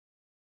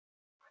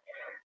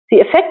 The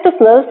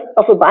effectiveness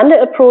of a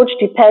bundle approach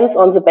depends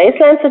on the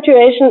baseline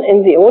situation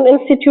in the own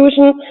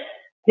institution,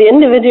 the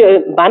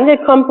individual bundle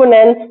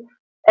components,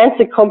 and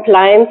the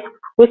compliance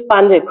with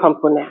bundle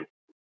components.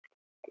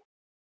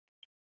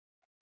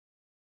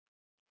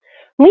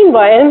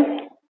 Meanwhile,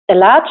 a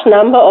large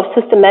number of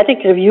systematic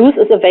reviews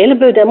is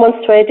available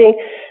demonstrating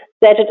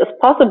that it is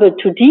possible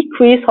to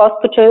decrease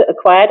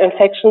hospital-acquired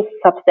infections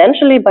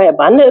substantially by a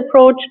bundle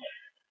approach.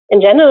 In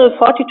general,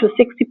 40 to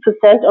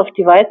 60% of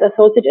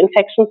device-associated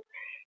infections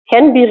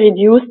can be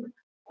reduced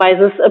by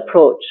this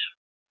approach.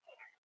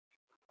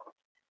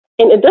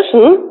 In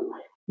addition,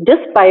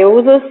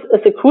 dysbiosis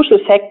is a crucial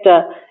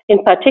factor,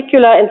 in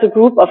particular in the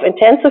group of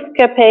intensive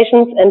care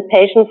patients and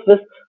patients with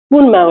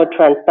bone marrow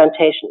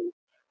transplantation.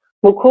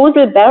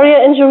 Mucosal barrier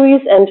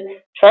injuries and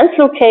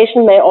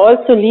translocation may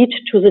also lead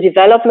to the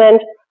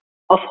development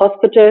of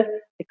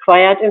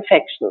hospital-acquired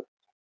infections.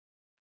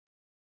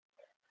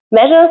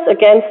 Measures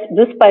against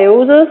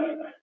dysbiosis,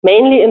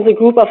 mainly in the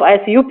group of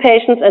ICU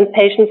patients and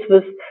patients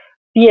with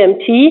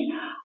BMT,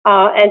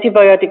 are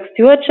antibiotic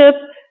stewardship,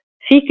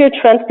 fecal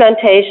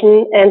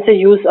transplantation, and the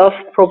use of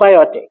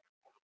probiotics.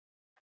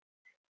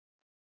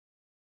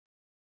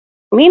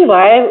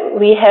 Meanwhile,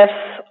 we have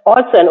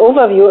also an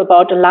overview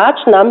about a large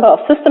number of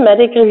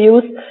systematic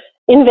reviews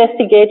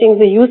investigating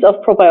the use of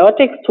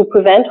probiotics to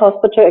prevent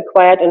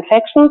hospital-acquired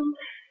infections.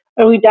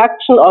 A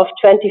reduction of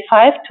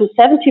 25 to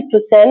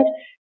 70%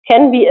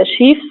 can be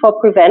achieved for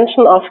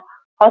prevention of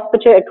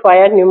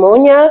hospital-acquired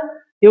pneumonia,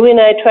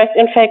 urinary tract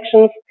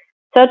infections,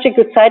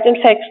 surgical site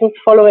infections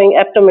following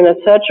abdominal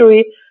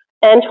surgery,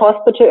 and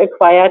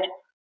hospital-acquired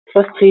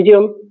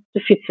Clostridium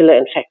difficile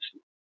infection.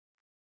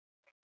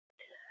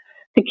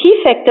 The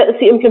key factor is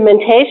the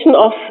implementation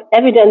of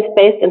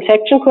evidence-based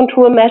infection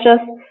control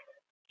measures.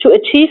 To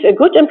achieve a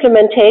good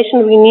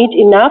implementation, we need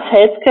enough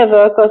healthcare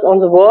workers on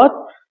the wards.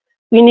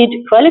 We need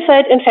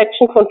qualified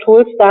infection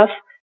control staff.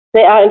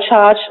 They are in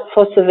charge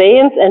for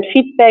surveillance and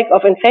feedback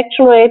of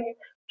infection rates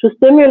to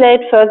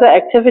stimulate further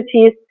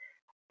activities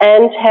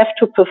and have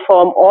to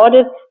perform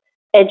audits,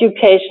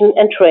 education,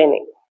 and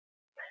training.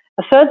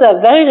 A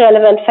further very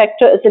relevant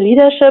factor is the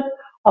leadership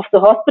of the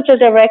hospital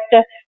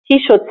director. He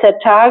should set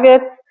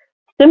targets,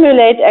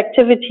 stimulate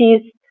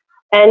activities,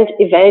 and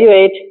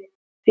evaluate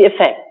the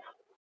effects.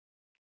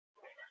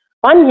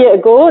 1 year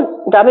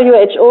ago,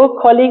 WHO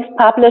colleagues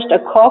published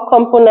core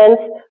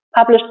components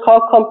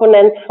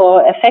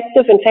for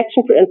effective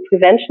infection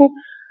prevention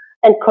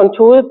and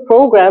control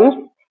programs.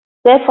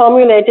 They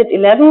formulated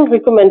 11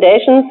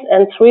 recommendations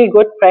and 3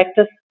 good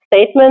practice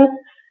statements,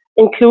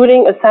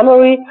 including a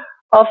summary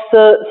of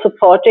the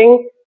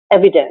supporting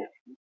evidence.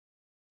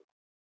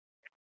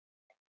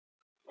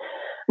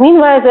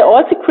 Meanwhile, they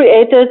also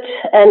created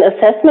an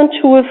assessment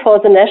tool for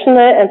the national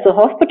and the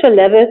hospital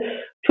level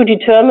to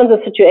determine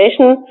the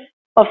situation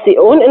of the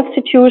own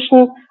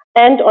institution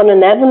and on a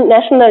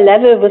national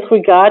level with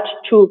regard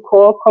to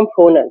core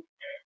components.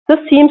 This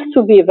seems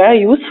to be a very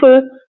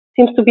useful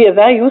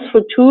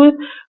tool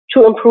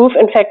to improve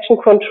infection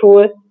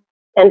control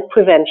and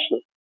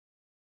prevention.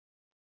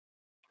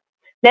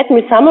 Let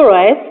me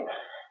summarize.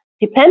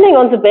 Depending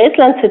on the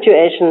baseline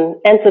situation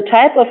and the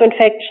type of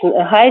infection,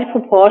 a high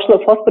proportion of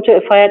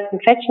hospital-acquired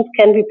infections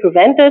can be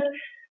prevented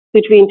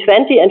between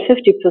 20 and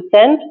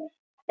 50%.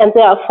 And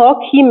there are 4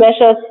 key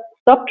measures: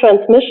 stop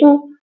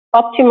transmission,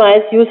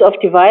 optimize use of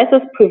devices,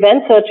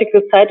 prevent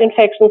surgical site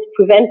infections,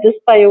 prevent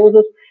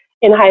dysbiosis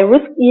in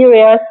high-risk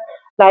areas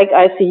like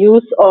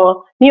ICUs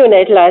or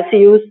neonatal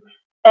ICUs.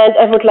 And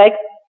I would like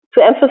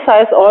to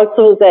emphasize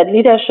also that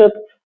leadership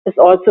is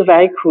also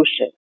very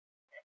crucial.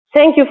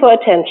 Thank you for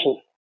attention.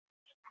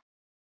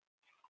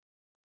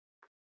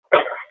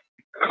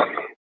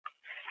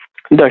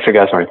 Dr.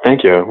 Gassmer,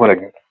 thank you. What a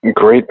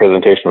great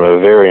presentation of a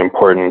very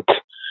important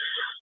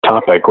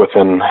topic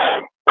within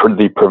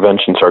the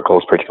prevention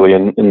circles, particularly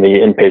in the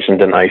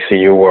inpatient and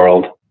ICU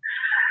world.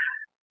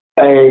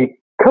 A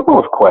couple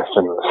of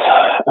questions.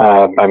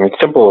 A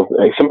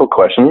simple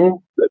question,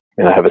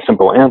 and I have a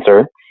simple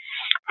answer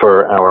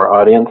for our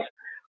audience.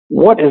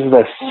 What is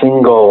the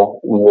single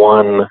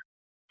one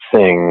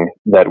thing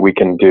that we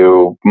can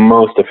do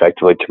most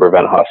effectively to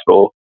prevent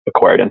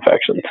hospital-acquired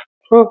infections?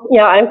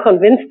 Yeah, I'm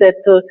convinced that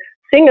the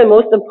single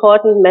most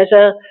important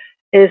measure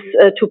is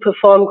to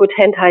perform good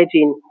hand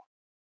hygiene.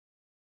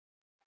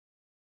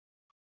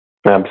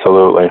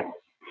 Absolutely.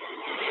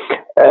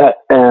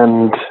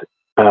 And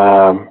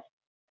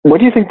what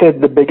do you think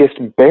the biggest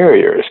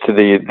barriers to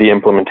the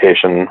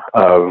implementation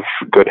of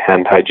good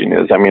hand hygiene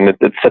is? I mean,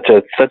 it's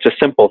such a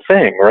simple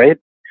thing, right?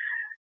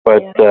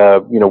 But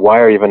why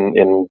are even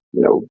in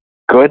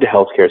good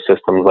healthcare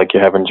systems like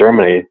you have in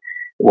Germany,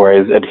 where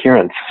is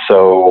adherence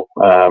so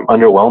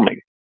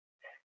underwhelming?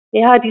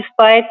 Yeah,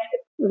 despite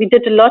we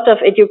did a lot of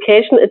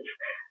education, it's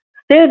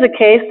still the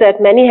case that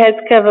many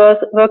healthcare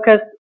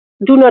workers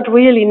do not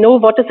really know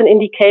what is an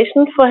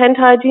indication for hand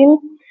hygiene.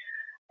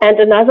 And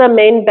another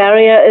main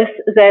barrier is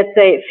that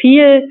they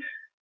feel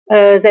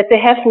that they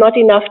have not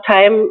enough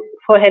time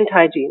for hand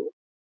hygiene.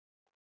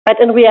 But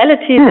in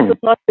reality, this is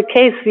not the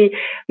case.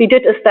 We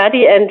did a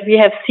study and we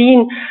have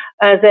seen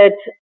that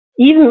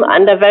even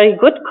under very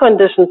good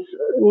conditions,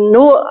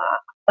 no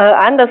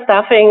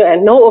understaffing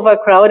and no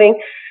overcrowding,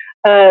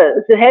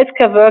 the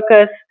healthcare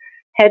workers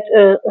had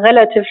a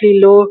relatively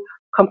low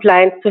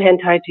compliance to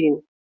hand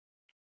hygiene.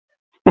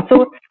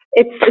 So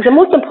it's the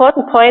most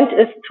important point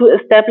is to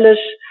establish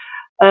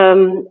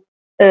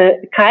a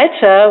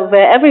culture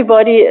where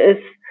everybody is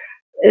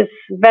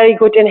very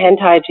good in hand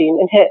hygiene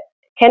and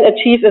can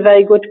achieve a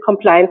very good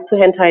compliance to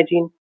hand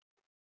hygiene.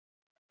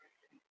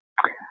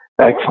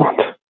 Excellent.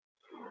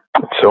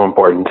 It's so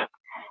important.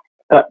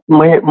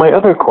 My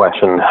other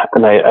question,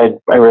 and I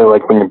really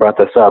like when you brought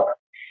this up,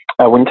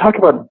 when you talk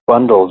about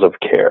bundles of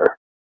care,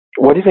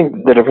 what do you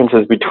think the difference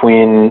is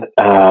between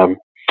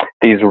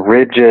these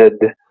rigid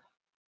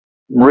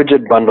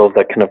bundles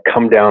that kind of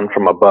come down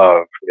from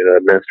above, the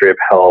Ministry of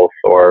Health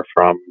or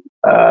from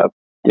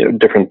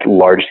different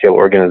large-scale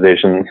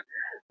organizations,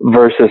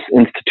 versus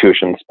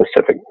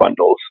institution-specific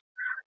bundles?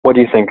 What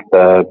do you think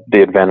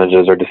the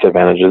advantages or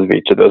disadvantages of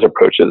each of those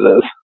approaches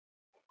is?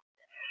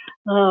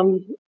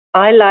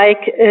 I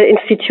like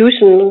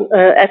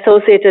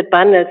institution-associated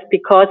bundles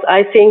because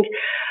I think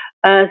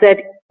that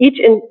each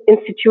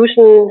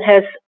institution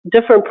has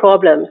different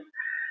problems.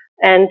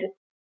 And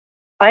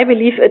I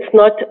believe it's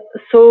not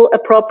so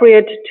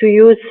appropriate to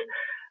use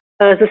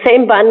the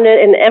same bundle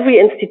in every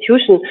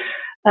institution.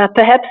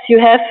 Perhaps you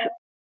have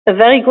a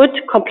very good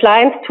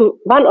compliance to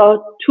one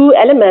or two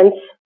elements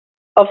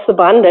of the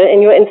bundle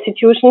in your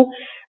institution,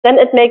 then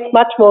it makes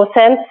much more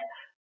sense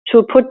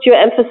to put your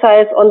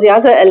emphasis on the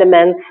other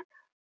elements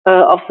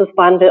of this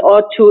bundle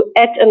or to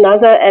add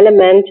another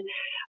element.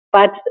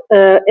 But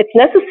it's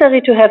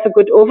necessary to have a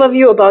good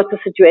overview about the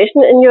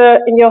situation in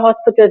your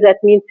hospital.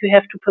 That means you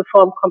have to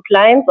perform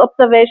compliance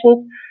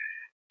observations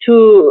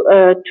to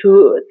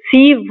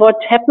see what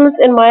happens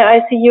in my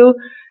ICU.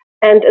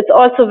 And it's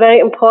also very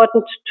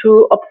important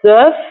to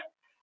observe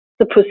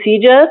the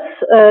procedures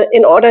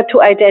in order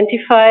to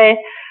identify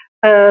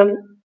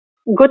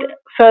good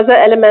further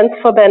elements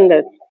for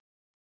bundles.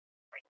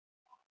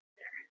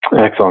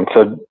 Excellent.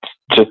 So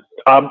just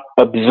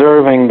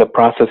observing the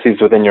processes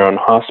within your own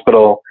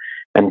hospital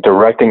and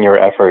directing your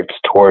efforts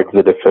towards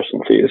the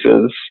deficiencies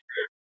is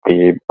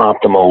the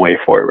optimal way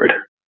forward.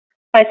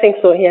 I think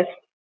so, yes.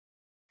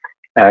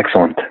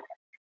 Excellent.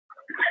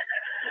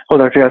 Well,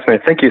 Dr. Gasmay,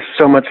 thank you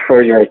so much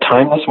for your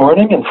time this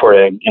morning and for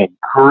a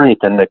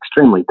great and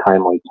extremely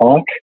timely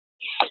talk.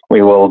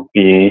 We will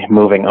be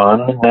moving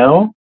on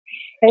now.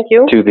 Thank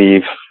you. To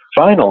the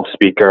final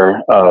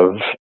speaker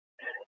of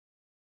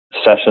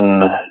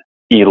session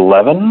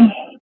 11,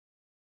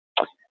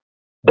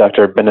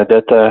 Dr.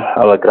 Benedetta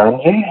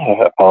Allegranzi.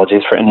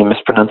 Apologies for any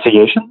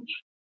mispronunciations.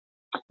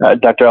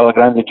 Dr.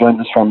 Allegranzi joins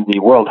us from the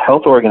World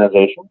Health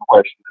Organization,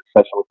 where she's a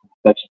specialist in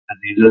infectious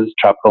diseases,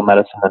 tropical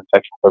medicine,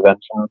 infection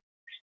prevention,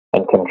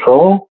 and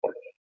control,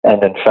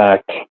 and in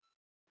fact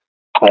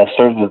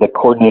serves as the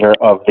coordinator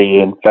of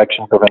the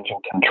Infection Prevention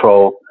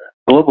Control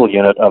Global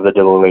Unit of the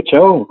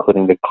WHO,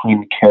 including the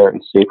Clean Care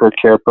and Safer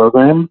Care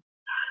program.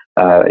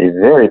 A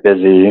very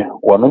busy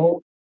woman,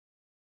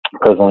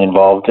 presently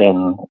involved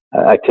in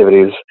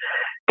activities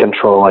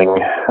controlling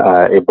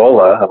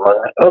Ebola,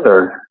 among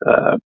other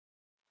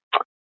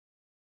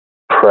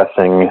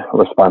pressing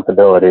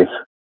responsibilities.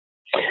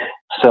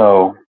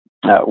 So,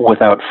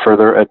 without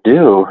further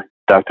ado,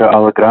 Dr.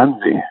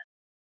 Allegranzi,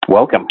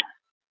 welcome.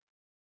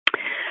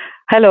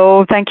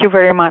 Hello, thank you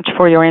very much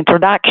for your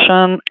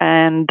introduction,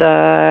 and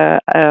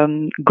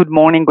good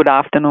morning, good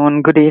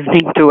afternoon, good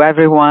evening to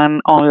everyone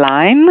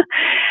online.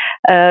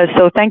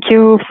 So thank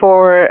you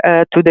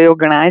to the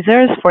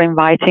organizers for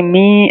inviting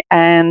me,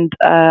 and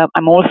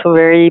I'm also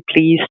very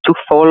pleased to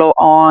follow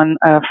on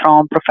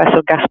from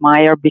Professor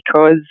Gassmeyer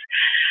because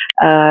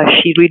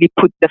she really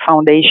put the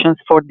foundations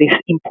for this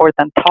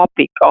important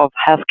topic of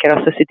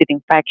healthcare-associated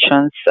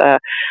infections,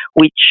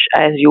 which,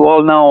 as you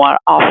all know, are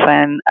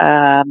often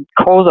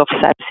cause of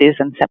sepsis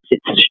and sepsis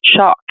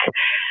shock.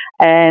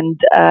 And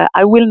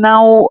I will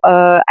now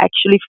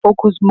actually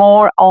focus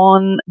more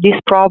on this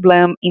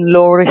problem in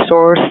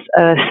low-resource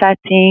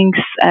settings,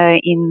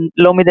 in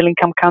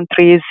low-middle-income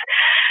countries,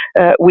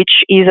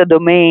 which is a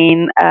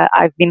domain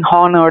I've been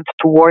honored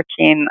to work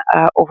in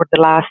over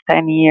the last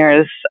 10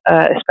 years,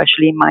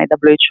 especially in my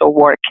WHO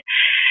work.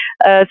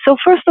 So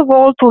first of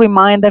all, to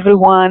remind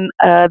everyone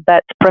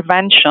that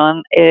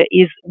prevention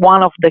is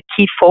one of the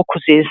key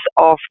focuses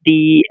of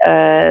the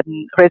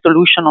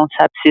resolution on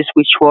sepsis,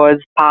 which was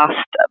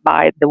passed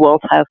by the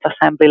World Health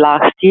Assembly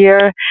last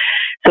year.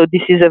 So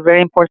this is a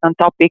very important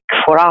topic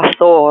for us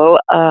all,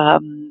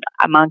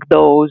 among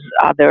those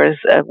others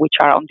which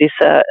are on this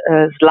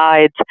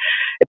slide: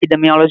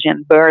 epidemiology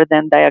and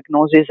burden,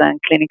 diagnosis and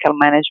clinical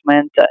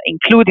management,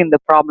 including the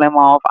problem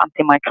of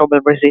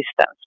antimicrobial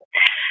resistance.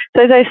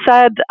 So as I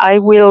said, I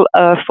will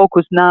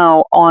focus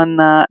now on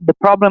the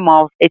problem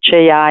of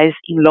HAIs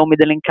in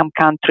low-middle income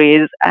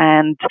countries,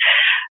 and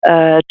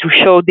to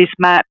show this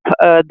map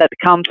that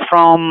comes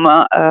from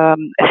a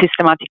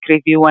systematic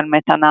review and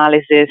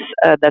meta-analysis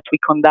that we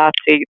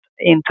conducted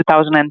in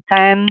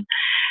 2010,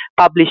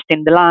 published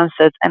in The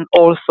Lancet, and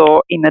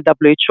also in a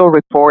WHO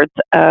report,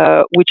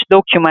 which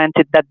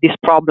documented that this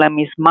problem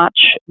is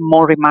much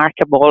more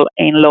remarkable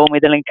in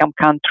low-middle income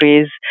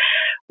countries,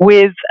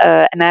 with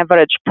an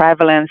average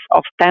prevalence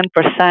of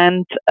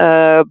 10%,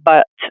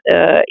 but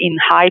in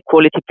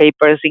high-quality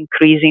papers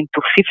increasing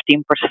to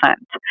 15%,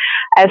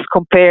 as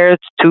compared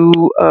to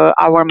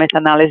our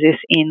meta-analysis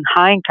in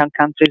high-income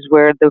countries,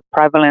 where the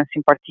prevalence,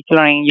 in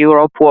particular in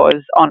Europe,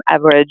 was on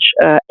average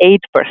 8%.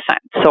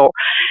 So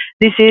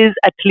this is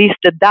at least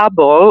a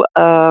double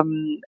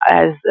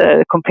as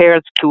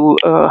compared to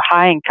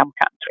high-income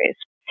countries.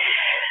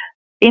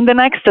 In the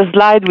next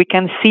slide, we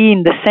can see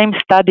in the same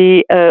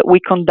study we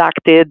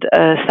conducted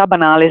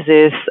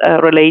sub-analysis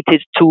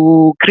related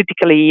to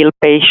critically ill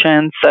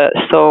patients,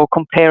 so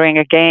comparing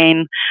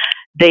again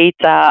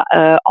data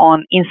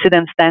on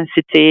incidence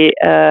density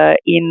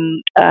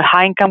in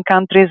high-income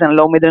countries and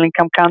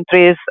low-middle-income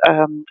countries.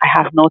 I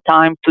have no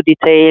time to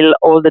detail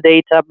all the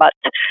data, but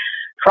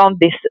from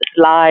this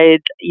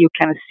slide, you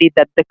can see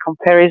that the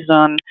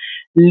comparison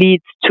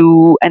leads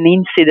to an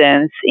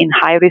incidence in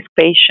high-risk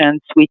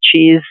patients, which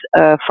is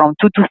from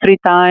 2 to 3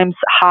 times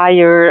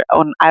higher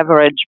on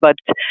average, but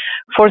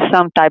for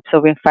some types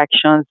of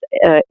infections,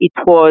 it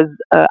was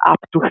up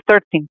to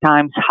 13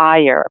 times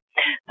higher.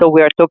 So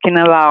we are talking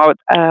about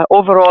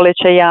overall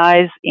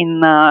HAIs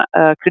in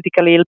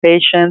critically ill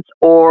patients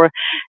or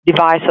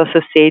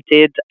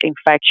device-associated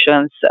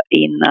infections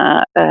in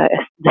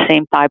the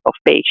same type of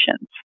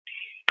patients.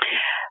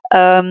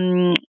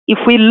 If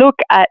we look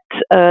at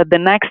the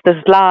next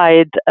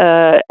slide,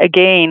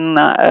 again,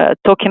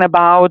 talking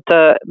about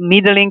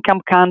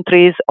middle-income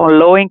countries or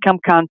low-income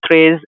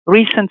countries,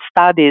 recent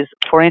studies,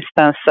 for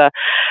instance,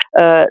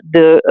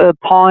 the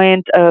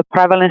point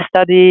prevalence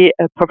study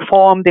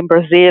performed in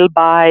Brazil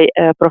by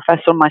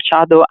Professor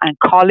Machado and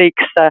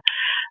colleagues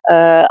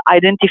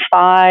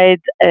identified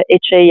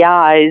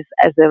HAIs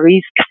as a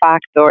risk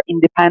factor,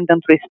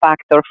 independent risk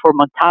factor for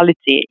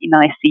mortality in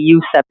ICU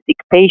septic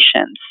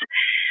patients.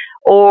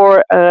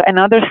 Or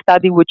another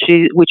study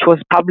which was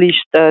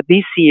published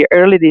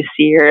early this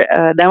year,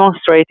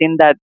 demonstrating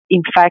that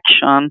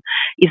infection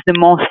is the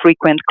most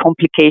frequent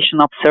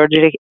complication of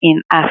surgery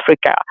in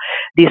Africa.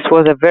 This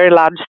was a very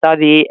large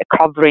study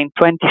covering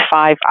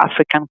 25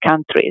 African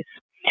countries.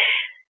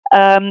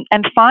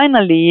 And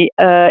finally,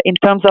 in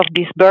terms of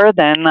this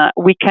burden,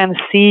 we can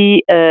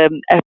see a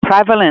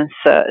prevalence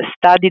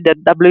study that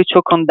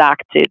WHO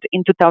conducted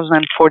in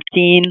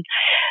 2014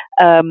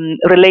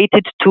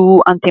 related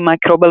to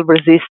antimicrobial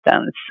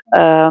resistance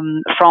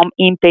from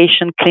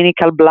inpatient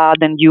clinical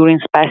blood and urine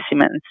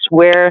specimens,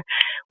 where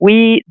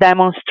we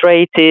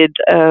demonstrated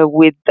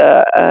with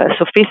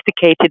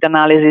sophisticated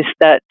analysis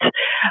that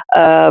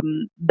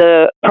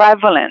the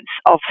prevalence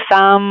of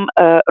some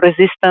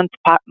resistant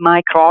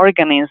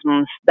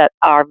microorganisms that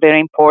are very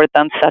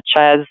important, such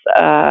as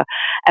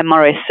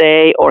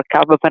MRSA or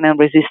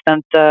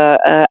carbapenem-resistant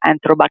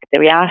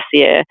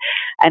Enterobacteriaceae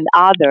and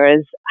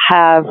others,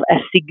 have a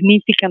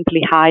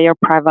significantly higher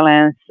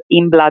prevalence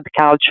in blood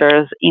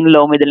cultures in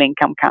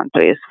low-middle-income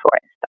countries, for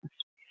instance.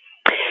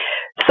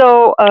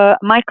 So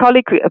my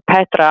colleague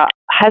Petra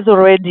has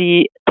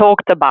already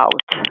talked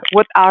about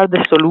what are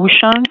the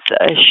solutions.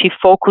 She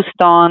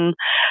focused on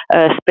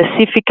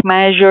specific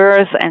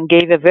measures and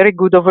gave a very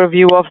good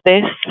overview of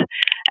this.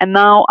 And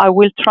now I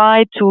will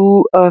try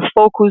to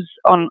focus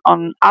on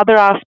other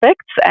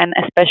aspects and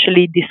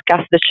especially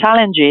discuss the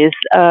challenges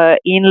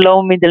in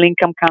low-middle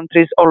income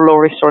countries or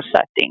low-resource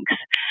settings.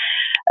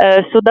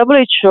 So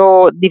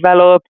WHO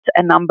developed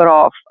a number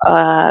of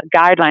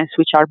guidelines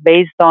which are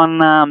based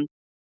on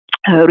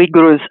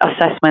rigorous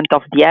assessment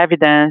of the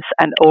evidence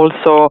and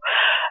also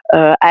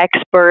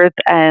expert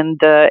and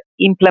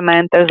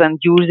implementers and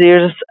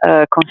users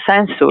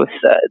consensus.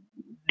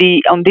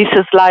 On this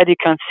slide, you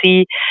can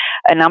see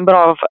a number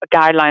of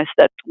guidelines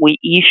that we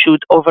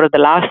issued over the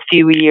last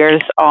few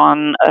years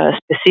on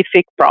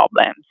specific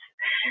problems.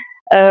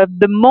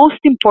 The most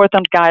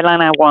important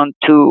guideline I want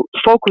to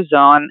focus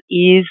on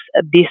is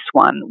this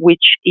one,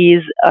 which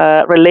is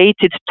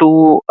related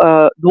to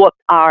what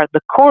are the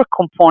core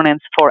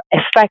components for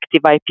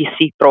effective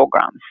IPC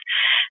programs.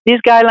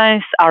 These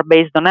guidelines are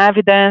based on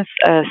evidence.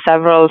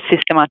 Several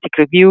systematic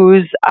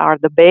reviews are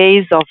the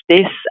base of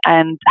this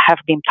and have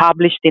been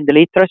published in the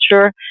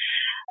literature.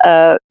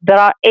 There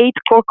are 8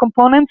 core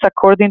components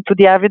according to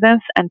the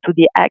evidence and to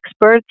the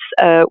experts,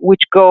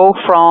 which go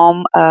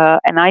from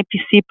an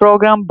IPC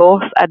program,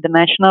 both at the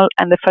national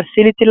and the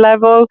facility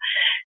level,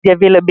 the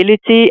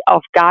availability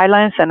of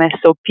guidelines and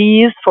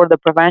SOPs for the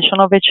prevention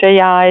of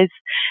HAIs,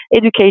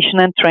 education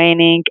and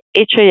training,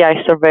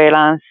 HAI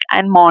surveillance,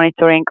 and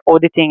monitoring,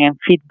 auditing, and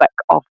feedback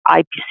of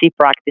IPC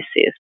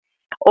practices.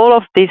 All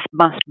of this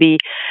must be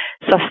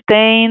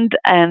sustained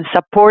and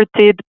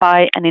supported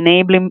by an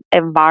enabling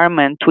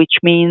environment, which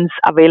means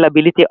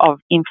availability of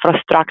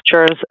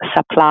infrastructures,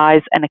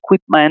 supplies, and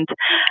equipment,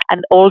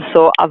 and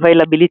also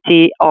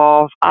availability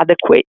of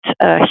adequate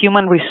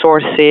human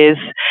resources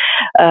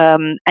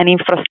and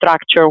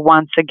infrastructure,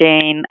 once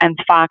again, and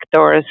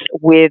factors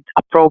with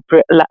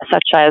appropriate,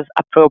 such as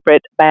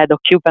appropriate bed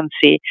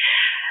occupancy.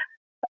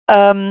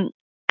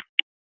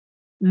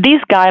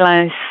 These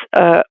guidelines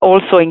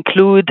also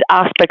include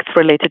aspects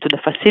related to the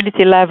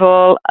facility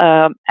level,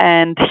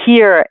 and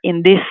here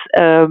in this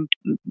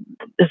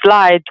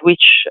slide,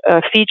 which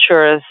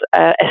features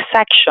a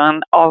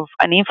section of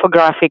an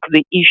infographic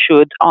we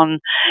issued on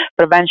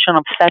prevention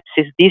of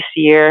sepsis this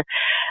year,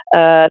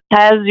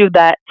 tells you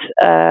that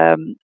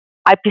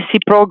IPC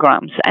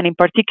programs, and in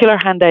particular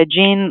hand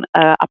hygiene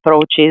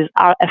approaches,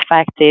 are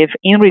effective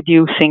in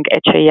reducing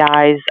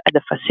HAIs at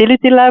the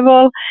facility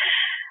level.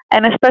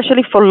 And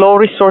especially for low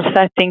resource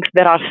settings,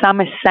 there are some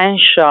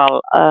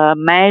essential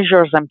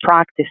measures and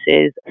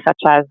practices, such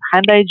as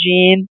hand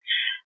hygiene,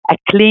 a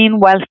clean,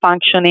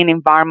 well-functioning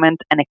environment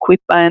and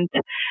equipment,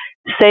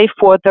 safe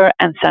water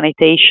and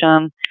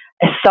sanitation,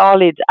 a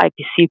solid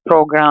IPC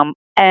program,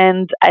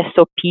 and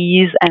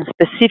SOPs and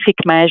specific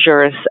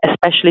measures,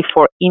 especially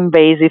for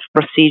invasive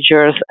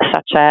procedures,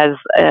 such as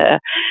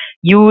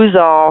use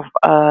of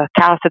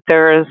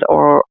catheters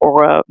or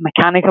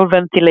mechanical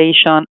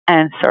ventilation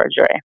and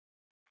surgery.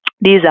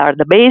 These are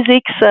the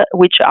basics,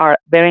 which are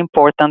very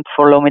important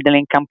for low-middle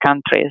income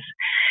countries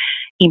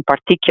in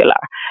particular.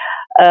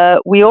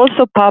 We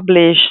also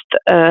published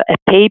a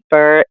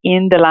paper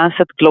in the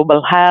Lancet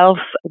Global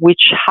Health,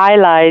 which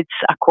highlights,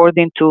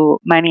 according to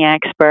many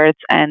experts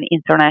and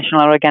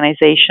international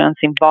organizations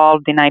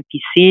involved in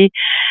IPC,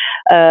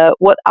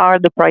 what are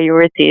the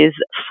priorities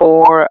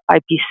for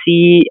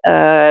IPC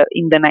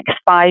in the next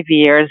 5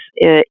 years,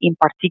 in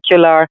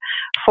particular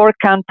for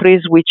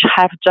countries which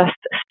have just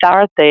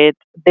started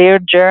their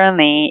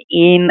journey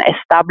in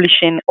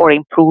establishing or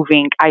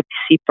improving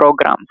IPC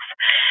programs.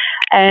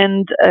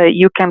 And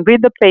you can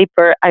read the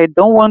paper. I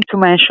don't want to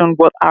mention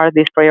what are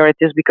these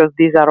priorities because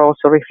these are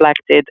also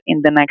reflected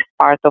in the next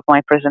part of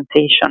my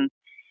presentation.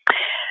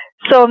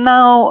 So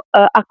now,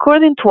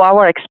 according to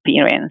our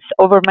experience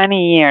over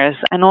many years,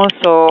 and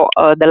also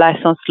the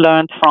lessons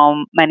learned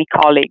from many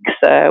colleagues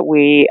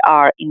we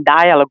are in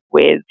dialogue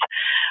with,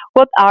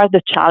 what are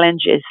the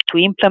challenges to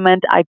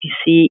implement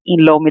IPC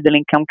in low-middle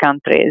income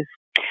countries?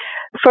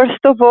 First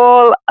of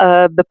all,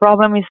 the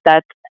problem is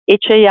that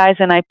HAIs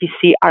and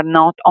IPC are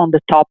not on the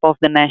top of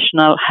the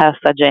national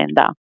health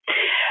agenda.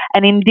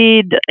 And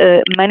indeed,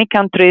 many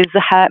countries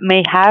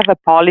may have a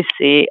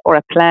policy or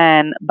a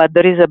plan, but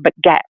there is a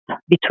gap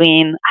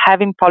between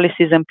having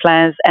policies and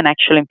plans and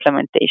actual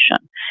implementation.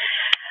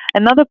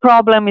 Another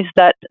problem is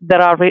that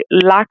there are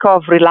lack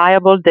of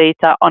reliable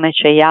data on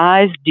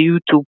HAIs due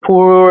to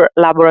poor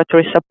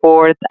laboratory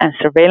support and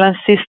surveillance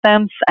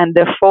systems, and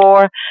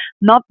therefore,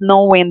 not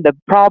knowing the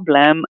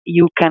problem,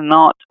 you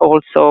cannot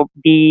also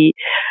be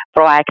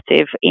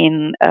proactive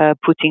in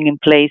putting in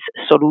place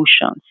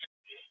solutions.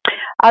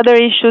 Other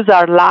issues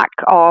are lack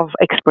of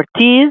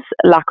expertise,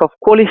 lack of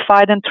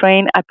qualified and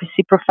trained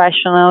IPC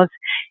professionals,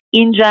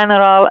 in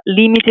general,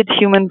 limited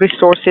human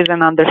resources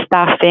and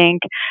understaffing,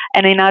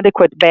 and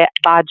inadequate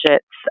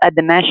budgets at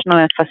the national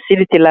and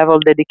facility level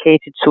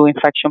dedicated to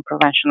infection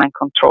prevention and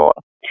control.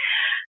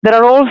 There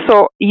are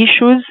also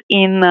issues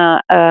in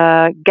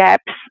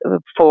gaps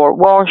for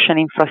wash and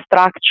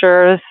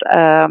infrastructures.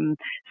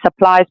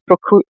 Supplies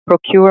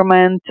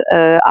procurement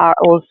are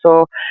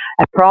also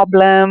a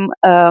problem.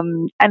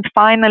 And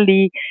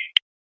finally,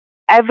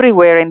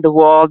 everywhere in the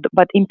world,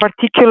 but in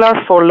particular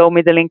for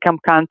low-middle income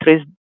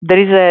countries, there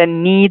is a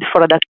need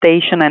for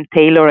adaptation and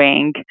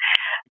tailoring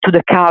to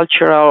the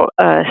cultural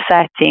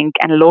setting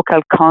and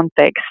local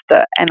context,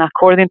 and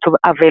according to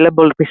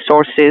available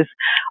resources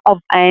of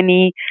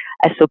any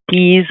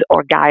SOPs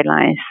or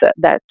guidelines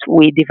that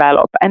we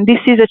develop. And this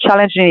is a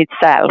challenge in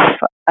itself,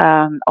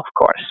 of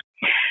course.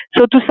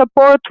 So to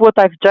support what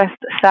I've just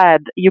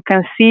said, you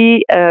can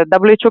see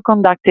WHO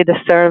conducted a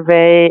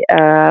survey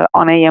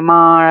on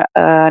AMR,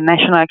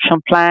 national action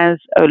plans,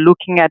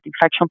 looking at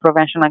infection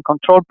prevention and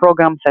control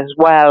programs as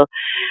well.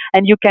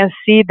 And you can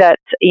see that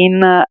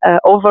in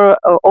over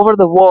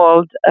the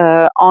world,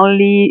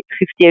 only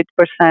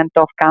 58%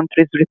 of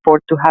countries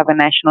report to have a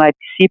national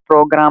IPC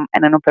program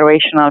and an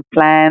operational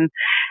plan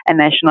and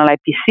national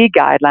IPC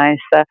guidelines.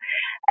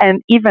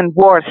 And even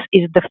worse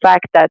is the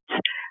fact that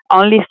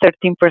only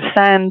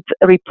 13%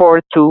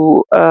 report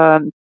to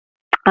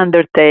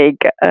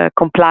undertake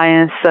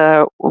compliance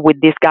with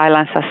these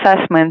guidelines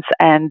assessments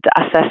and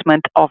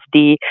assessment of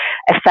the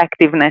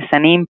effectiveness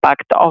and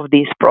impact of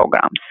these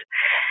programs.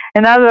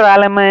 Another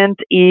element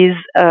is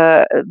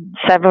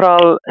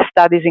several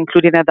studies,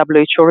 including a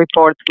WHO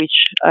report, which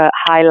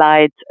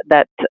highlight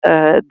that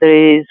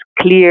there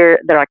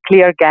are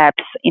clear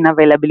gaps in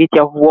availability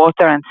of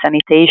water and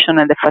sanitation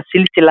at the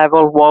facility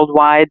level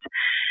worldwide.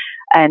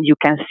 And you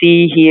can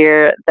see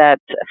here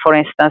that, for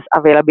instance,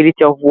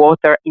 availability of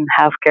water in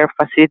healthcare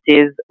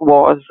facilities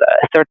was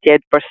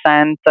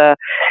 38%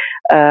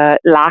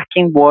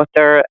 lacking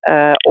water,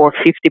 or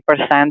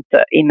 50%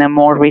 in a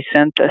more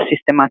recent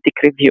systematic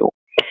review.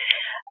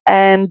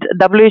 And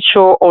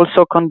WHO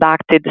also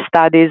conducted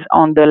studies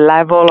on the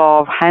level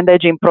of hand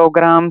hygiene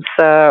programs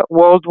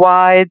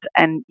worldwide,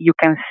 and you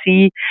can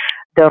see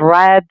the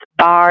red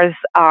bars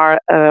are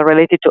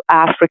related to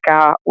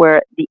Africa,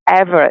 where the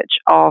average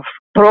of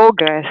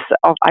progress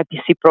of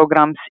IPC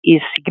programs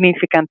is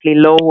significantly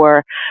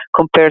lower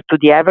compared to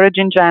the average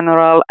in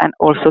general and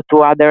also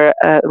to other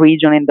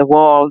regions in the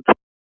world.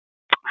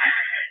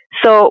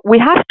 So we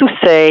have to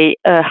say,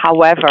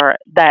 however,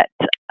 that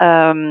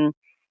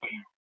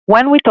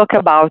when we talk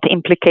about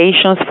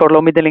implications for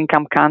low middle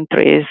income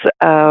countries,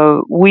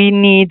 we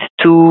need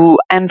to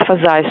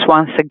emphasize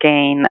once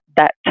again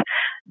that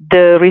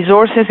the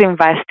resources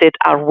invested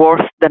are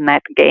worth the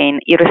net gain,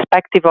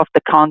 irrespective of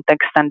the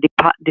context and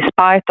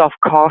despite of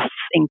costs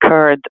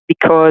incurred,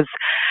 because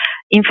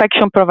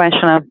infection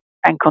prevention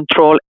and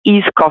control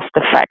is cost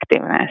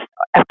effective.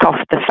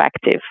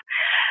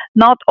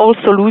 Not all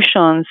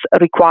solutions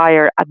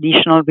require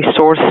additional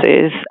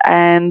resources,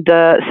 and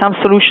some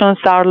solutions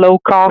are low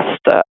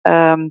cost,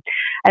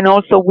 and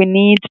also we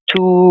need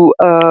to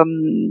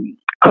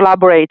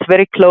collaborate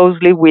very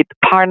closely with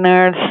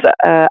partners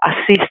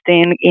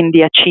assisting in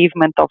the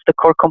achievement of the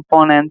core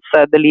components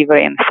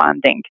delivery and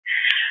funding.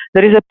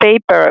 There is a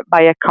paper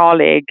by a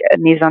colleague,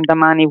 Nizam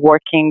Damani,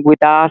 working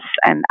with us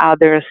and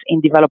others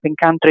in developing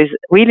countries,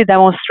 really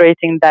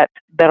demonstrating that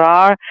there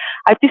are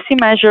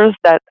IPC measures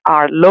that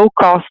are low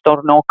cost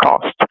or no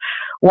cost.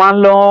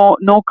 One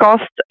no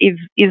cost is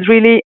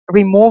really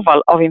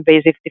removal of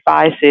invasive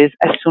devices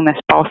as soon as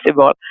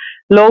possible.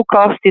 Low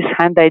cost is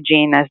hand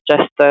hygiene, as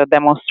just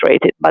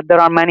demonstrated, but there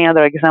are many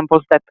other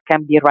examples that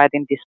can be read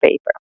in this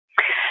paper.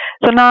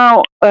 So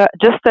now,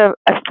 just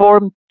for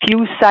a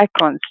few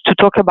seconds to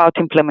talk about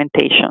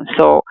implementation.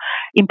 So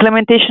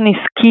implementation is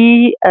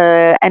key,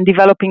 and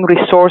developing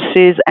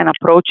resources and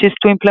approaches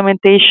to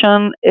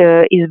implementation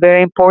is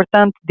very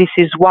important. This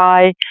is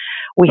why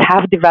we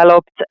have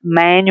developed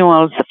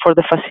manuals for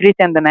the facility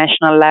and the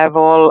national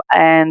level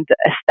and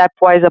a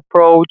stepwise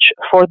approach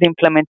for the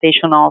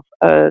implementation of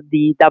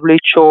the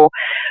WHO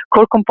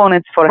core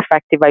components for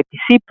effective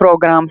IPC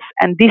programs.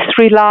 And this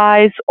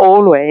relies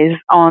always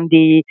on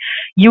the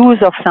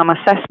use of some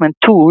assessment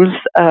tools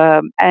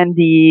and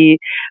the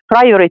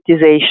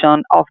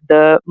prioritization of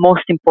the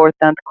most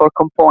important core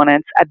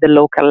components at the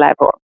local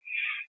level.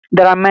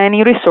 There are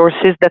many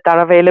resources that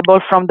are available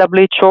from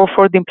WHO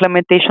for the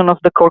implementation of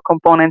the core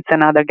components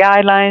and other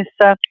guidelines.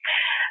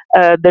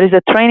 There is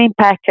a training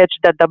package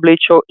that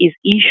WHO is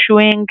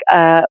issuing,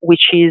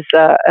 which is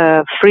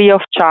free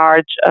of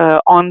charge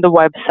on the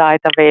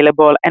website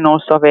available, and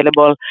also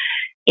available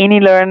in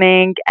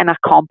e-learning and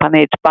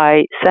accompanied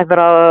by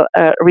several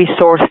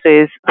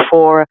resources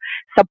for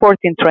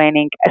supporting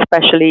training,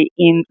 especially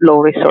in low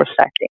resource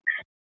settings.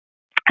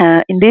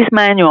 In these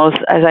manuals,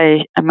 as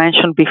I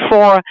mentioned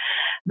before,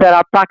 there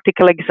are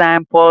practical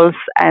examples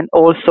and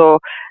also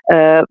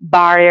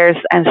barriers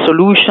and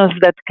solutions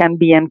that can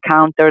be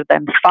encountered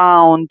and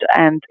found,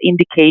 and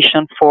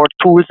indication for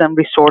tools and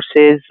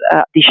resources,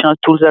 additional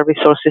tools and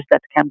resources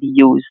that can be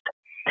used.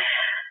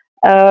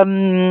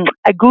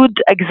 A good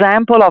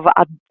example of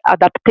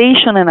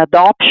adaptation and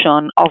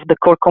adoption of the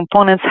core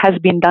components has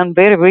been done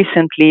very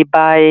recently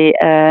by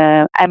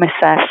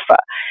MSF,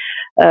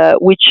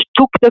 which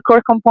took the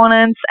core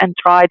components and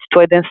tried to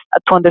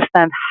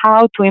understand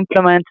how to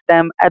implement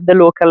them at the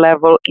local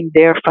level in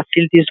their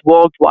facilities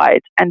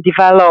worldwide, and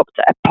developed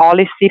a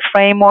policy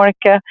framework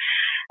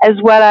as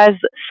well as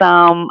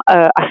some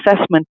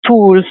assessment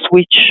tools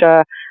which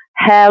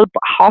help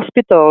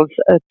hospitals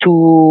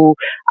to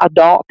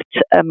adopt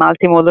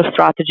multimodal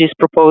strategies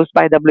proposed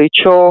by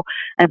WHO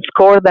and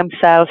score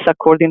themselves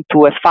according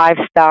to a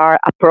 5-star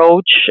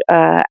approach,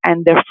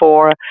 and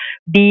therefore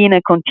be in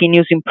a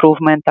continuous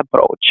improvement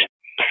approach.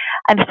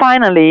 And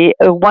finally,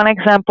 one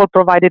example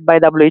provided by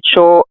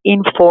WHO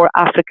in 4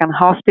 African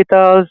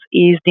hospitals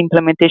is the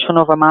implementation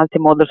of a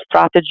multimodal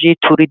strategy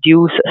to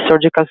reduce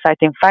surgical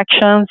site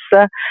infections.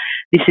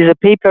 This is a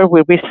paper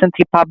we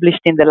recently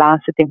published in the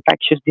Lancet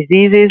Infectious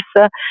Diseases,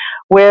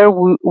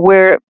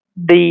 where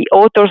the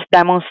authors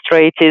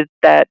demonstrated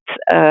that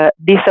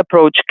this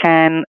approach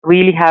can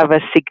really have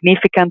a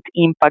significant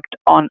impact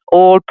on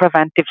all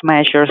preventive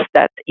measures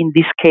that in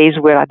this case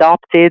were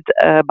adopted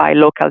by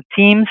local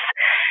teams.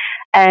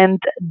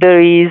 And there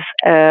is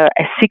a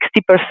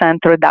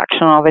 60%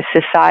 reduction of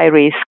SSI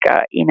risk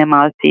in a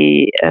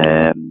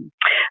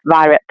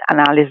varied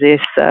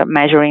analysis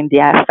measuring the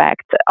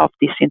effect of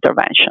this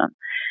intervention.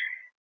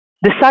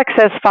 The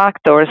success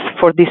factors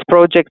for this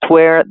project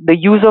were the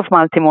use of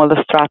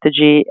multimodal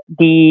strategy,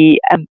 the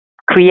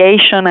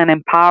creation and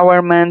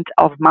empowerment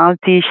of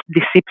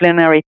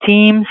multidisciplinary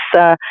teams,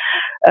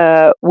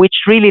 which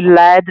really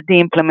led the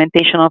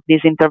implementation of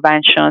these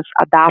interventions,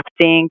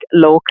 adapting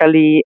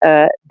locally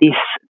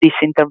this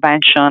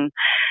intervention,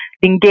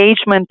 the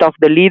engagement of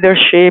the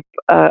leadership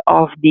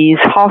of these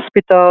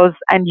hospitals,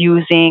 and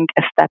using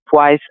a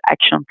stepwise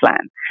action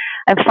plan.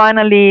 And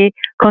finally,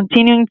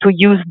 continuing to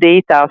use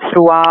data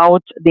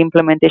throughout the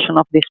implementation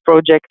of this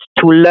project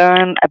to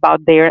learn about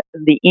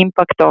the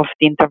impact of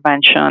the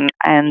intervention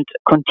and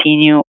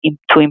continue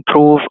to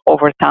improve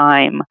over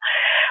time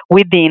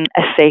within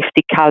a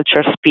safety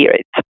culture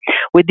spirit.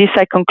 With this,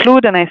 I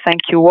conclude, and I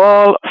thank you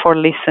all for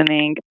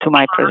listening to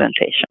my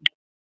presentation.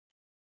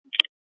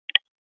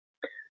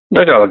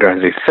 Dr.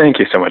 Allegranzi, thank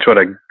you so much. What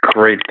a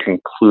great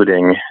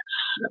concluding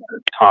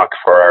talk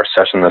for our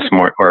session this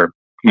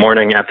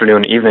morning,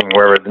 afternoon, evening,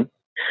 wherever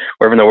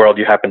in the world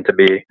you happen to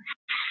be.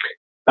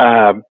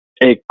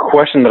 A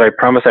question that I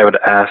promised I would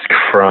ask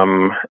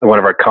from one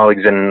of our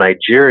colleagues in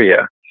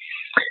Nigeria,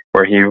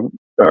 where he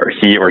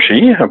or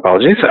she,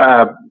 apologies,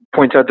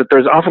 points out that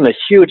there's often a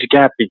huge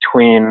gap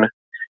between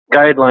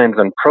guidelines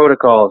and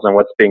protocols and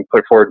what's being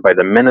put forward by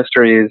the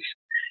ministries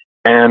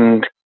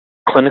and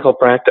clinical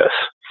practice.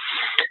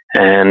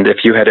 And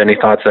if you had any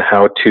thoughts on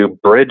how to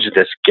bridge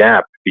this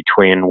gap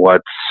between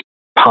what's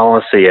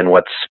policy and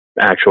what's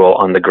actual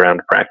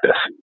on-the-ground practice.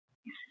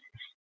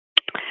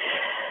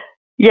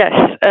 Yes,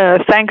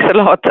 thanks a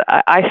lot.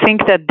 I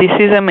think that this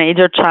is a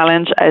major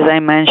challenge, as I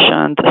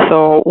mentioned.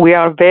 So we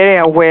are very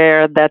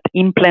aware that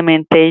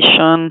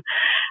implementation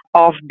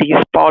of these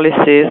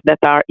policies that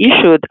are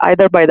issued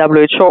either by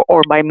WHO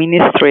or by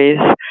ministries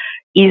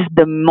is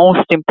the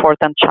most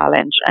important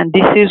challenge. And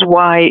this is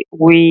why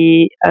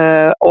we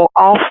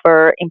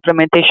offer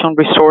implementation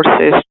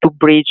resources to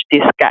bridge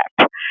this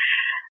gap.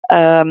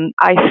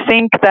 I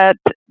think that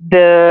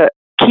the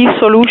key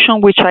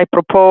solution which I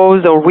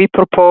propose or we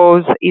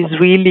propose is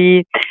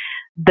really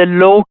the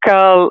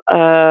local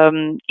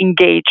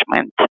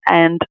engagement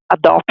and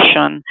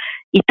adoption.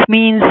 It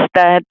means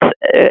that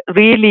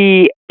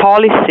really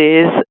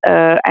policies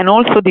and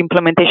also the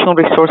implementation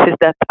resources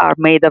that are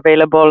made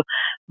available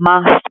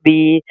must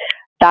be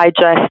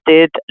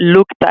digested,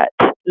 looked at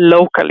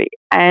locally,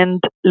 and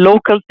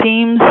local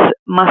teams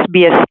must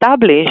be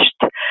established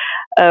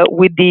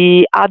with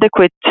the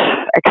adequate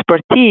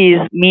expertise,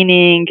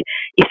 meaning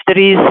if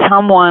there is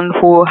someone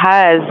who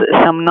has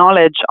some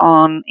knowledge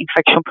on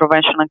infection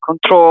prevention and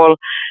control,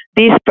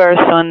 this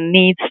person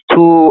needs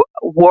to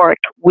work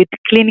with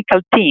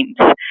clinical teams.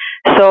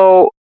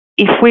 So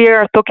if we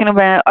are talking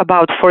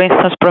about, for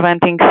instance,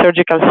 preventing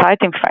surgical site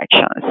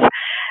infections,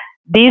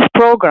 these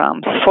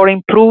programs for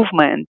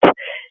improvement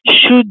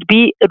should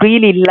be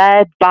really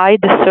led by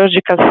the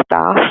surgical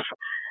staff,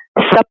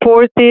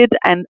 supported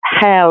and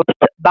helped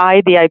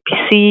by the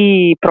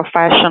IPC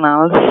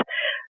professionals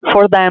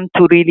for them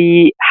to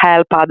really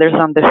help others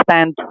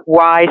understand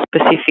why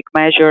specific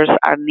measures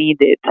are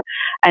needed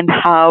and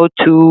how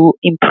to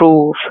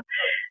improve.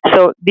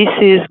 So this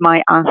is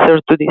my answer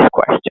to this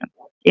question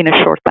in a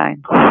short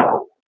time.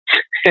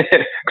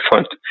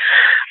 Excellent.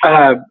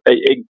 A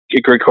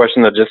great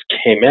question that just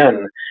came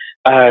in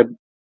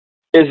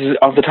is,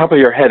 off the top of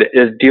your head,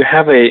 do you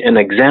have an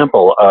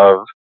example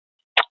of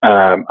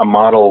a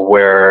model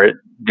where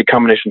the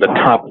combination of the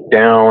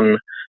top-down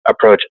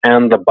approach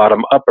and the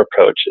bottom-up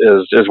approach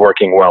is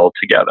working well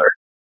together?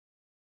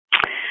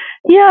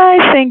 Yeah,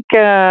 I think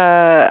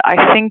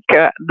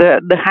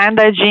the hand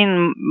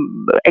hygiene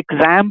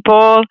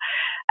example,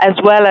 as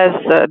well as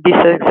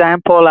this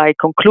example I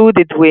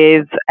concluded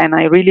with, and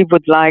I really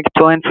would like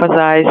to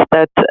emphasize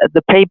that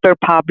the paper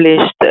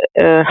published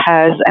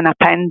has an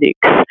appendix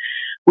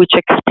which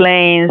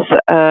explains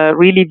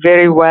really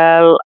very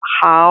well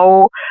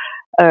how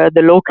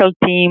the local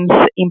teams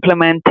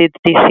implemented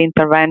this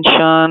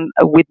intervention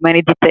with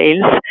many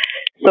details.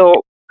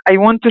 So I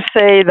want to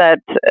say that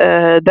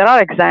there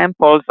are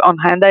examples on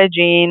hand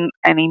hygiene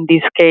and in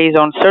this case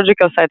on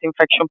surgical site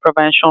infection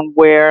prevention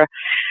where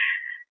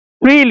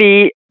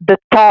really the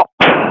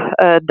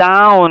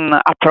top-down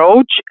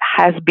approach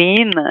has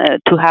been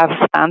to have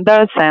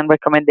standards and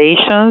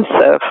recommendations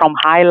from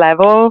high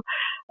level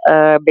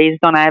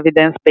based on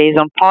evidence, based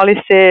on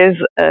policies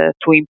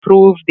to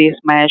improve these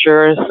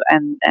measures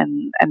and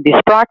these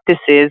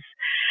practices.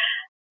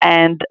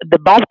 And the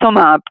bottom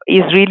up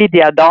is really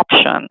the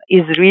adoption,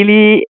 is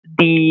really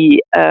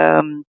the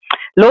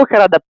local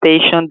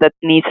adaptation that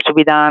needs to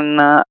be done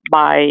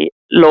by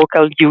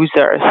local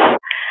users.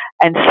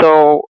 And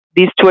so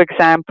these two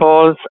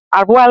examples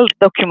are well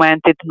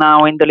documented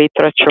now in the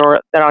literature.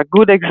 There are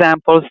good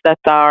examples that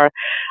are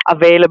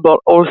available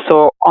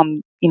also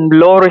in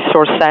low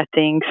resource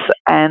settings,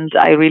 and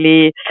I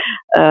really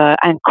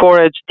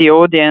encourage the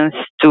audience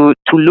to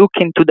look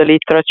into the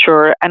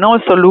literature and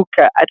also look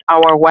at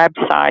our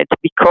website,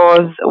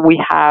 because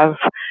we have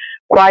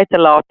quite a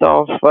lot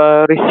of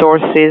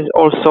resources,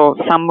 also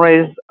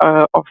summaries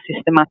of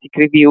systematic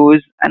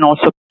reviews, and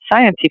also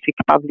scientific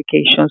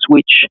publications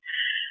which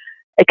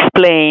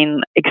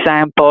explain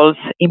examples,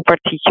 in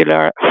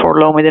particular for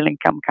low middle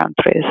income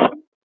countries.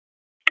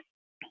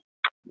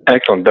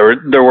 Excellent.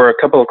 There were a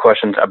couple of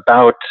questions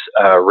about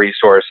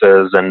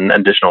resources and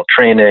additional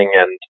training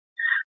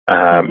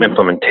and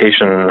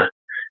implementation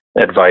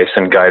advice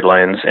and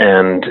guidelines.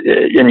 And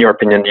in your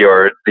opinion,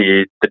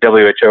 the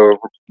WHO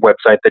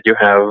website that you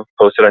have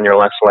posted on your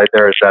last slide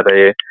there, is that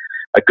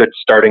a good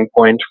starting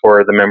point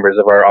for the members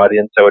of our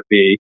audience that would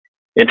be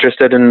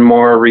interested in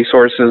more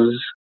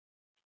resources?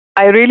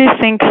 I really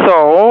think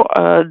so.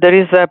 There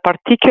is a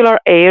particular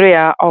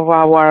area of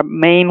our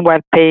main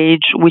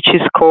webpage which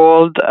is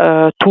called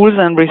Tools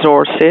and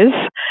Resources,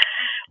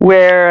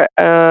 where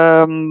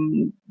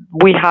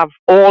we have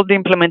all the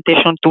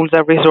implementation tools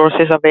and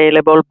resources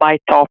available by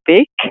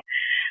topic,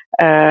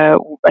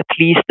 at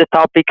least the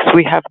topics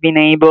we have been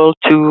able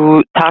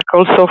to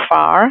tackle so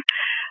far.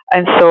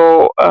 And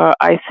so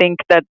I think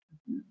that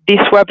this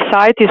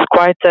website is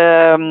quite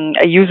a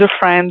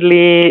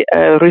user-friendly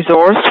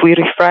resource. We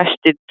refreshed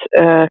it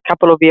a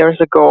couple of years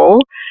ago,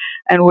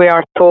 and we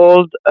are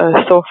told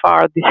so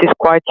far this is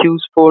quite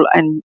useful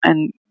and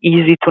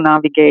easy to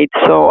navigate.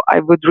 So I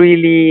would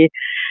really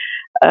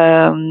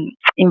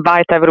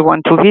invite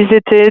everyone to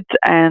visit it,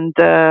 and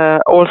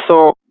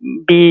also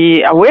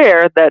be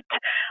aware that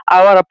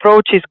our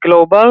approach is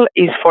global,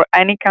 is for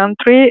any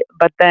country,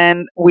 but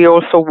then we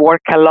also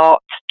work a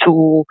lot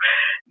to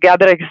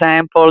gather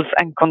examples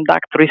and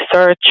conduct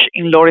research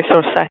in low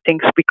resource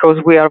settings, because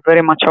we are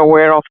very much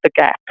aware of the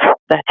gap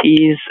that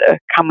is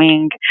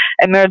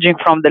emerging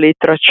from the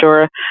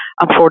literature,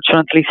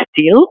 unfortunately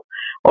still.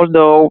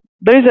 Although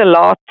there is a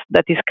lot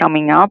that is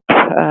coming up,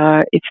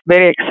 it's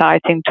very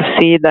exciting to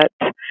see that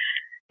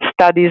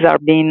studies are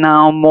being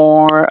now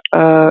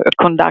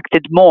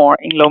conducted more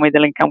in low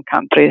middle income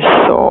countries.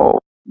 So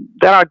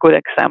there are good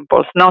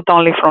examples, not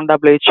only from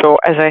WHO.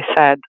 As I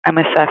said,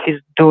 MSF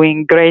is doing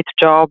a great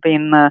job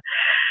in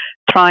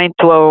trying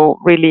to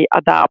really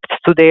adapt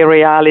to their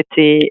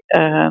reality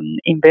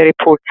in very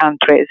poor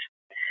countries.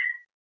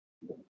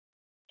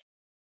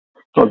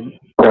 Well,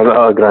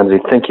 Granzi,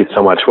 thank you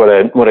so much. What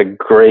a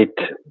great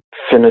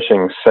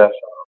finishing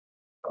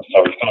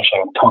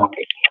talk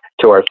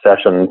to our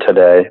session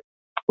today.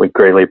 We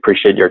greatly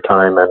appreciate your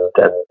time and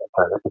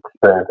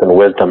experience and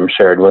wisdom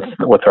shared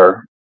with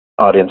our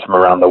audience from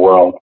around the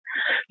world.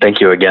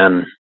 Thank you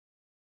again.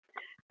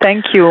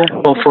 Thank you.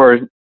 Well,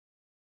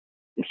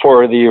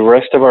 for the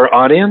rest of our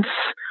audience,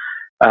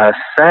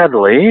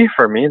 sadly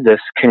for me,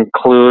 this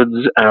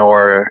concludes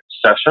our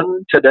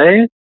session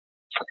today.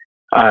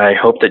 I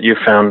hope that you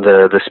found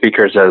the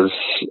speakers as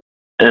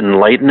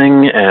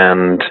enlightening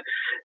and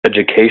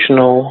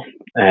educational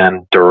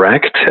and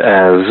direct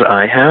as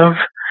I have.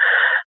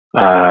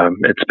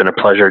 It's been a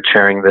pleasure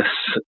chairing this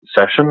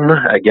session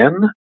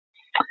again.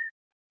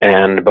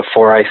 And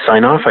before I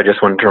sign off, I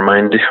just wanted to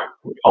remind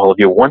all of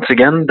you once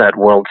again that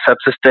World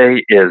Sepsis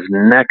Day is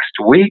next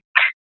week.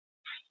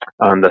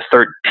 On the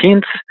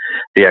 13th,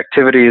 the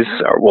activities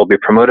will be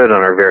promoted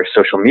on our various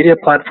social media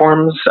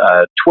platforms.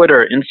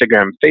 Twitter,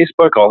 Instagram,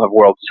 Facebook all have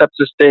World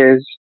Sepsis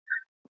Days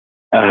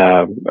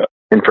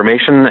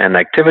information and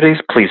activities.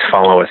 Please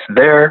follow us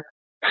there.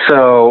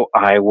 So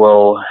I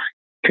will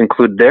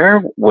conclude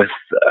there with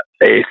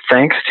a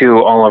thanks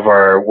to all of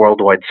our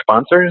worldwide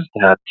sponsors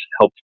that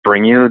helped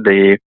bring you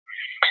the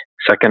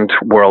Second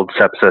World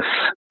Sepsis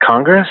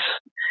Congress.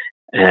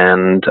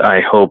 And I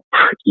hope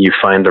you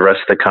find the rest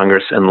of the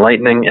Congress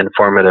enlightening,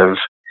 informative,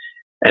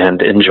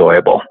 and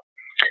enjoyable.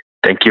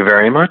 Thank you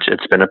very much.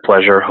 It's been a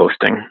pleasure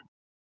hosting.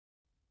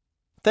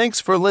 Thanks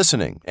for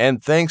listening,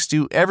 and thanks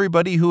to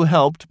everybody who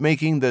helped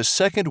making the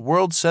Second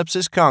World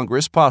Sepsis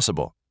Congress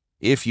possible.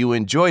 If you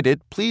enjoyed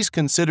it, please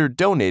consider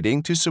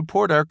donating to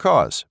support our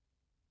cause.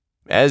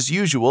 As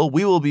usual,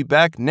 we will be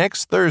back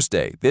next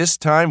Thursday, this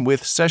time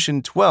with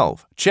Session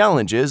 12,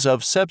 Challenges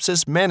of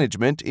Sepsis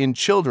Management in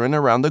Children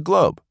Around the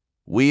Globe.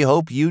 We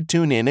hope you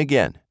tune in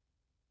again.